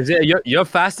God said. Isaiah, your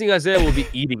fasting, Isaiah, will be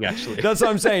eating, actually. That's what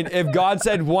I'm saying. If God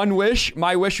said one wish,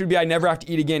 my wish would be I never have to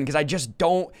eat again, because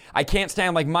I can't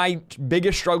stand, like, my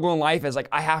biggest struggle in life is, like,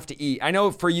 I have to eat. I know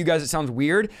for you guys it sounds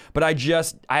weird, but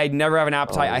I never have an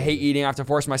appetite. I hate eating. I have to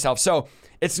force myself. So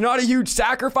it's not a huge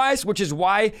sacrifice, which is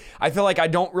why I feel like I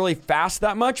don't really fast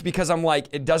that much, because I'm like,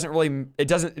 it doesn't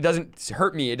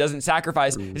hurt me. It doesn't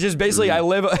sacrifice. It's just basically I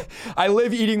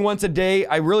live eating once a day.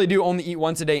 I really do only eat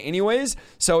once a day anyways.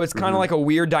 So it's kind of like a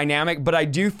weird dynamic, but I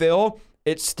do feel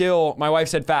it's still, my wife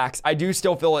said facts. I do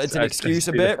still feel it's an excuse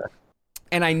a bit,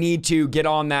 and I need to get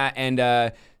on that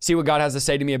and see what God has to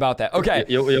say to me about that. Okay.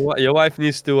 Your wife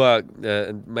needs to,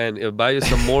 buy you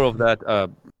some more of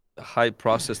that, high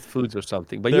processed foods or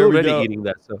something, but you're already eating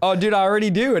that. So. Oh, dude, I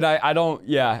already do, and I don't.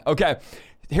 Yeah, okay.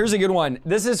 Here's a good one.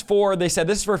 They said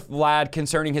this is for Vlad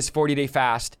concerning his 40-day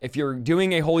fast. If you're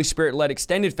doing a Holy Spirit-led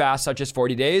extended fast, such as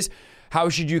 40 days, how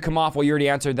should you come off? Well, you already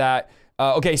answered that.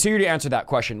 Okay, so you already answered that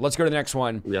question. Let's go to the next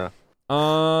one. Yeah.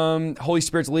 Holy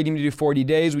Spirit's leading me to do 40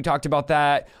 days. We talked about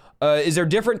that. Is there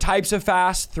different types of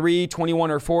fast, 3,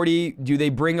 21, or 40? Do they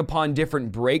bring upon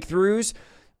different breakthroughs?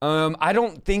 I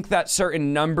don't think that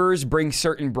certain numbers bring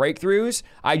certain breakthroughs.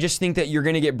 I just think that you're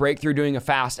going to get breakthrough doing a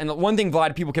fast. And one thing,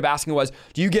 Vlad, people kept asking was,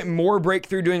 do you get more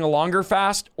breakthrough doing a longer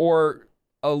fast or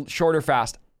a shorter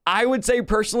fast? I would say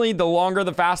personally, the longer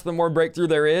the fast, the more breakthrough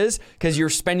there is, because you're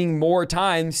spending more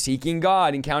time seeking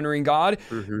God, encountering God.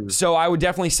 Mm-hmm. So I would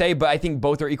definitely say, but I think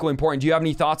both are equally important. Do you have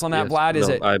any thoughts on that, Vlad? Is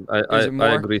it more?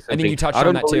 I agree. I think you touched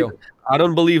on that too. I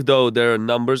don't believe, though, there are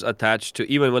numbers attached to,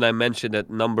 even when I mentioned that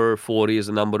number 40 is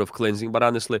a number of cleansing, but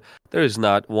honestly, there is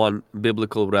not one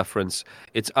biblical reference.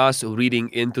 It's us reading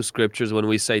into scriptures when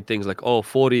we say things like,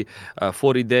 40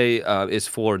 day is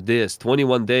for this,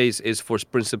 21 days is for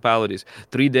principalities,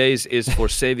 3 days is for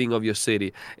saving of your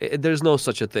city. There's no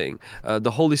such a thing.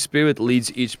 The Holy Spirit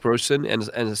leads each person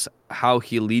and how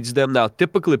he leads them. Now,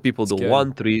 typically people do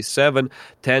 1, 3, 7,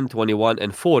 10, 21,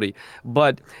 and 40,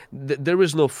 but there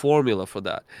is no formula for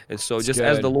that. And so just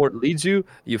as the Lord leads you,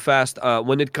 you fast.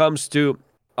 When it comes to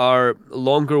our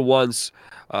longer ones,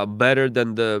 better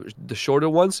than the shorter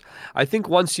ones, I think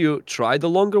once you try the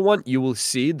longer one, you will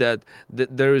see that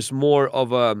there is more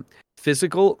of a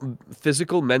physical,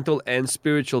 mental, and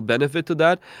spiritual benefit to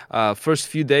that. First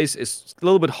few days is a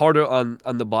little bit harder on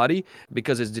the body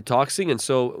because it's detoxing, and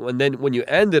so when you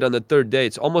end it on the third day,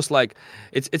 it's almost like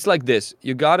it's like this: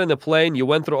 you got in a plane, you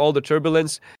went through all the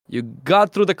turbulence, you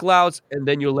got through the clouds, and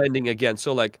then you're landing again.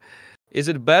 So like, is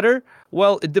it better?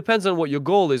 Well, it depends on what your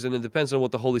goal is, and it depends on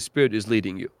what the Holy Spirit is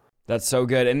leading you. That's so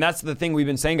good. And that's the thing we've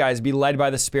been saying, guys, be led by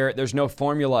the Spirit. There's no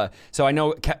formula. So I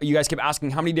know you guys kept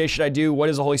asking, how many days should I do? What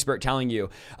is the Holy Spirit telling you?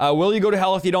 Will you go to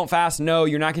hell if you don't fast? No,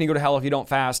 you're not going to go to hell if you don't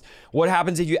fast. What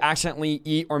happens if you accidentally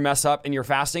eat or mess up and you're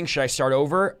fasting? Should I start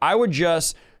over? I would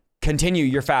just continue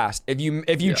your fast. If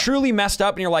you truly messed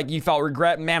up and you're like, you felt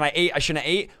regret, man, I shouldn't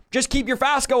have ate, just keep your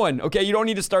fast going. Okay, you don't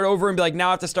need to start over and be like, now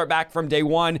I have to start back from day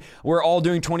one. We're all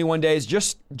doing 21 days.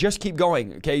 Just keep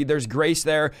going. Okay, there's grace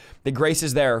there. The grace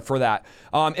is there for that.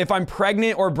 If I'm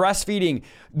pregnant or breastfeeding,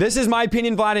 this is my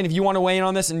opinion, Vlad, and if you want to weigh in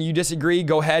on this and you disagree,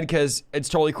 go ahead, because it's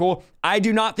totally cool. I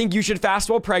do not think you should fast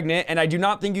while pregnant, and I do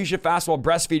not think you should fast while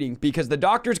breastfeeding, because the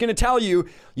doctor is going to tell you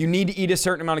need to eat a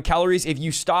certain amount of calories. If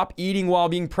you stop eating while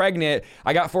being pregnant,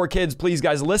 I got 4 kids, please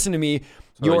guys, listen to me.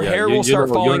 Your hair will start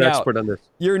falling out.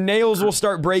 Your nails will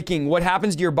start breaking. What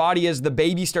happens to your body is the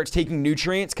baby starts taking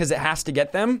nutrients because it has to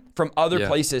get them from other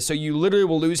places. So you literally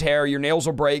will lose hair. Your nails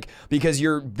will break because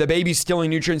the baby's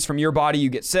stealing nutrients from your body. You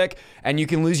get sick and you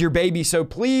can lose your baby. So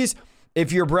please,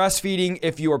 if you're breastfeeding,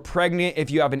 if you are pregnant,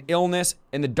 if you have an illness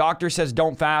and the doctor says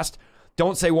don't fast,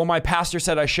 don't say, well, my pastor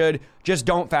said I should. Just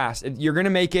don't fast. You're going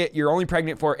to make it. You're only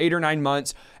pregnant for 8 or 9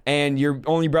 months and you're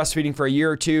only breastfeeding for a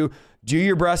year or 2. Do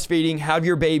your breastfeeding, have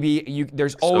your baby.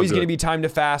 There's always going to be time to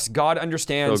fast. God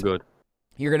understands. So good.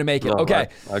 You're going to make it. Okay.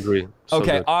 I agree.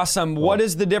 Okay, good. Awesome. What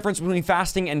is the difference between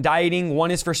fasting and dieting?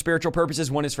 One is for spiritual purposes.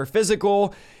 One is for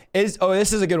physical. This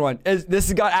is a good one.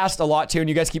 This got asked a lot too, and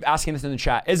you guys keep asking this in the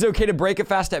chat. Is it okay to break a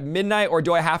fast at midnight, or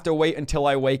do I have to wait until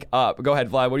I wake up? Go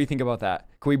ahead, Vlad. What do you think about that?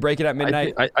 Can we break it at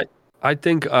midnight? I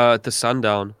think to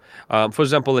sundown. For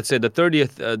example, let's say the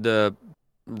 30th,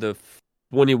 the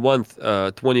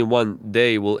 21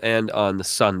 day will end on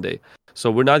Sunday.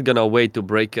 So we're not going to wait to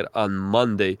break it on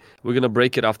Monday. We're going to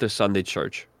break it after Sunday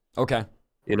church. Okay.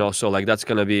 So like that's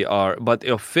going to be but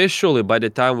officially by the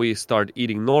time we start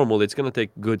eating normal, it's going to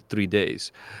take good 3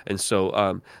 days. And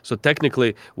so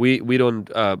technically we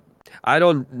don't, I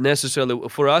don't necessarily,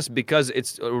 for us, because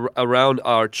it's around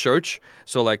our church,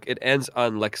 so like it ends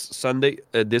on like Sunday.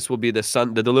 This will be the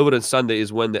Deliverance Sunday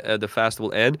is when the fast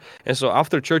will end, and so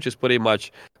after church is pretty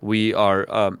much we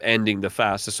are ending the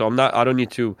fast. So I'm not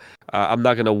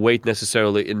gonna wait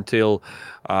necessarily until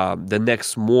the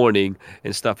next morning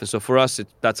and stuff. And so for us,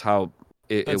 that's how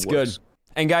it works. Good.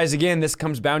 And guys, again, this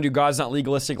comes down to God's not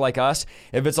legalistic like us.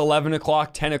 If it's 11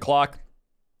 o'clock, 10 o'clock.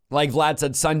 Like Vlad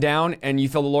said, sundown, and you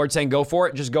feel the Lord saying, go for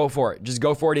it, just go for it. Just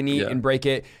go for it and eat and break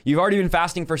it. You've already been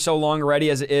fasting for so long already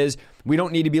as it is. We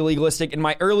don't need to be legalistic. In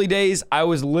my early days, I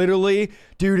was literally,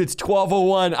 dude, it's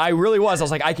 12:01. I really was. I was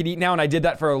like, I could eat now, and I did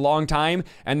that for a long time.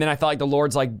 And then I felt like the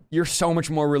Lord's like, you're so much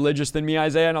more religious than me,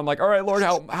 Isaiah. And I'm like, all right, Lord,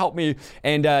 help me.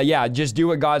 And just do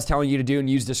what God's telling you to do and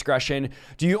use discretion.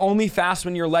 Do you only fast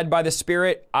when you're led by the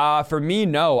Spirit? For me,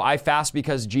 no. I fast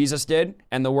because Jesus did,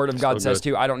 and the Word of God says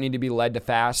to. I don't need to be led to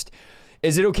fast.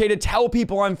 Is it okay to tell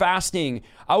people I'm fasting?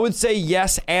 I would say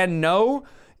yes and no.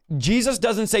 Jesus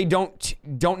doesn't say don't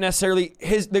necessarily.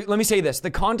 Let me say this.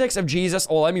 The context of Jesus.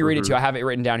 Oh, let me read it to you. I have it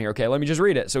written down here. Okay, let me just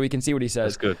read it so we can see what he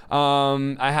says. That's good.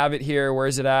 I have it here. Where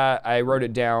is it at? I wrote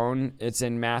it down. It's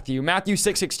in Matthew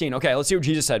 6:16. Okay, let's see what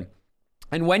Jesus said.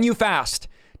 And when you fast,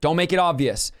 don't make it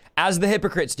obvious, as the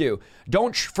hypocrites do.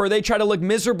 For they try to look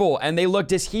miserable and they look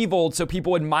disheveled so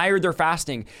people admire their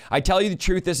fasting. I tell you the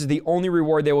truth, this is the only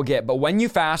reward they will get. But when you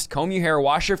fast, comb your hair,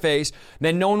 wash your face,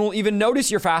 then no one will even notice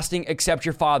your fasting except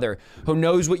your Father, who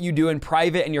knows what you do in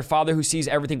private, and your Father who sees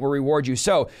everything will reward you.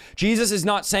 So Jesus is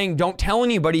not saying don't tell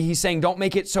anybody. He's saying don't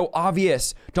make it so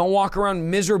obvious. Don't walk around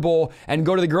miserable and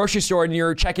go to the grocery store and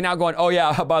you're checking out going, oh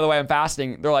yeah, by the way, I'm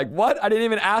fasting. They're like, what? I didn't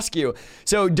even ask you.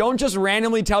 So don't just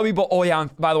randomly tell people, oh yeah,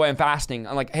 by the way, I'm fasting.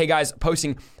 I'm like, hey guys,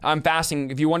 posting, I'm fasting.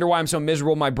 If you wonder why I'm so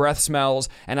miserable, my breath smells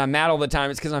and I'm mad all the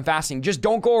time, it's because I'm fasting. Just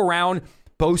don't go around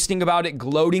boasting about it,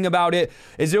 gloating about it.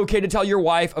 Is it okay to tell your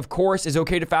wife? Of course. Is it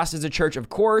okay to fast as a church? Of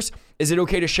course. Is it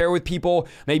okay to share with people,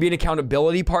 maybe an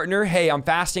accountability partner? Hey, I'm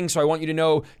fasting, so I want you to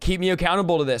know, keep me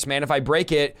accountable to this, man. If I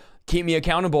break it, keep me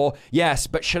accountable. Yes,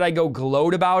 but should I go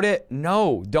gloat about it?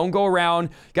 No, don't go around.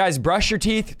 Guys, brush your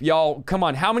teeth. Y'all, come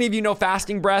on. How many of you know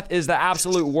fasting breath is the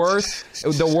absolute worst?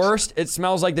 The worst. It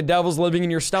smells like the devil's living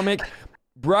in your stomach.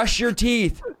 Brush your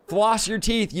teeth, floss your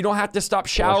teeth. You don't have to stop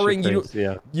showering.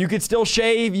 You could still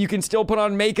shave. You can still put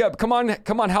on makeup. Come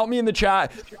on, help me in the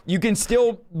chat. You can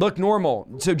still look normal.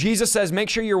 So Jesus says, make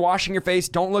sure you're washing your face.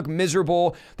 Don't look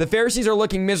miserable. The Pharisees are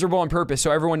looking miserable on purpose, so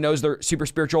everyone knows they're super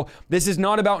spiritual. This is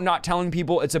not about not telling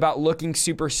people. It's about looking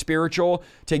super spiritual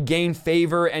to gain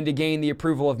favor and to gain the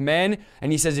approval of men.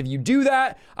 And he says, if you do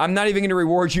that, I'm not even going to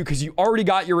reward you because you already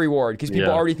got your reward because people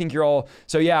already think you're all.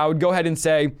 So I would go ahead and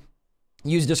say,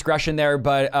 use discretion there,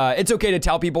 but it's okay to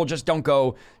tell people, just don't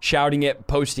go shouting it,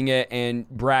 posting it, and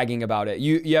bragging about it.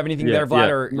 You have anything there, Vlad?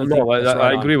 Or no,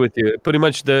 I agree with you. Pretty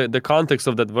much the context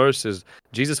of that verse is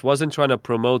Jesus wasn't trying to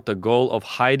promote the goal of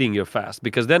hiding your fast,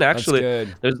 because then actually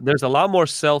there's a lot more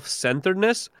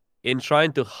self-centeredness in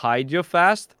trying to hide your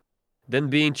fast than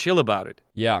being chill about it.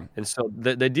 Yeah. And so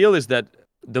the deal is that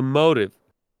the motive,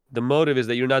 the motive is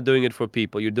that you're not doing it for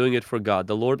people. You're doing it for God.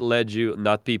 The Lord led you,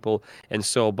 not people. And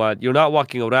so, but you're not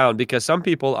walking around, because some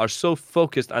people are so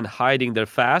focused on hiding their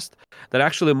fast, they're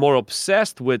actually more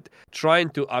obsessed with trying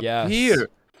to appear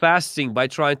fasting by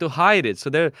trying to hide it. So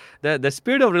the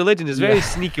spirit of religion is very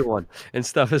sneaky one and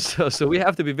stuff. So we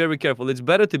have to be very careful. It's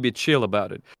better to be chill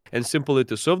about it and simply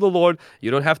to serve the Lord.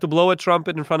 You don't have to blow a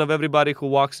trumpet in front of everybody who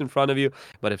walks in front of you.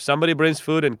 But if somebody brings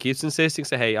food and keeps insisting,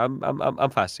 say, "Hey, I'm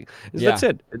fasting." That's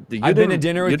it. I've been to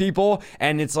dinner with people,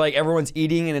 and it's like everyone's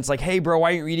eating, and it's like, "Hey, bro,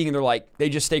 why aren't you eating?" And they're like, they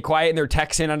just stay quiet, and they're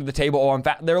texting under the table. "Oh, I'm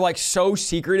fat." They're like so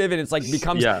secretive, and it's like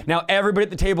becomes now everybody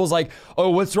at the table is like, "Oh,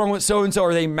 what's wrong with so and so?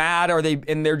 Are they mad? Are they?"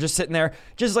 And they're just sitting there,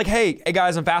 just like, hey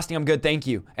guys, I'm fasting, I'm good, thank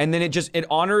you. And then it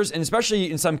honors, and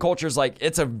especially in some cultures, like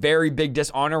it's a very big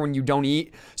dishonor when you don't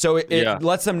eat. So it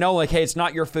lets them know, like, hey, it's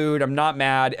not your food. I'm not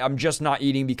mad. I'm just not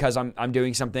eating because I'm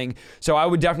doing something. So I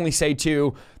would definitely say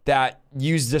too that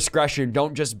use discretion.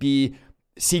 Don't just be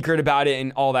secret about it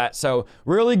and all that. So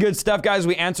really good stuff, guys.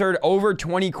 We answered over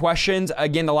 20 questions.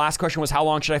 Again, the last question was, how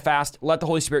long should I fast? Let the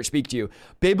Holy Spirit speak to you.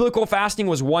 Biblical fasting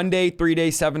was 1 day, 3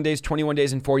 days, 7 days, 21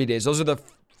 days, and 40 days. Those are the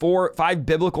 5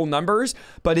 biblical numbers,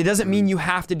 but it doesn't mean you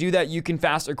have to do that. You can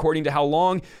fast according to how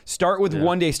long. Start with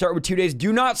 1 day, start with 2 days.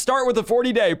 Do not start with a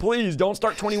 40 day. Please don't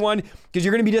start 21, because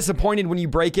you're going to be disappointed when you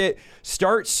break it.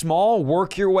 Start small,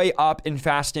 work your way up in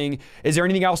fasting. Is there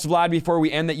anything else, Vlad, before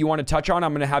we end that you want to touch on?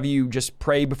 I'm going to have you just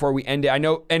pray before we end it. I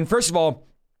know, and first of all,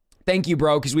 thank you,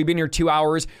 bro, because we've been here 2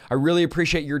 hours. I really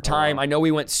appreciate your time. I know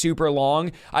we went super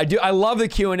long. I love the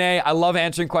Q&A. I love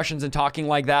answering questions and talking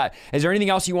like that. Is there anything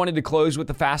else you wanted to close with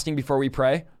the fasting before we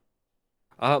pray?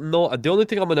 No, the only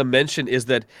thing I'm going to mention is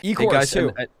that, E-course, guys,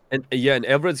 too. and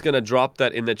Everett's going to drop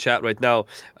that in the chat right now.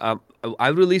 I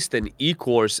released an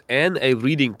e-course and a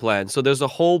reading plan. So there's a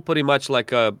whole pretty much like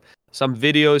some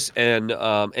videos and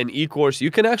an e-course.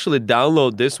 You can actually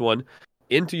download this one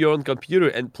into your own computer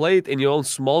and play it in your own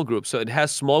small group. So it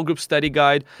has small group study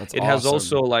guide. That's it awesome. has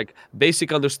also like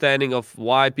basic understanding of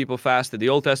why people fasted, the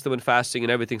Old Testament fasting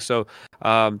and everything. So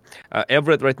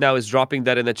Everett right now is dropping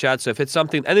that in the chat. So if it's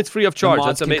something, and it's free of charge.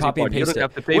 That's amazing part. You don't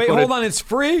have to pay for it. Wait, hold on. It's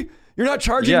free? You're not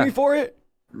charging me for it?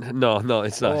 No,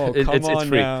 it's not. Oh, It's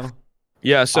free. Now.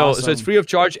 Yeah, so Awesome. it's free of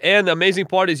charge, and the amazing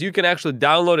part is you can actually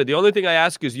download it. The only thing I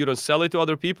ask is you don't sell it to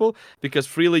other people, because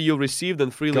freely you received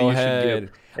and freely Go you ahead. should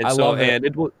give. And I love it. And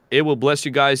it will bless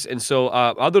you guys. And so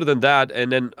other than that,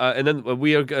 and then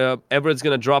we are Everett's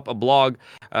gonna drop a blog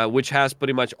which has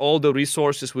pretty much all the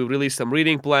resources. We released some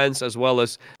reading plans as well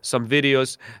as some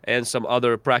videos and some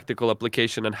other practical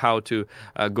application on how to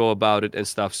go about it and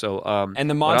stuff. So and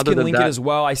the mods can link it as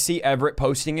well. I see Everett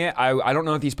posting it. I don't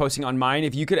know if he's posting on mine.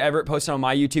 If you could, Everett, post it on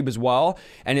my YouTube as well.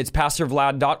 And it's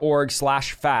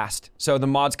pastorvlad.org/fast. So the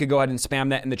mods could go ahead and spam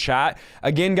that in the chat.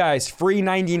 Again, guys, free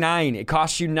 99. It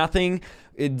costs you nothing.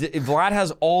 Vlad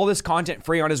has all this content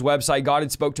free on his website. God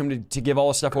had spoke to him to give all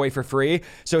this stuff away for free.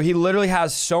 So he literally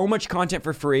has so much content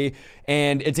for free,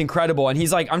 and it's incredible. And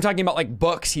he's like, I'm talking about like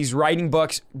books. He's writing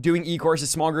books, doing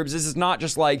e-courses, small groups. This is not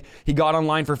just like he got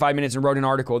online for 5 minutes and wrote an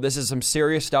article. This is some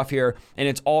serious stuff here, and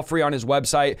it's all free on his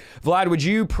website. Vlad, would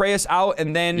you pray us out?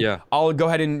 And then I'll go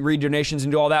ahead and read donations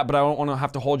and do all that, but I don't want to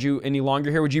have to hold you any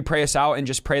longer here. Would you pray us out and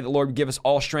just pray that the Lord would give us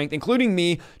all strength, including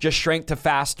me, just strength to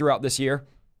fast throughout this year?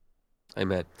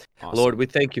 Amen. Awesome. Lord, we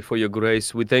thank you for your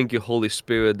grace. We thank you, Holy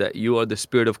Spirit, that you are the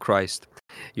Spirit of Christ.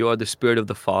 You are the Spirit of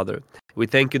the Father. We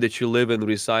thank you that you live and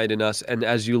reside in us. And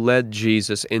as you led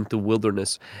Jesus into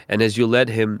wilderness, and as you led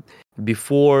him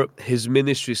before his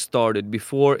ministry started,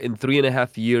 before in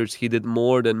 3.5 years, he did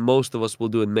more than most of us will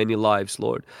do in many lives,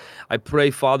 Lord. I pray,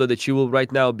 Father, that you will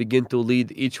right now begin to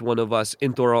lead each one of us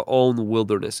into our own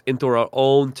wilderness, into our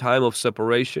own time of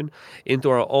separation, into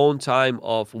our own time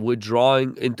of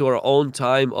withdrawing, into our own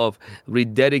time of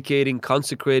rededicating,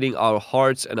 consecrating our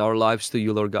hearts and our lives to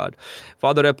you, Lord God.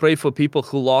 Father, I pray for people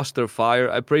who lost their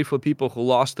fire. I pray for people who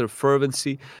lost their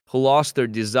fervency, who lost their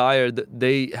desire, that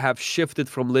they have shifted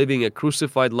from living a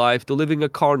crucified life to living a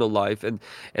carnal life, and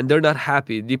they're not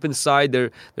happy. Deep inside, they're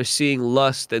seeing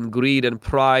lust and greed and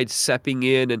pride seeping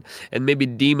in, and maybe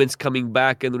demons coming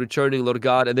back and returning, Lord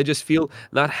God, and they just feel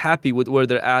not happy with where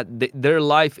they're at. Their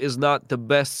life is not the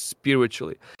best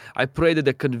spiritually. I pray that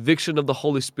the conviction of the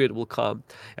Holy Spirit will come,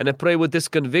 and I pray with this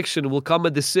conviction will come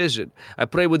a decision. I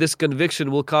pray with this conviction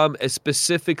will come a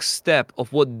specific step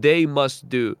of what they must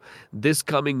do this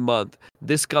coming month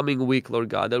this coming week, Lord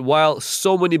God, that while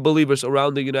so many believers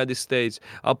around the United States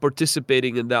are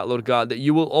participating in that, Lord God, that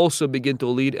you will also begin to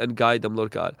lead and guide them,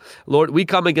 Lord God. Lord, we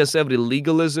come against every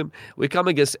legalism. We come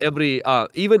against every,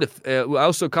 we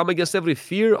also come against every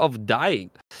fear of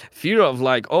dying, fear of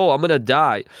like, oh, I'm going to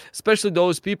die, especially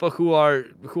those people who are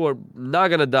not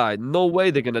going to die. No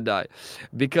way they're going to die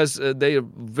because they are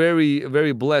very,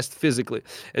 very blessed physically.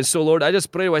 And so, Lord, I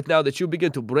just pray right now that you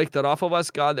begin to break that off of us,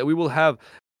 God, that we will have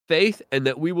faith and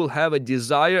that we will have a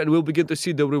desire and we'll begin to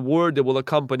see the reward that will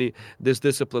accompany this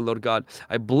discipline, Lord God.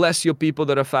 I bless your people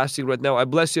that are fasting right now. I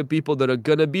bless your people that are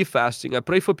going to be fasting. I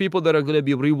pray for people that are going to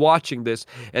be rewatching this,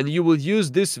 and you will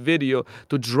use this video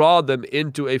to draw them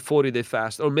into a 40-day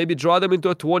fast, or maybe draw them into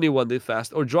a 21-day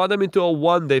fast, or draw them into a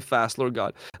 1-day fast, Lord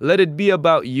God. Let it be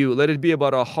about you. Let it be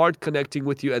about our heart connecting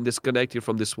with you and disconnecting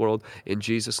from this world. In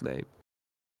Jesus' name.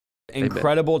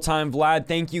 Incredible time, Vlad.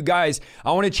 Thank you, guys.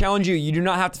 I want to challenge you. You do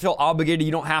not have to feel obligated.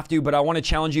 You don't have to, but I want to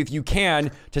challenge you, if you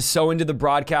can, to sow into the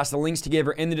broadcast. The links to give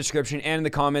are in the description and in the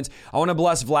comments. I want to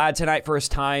bless Vlad tonight for his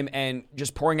time and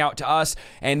just pouring out to us,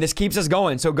 and this keeps us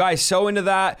going. So, guys, sow into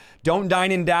that. Don't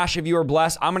dine and dash if you are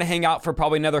blessed. I'm going to hang out for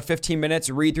probably another 15 minutes,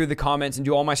 read through the comments, and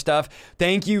do all my stuff.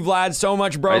 Thank you, Vlad, so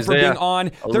much, bro, Isaiah, for being on.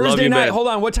 Thursday night. Hold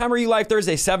on. What time are you live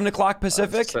Thursday? 7 o'clock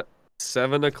Pacific?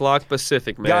 7 o'clock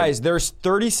Pacific, man. Guys, there's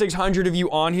 3,600 of you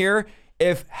on here.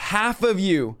 If half of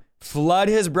you flood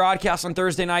his broadcast on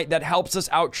Thursday night, that helps us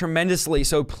out tremendously.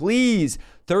 So please,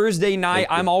 Thursday night,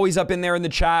 I'm always up in there in the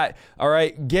chat. All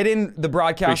right, get in the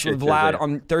broadcast with Vlad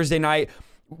on Thursday night.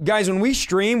 Guys, when we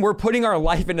stream, we're putting our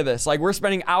life into this. Like, we're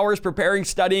spending hours preparing,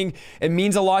 studying. It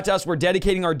means a lot to us. We're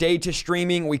dedicating our day to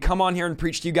streaming. We come on here and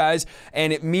preach to you guys,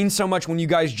 and it means so much when you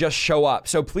guys just show up.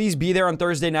 So please be there on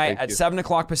Thursday night at 7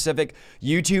 o'clock Pacific,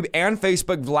 YouTube and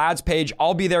Facebook, Vlad's page.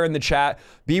 I'll be there in the chat.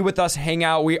 Be with us, hang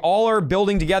out. We all are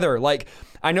building together. Like,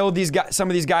 I know these guys, some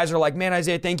of these guys are like, man,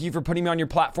 Isaiah, thank you for putting me on your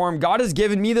platform. God has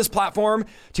given me this platform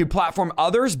to platform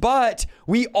others, but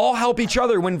we all help each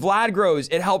other. When Vlad grows,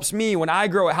 it helps me. When I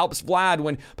grow, it helps Vlad.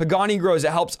 When Pagani grows,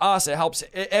 it helps us.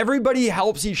 Everybody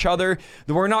helps each other.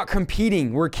 We're not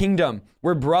competing. We're kingdom.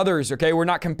 We're brothers, okay? We're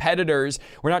not competitors.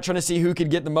 We're not trying to see who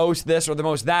could get the most this or the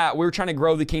most that. We're trying to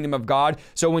grow the kingdom of God.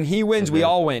 So when he wins, we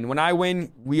all win. When I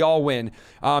win, we all win.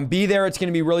 Be there. It's going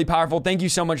to be really powerful. Thank you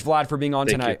so much, Vlad, for being on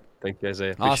tonight. Thank you,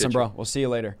 Isaiah. Awesome, bro. We'll see you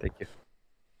later. Thank you.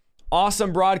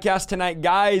 Awesome broadcast tonight,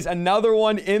 guys. Another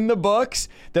one in the books.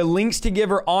 The links to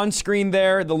give are on screen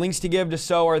there. The links to give to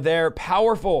sow are there.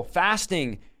 Powerful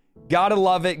fasting. Gotta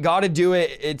love it. Gotta do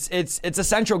it. It's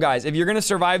essential, guys. If you're gonna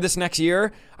survive this next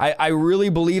year, I really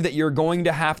believe that you're going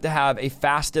to have a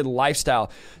fasted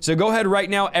lifestyle. So go ahead right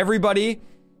now, everybody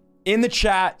in the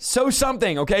chat, sow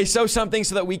something, okay? Sow something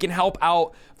so that we can help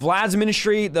out Vlad's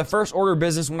ministry. The first order of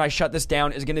business when I shut this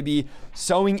down is going to be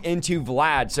sowing into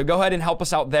Vlad. So go ahead and help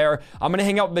us out there. I'm going to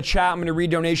hang out in the chat. I'm going to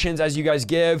read donations as you guys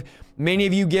give. Many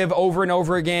of you give over and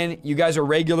over again. You guys are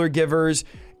regular givers,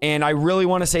 and I really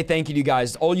want to say thank you to you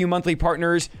guys. All you monthly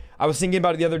partners, I was thinking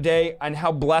about it the other day and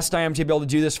how blessed I am to be able to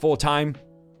do this full time.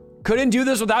 Couldn't do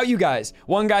this without you guys.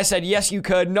 One guy said, yes, you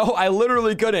could. No, I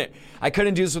literally couldn't. I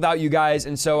couldn't do this without you guys.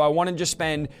 And so I want to just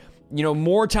spend,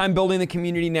 more time building the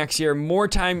community next year, more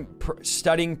time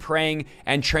studying, praying,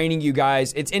 and training you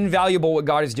guys. It's invaluable what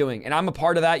God is doing. And I'm a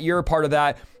part of that. You're a part of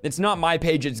that. It's not my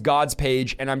page. It's God's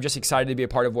page. And I'm just excited to be a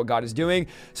part of what God is doing.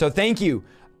 So thank you.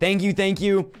 Thank you. Thank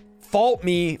you. Fault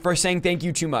me for saying thank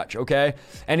you too much. Okay.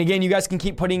 And again, you guys can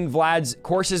keep putting Vlad's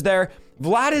courses there.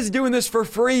 Vlad is doing this for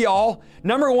free, y'all.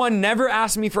 Number one, never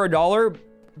ask me for $1,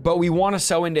 but we want to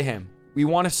sow into him. We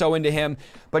want to sow into him,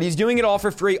 but he's doing it all for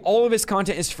free. All of his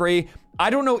content is free. I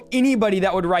don't know anybody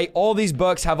that would write all these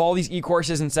books, have all these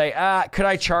e-courses and say, could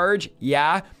I charge?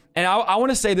 Yeah. And I want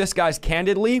to say this, guys,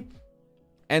 candidly,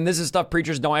 and this is stuff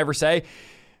preachers don't ever say.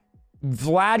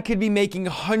 Vlad could be making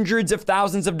hundreds of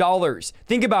thousands of dollars.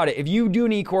 Think about it. If you do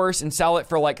an e-course and sell it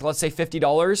for let's say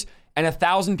 $50 and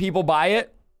 1,000 people buy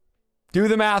it, do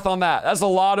the math on that. That's a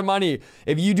lot of money.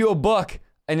 If you do a book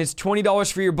and it's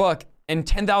 $20 for your book and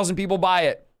 10,000 people buy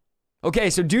it. Okay,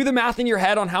 so do the math in your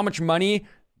head on how much money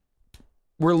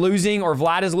we're losing or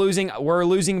Vlad is losing. We're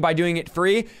losing by doing it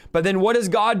free. But then what does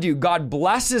God do? God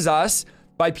blesses us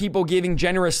by people giving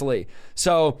generously.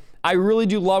 So I really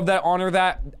do love that, honor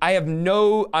that. I'm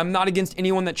not against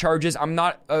anyone that charges. I'm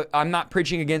not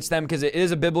preaching against them because it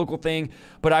is a biblical thing,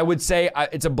 but I would say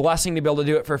it's a blessing to be able to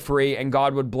do it for free, and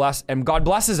God would bless, and God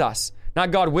blesses us.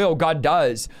 Not God will, God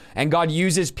does. And God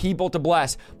uses people to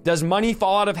bless. Does money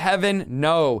fall out of heaven?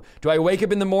 No. Do I wake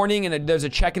up in the morning and there's a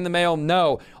check in the mail?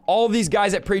 No. All these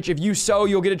guys that preach, if you sow,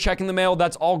 you'll get a check in the mail.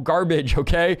 That's all garbage,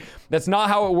 okay? That's not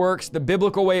how it works. The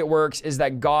biblical way it works is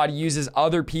that God uses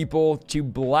other people to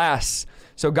bless.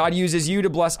 So God uses you to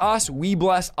bless us. We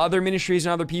bless other ministries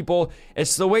and other people.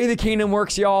 It's the way the kingdom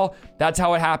works, y'all. That's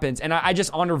how it happens. And I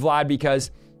just honor Vlad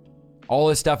because all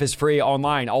his stuff is free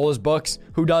online. All his books,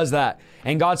 who does that?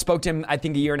 And God spoke to him, I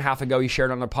think a year and a half ago, he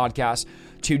shared on a podcast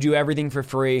to do everything for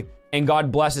free. And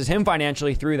God blesses him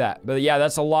financially through that. But yeah,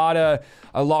 that's a lot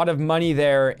of money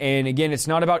there. And again, it's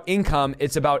not about income,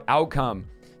 it's about outcome.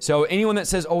 So anyone that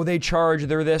says, oh, they charge,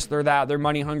 they're this, they're that, they're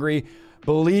money hungry,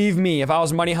 believe me, if I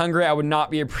was money hungry, I would not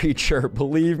be a preacher.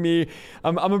 Believe me,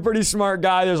 I'm a pretty smart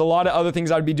guy. There's a lot of other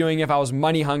things I'd be doing if I was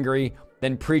money hungry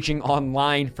than preaching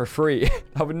online for free.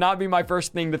 That would not be my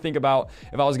first thing to think about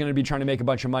if I was going to be trying to make a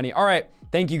bunch of money. All right,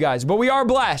 thank you guys. But we are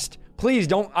blessed.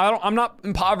 Please I'm not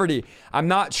in poverty. I'm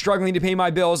not struggling to pay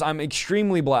my bills. I'm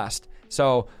extremely blessed.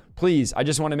 So please, I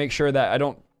just want to make sure that I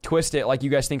don't twist it like you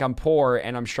guys think I'm poor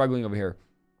and I'm struggling over here.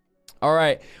 All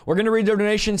right, we're going to read the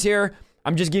donations here.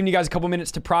 I'm just giving you guys a couple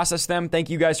minutes to process them.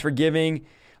 Thank you guys for giving.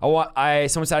 Someone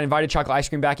said I invited chocolate ice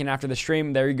cream back in after the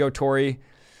stream. There you go, Tori.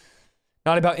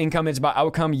 Not about income, it's about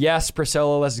outcome. Yes,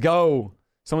 Priscilla, let's go.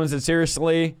 Someone said,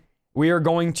 seriously, we are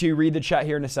going to read the chat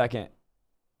here in a second.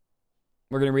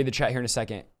 We're going to read the chat here in a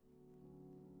second.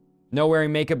 No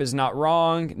wearing makeup is not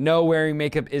wrong. No wearing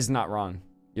makeup is not wrong.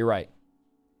 You're right.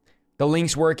 The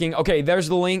link's working. Okay, there's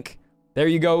the link. There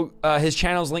you go. His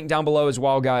channel's linked down below as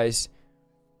well, guys.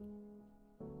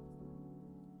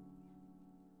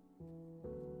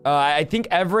 I think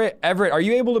Everett, are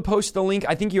you able to post the link?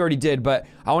 I think you already did, but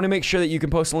I want to make sure that you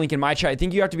can post a link in my chat. I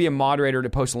think you have to be a moderator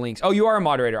to post the links. Oh, you are a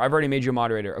moderator. I've already made you a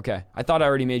moderator. Okay. I thought I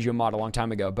already made you a mod a long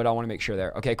time ago, but I want to make sure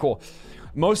there. Okay, cool.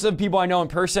 Most of the people I know in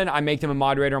person, I make them a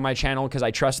moderator on my channel because I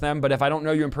trust them. But if I don't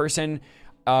know you in person,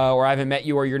 or I haven't met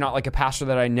you, or you're not like a pastor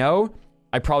that I know,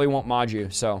 I probably won't mod you.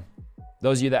 So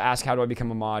those of you that ask, how do I become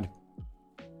a mod?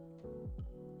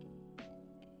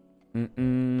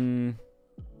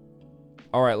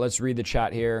 All right, let's read the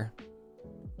chat here.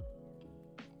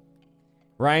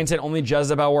 Ryan said only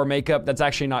Jezebel wore makeup. That's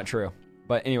actually not true.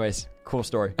 But anyways, cool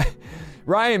story.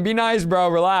 Ryan, be nice, bro.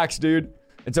 Relax, dude.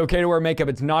 It's okay to wear makeup.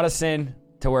 It's not a sin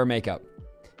to wear makeup.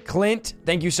 Clint,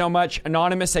 thank you so much.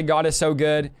 Anonymous said God is so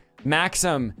good.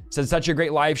 Maxim said such a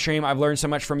great live stream. I've learned so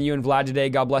much from you and Vlad today.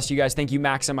 God bless you guys. Thank you,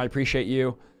 Maxim. I appreciate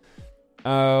you.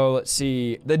 Oh, let's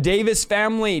see. The Davis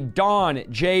family, Dawn,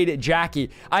 Jade, Jackie.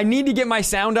 I need to get my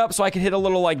sound up so I can hit a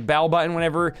little like bell button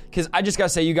whenever, because I just got to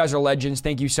say you guys are legends.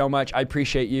 Thank you so much. I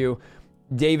appreciate you.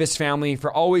 Davis family for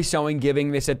always sowing,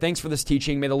 giving. They said, thanks for this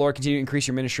teaching. May the Lord continue to increase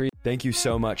your ministry. Thank you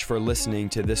so much for listening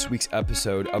to this week's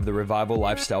episode of the Revival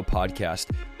Lifestyle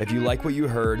Podcast. If you like what you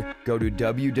heard, go to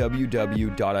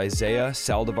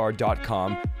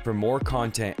www.isaiahsaldivar.com for more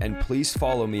content, and please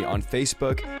follow me on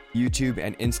Facebook, YouTube,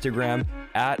 and Instagram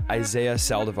at Isaiah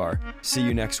Saldivar. See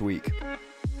you next week.